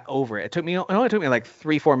once I got over it, it only took me like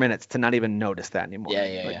 3-4 minutes to not even notice that anymore.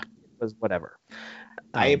 It was whatever.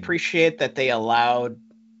 I appreciate that they allowed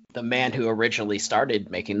the man who originally started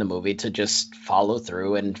making the movie to just follow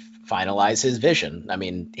through and finalize his vision. I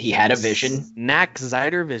mean, he had a vision. Zack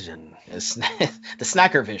Snyder vision. The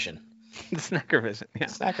Snacker vision. The Snacker vision. Yeah.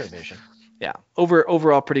 Snacker vision. Yeah.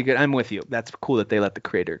 Overall, pretty good. I'm with you. That's cool that they let the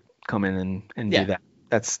creator come in and do that.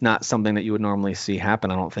 That's not something that you would normally see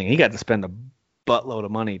happen, I don't think. He got to spend a buttload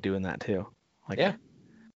of money doing that too.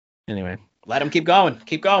 Anyway. Let him keep going.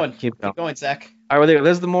 Keep going, Zach. All right, well,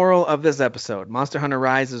 there's the moral of this episode. Monster Hunter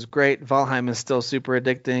Rise is great. Valheim is still super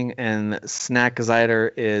addicting, and Snack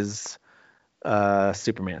Zyder is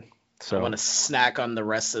Superman. So I want to snack on the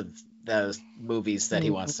rest of those movies that he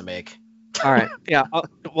wants to make. All right. Yeah.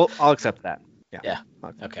 I'll accept that. Yeah.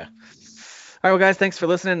 Okay. All right, well, guys, thanks for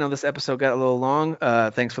listening. I know this episode got a little long.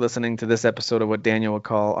 Thanks for listening to this episode of what Daniel would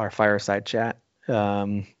call our fireside chat.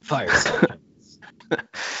 Fireside.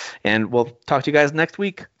 And we'll talk to you guys next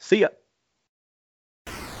week. See ya.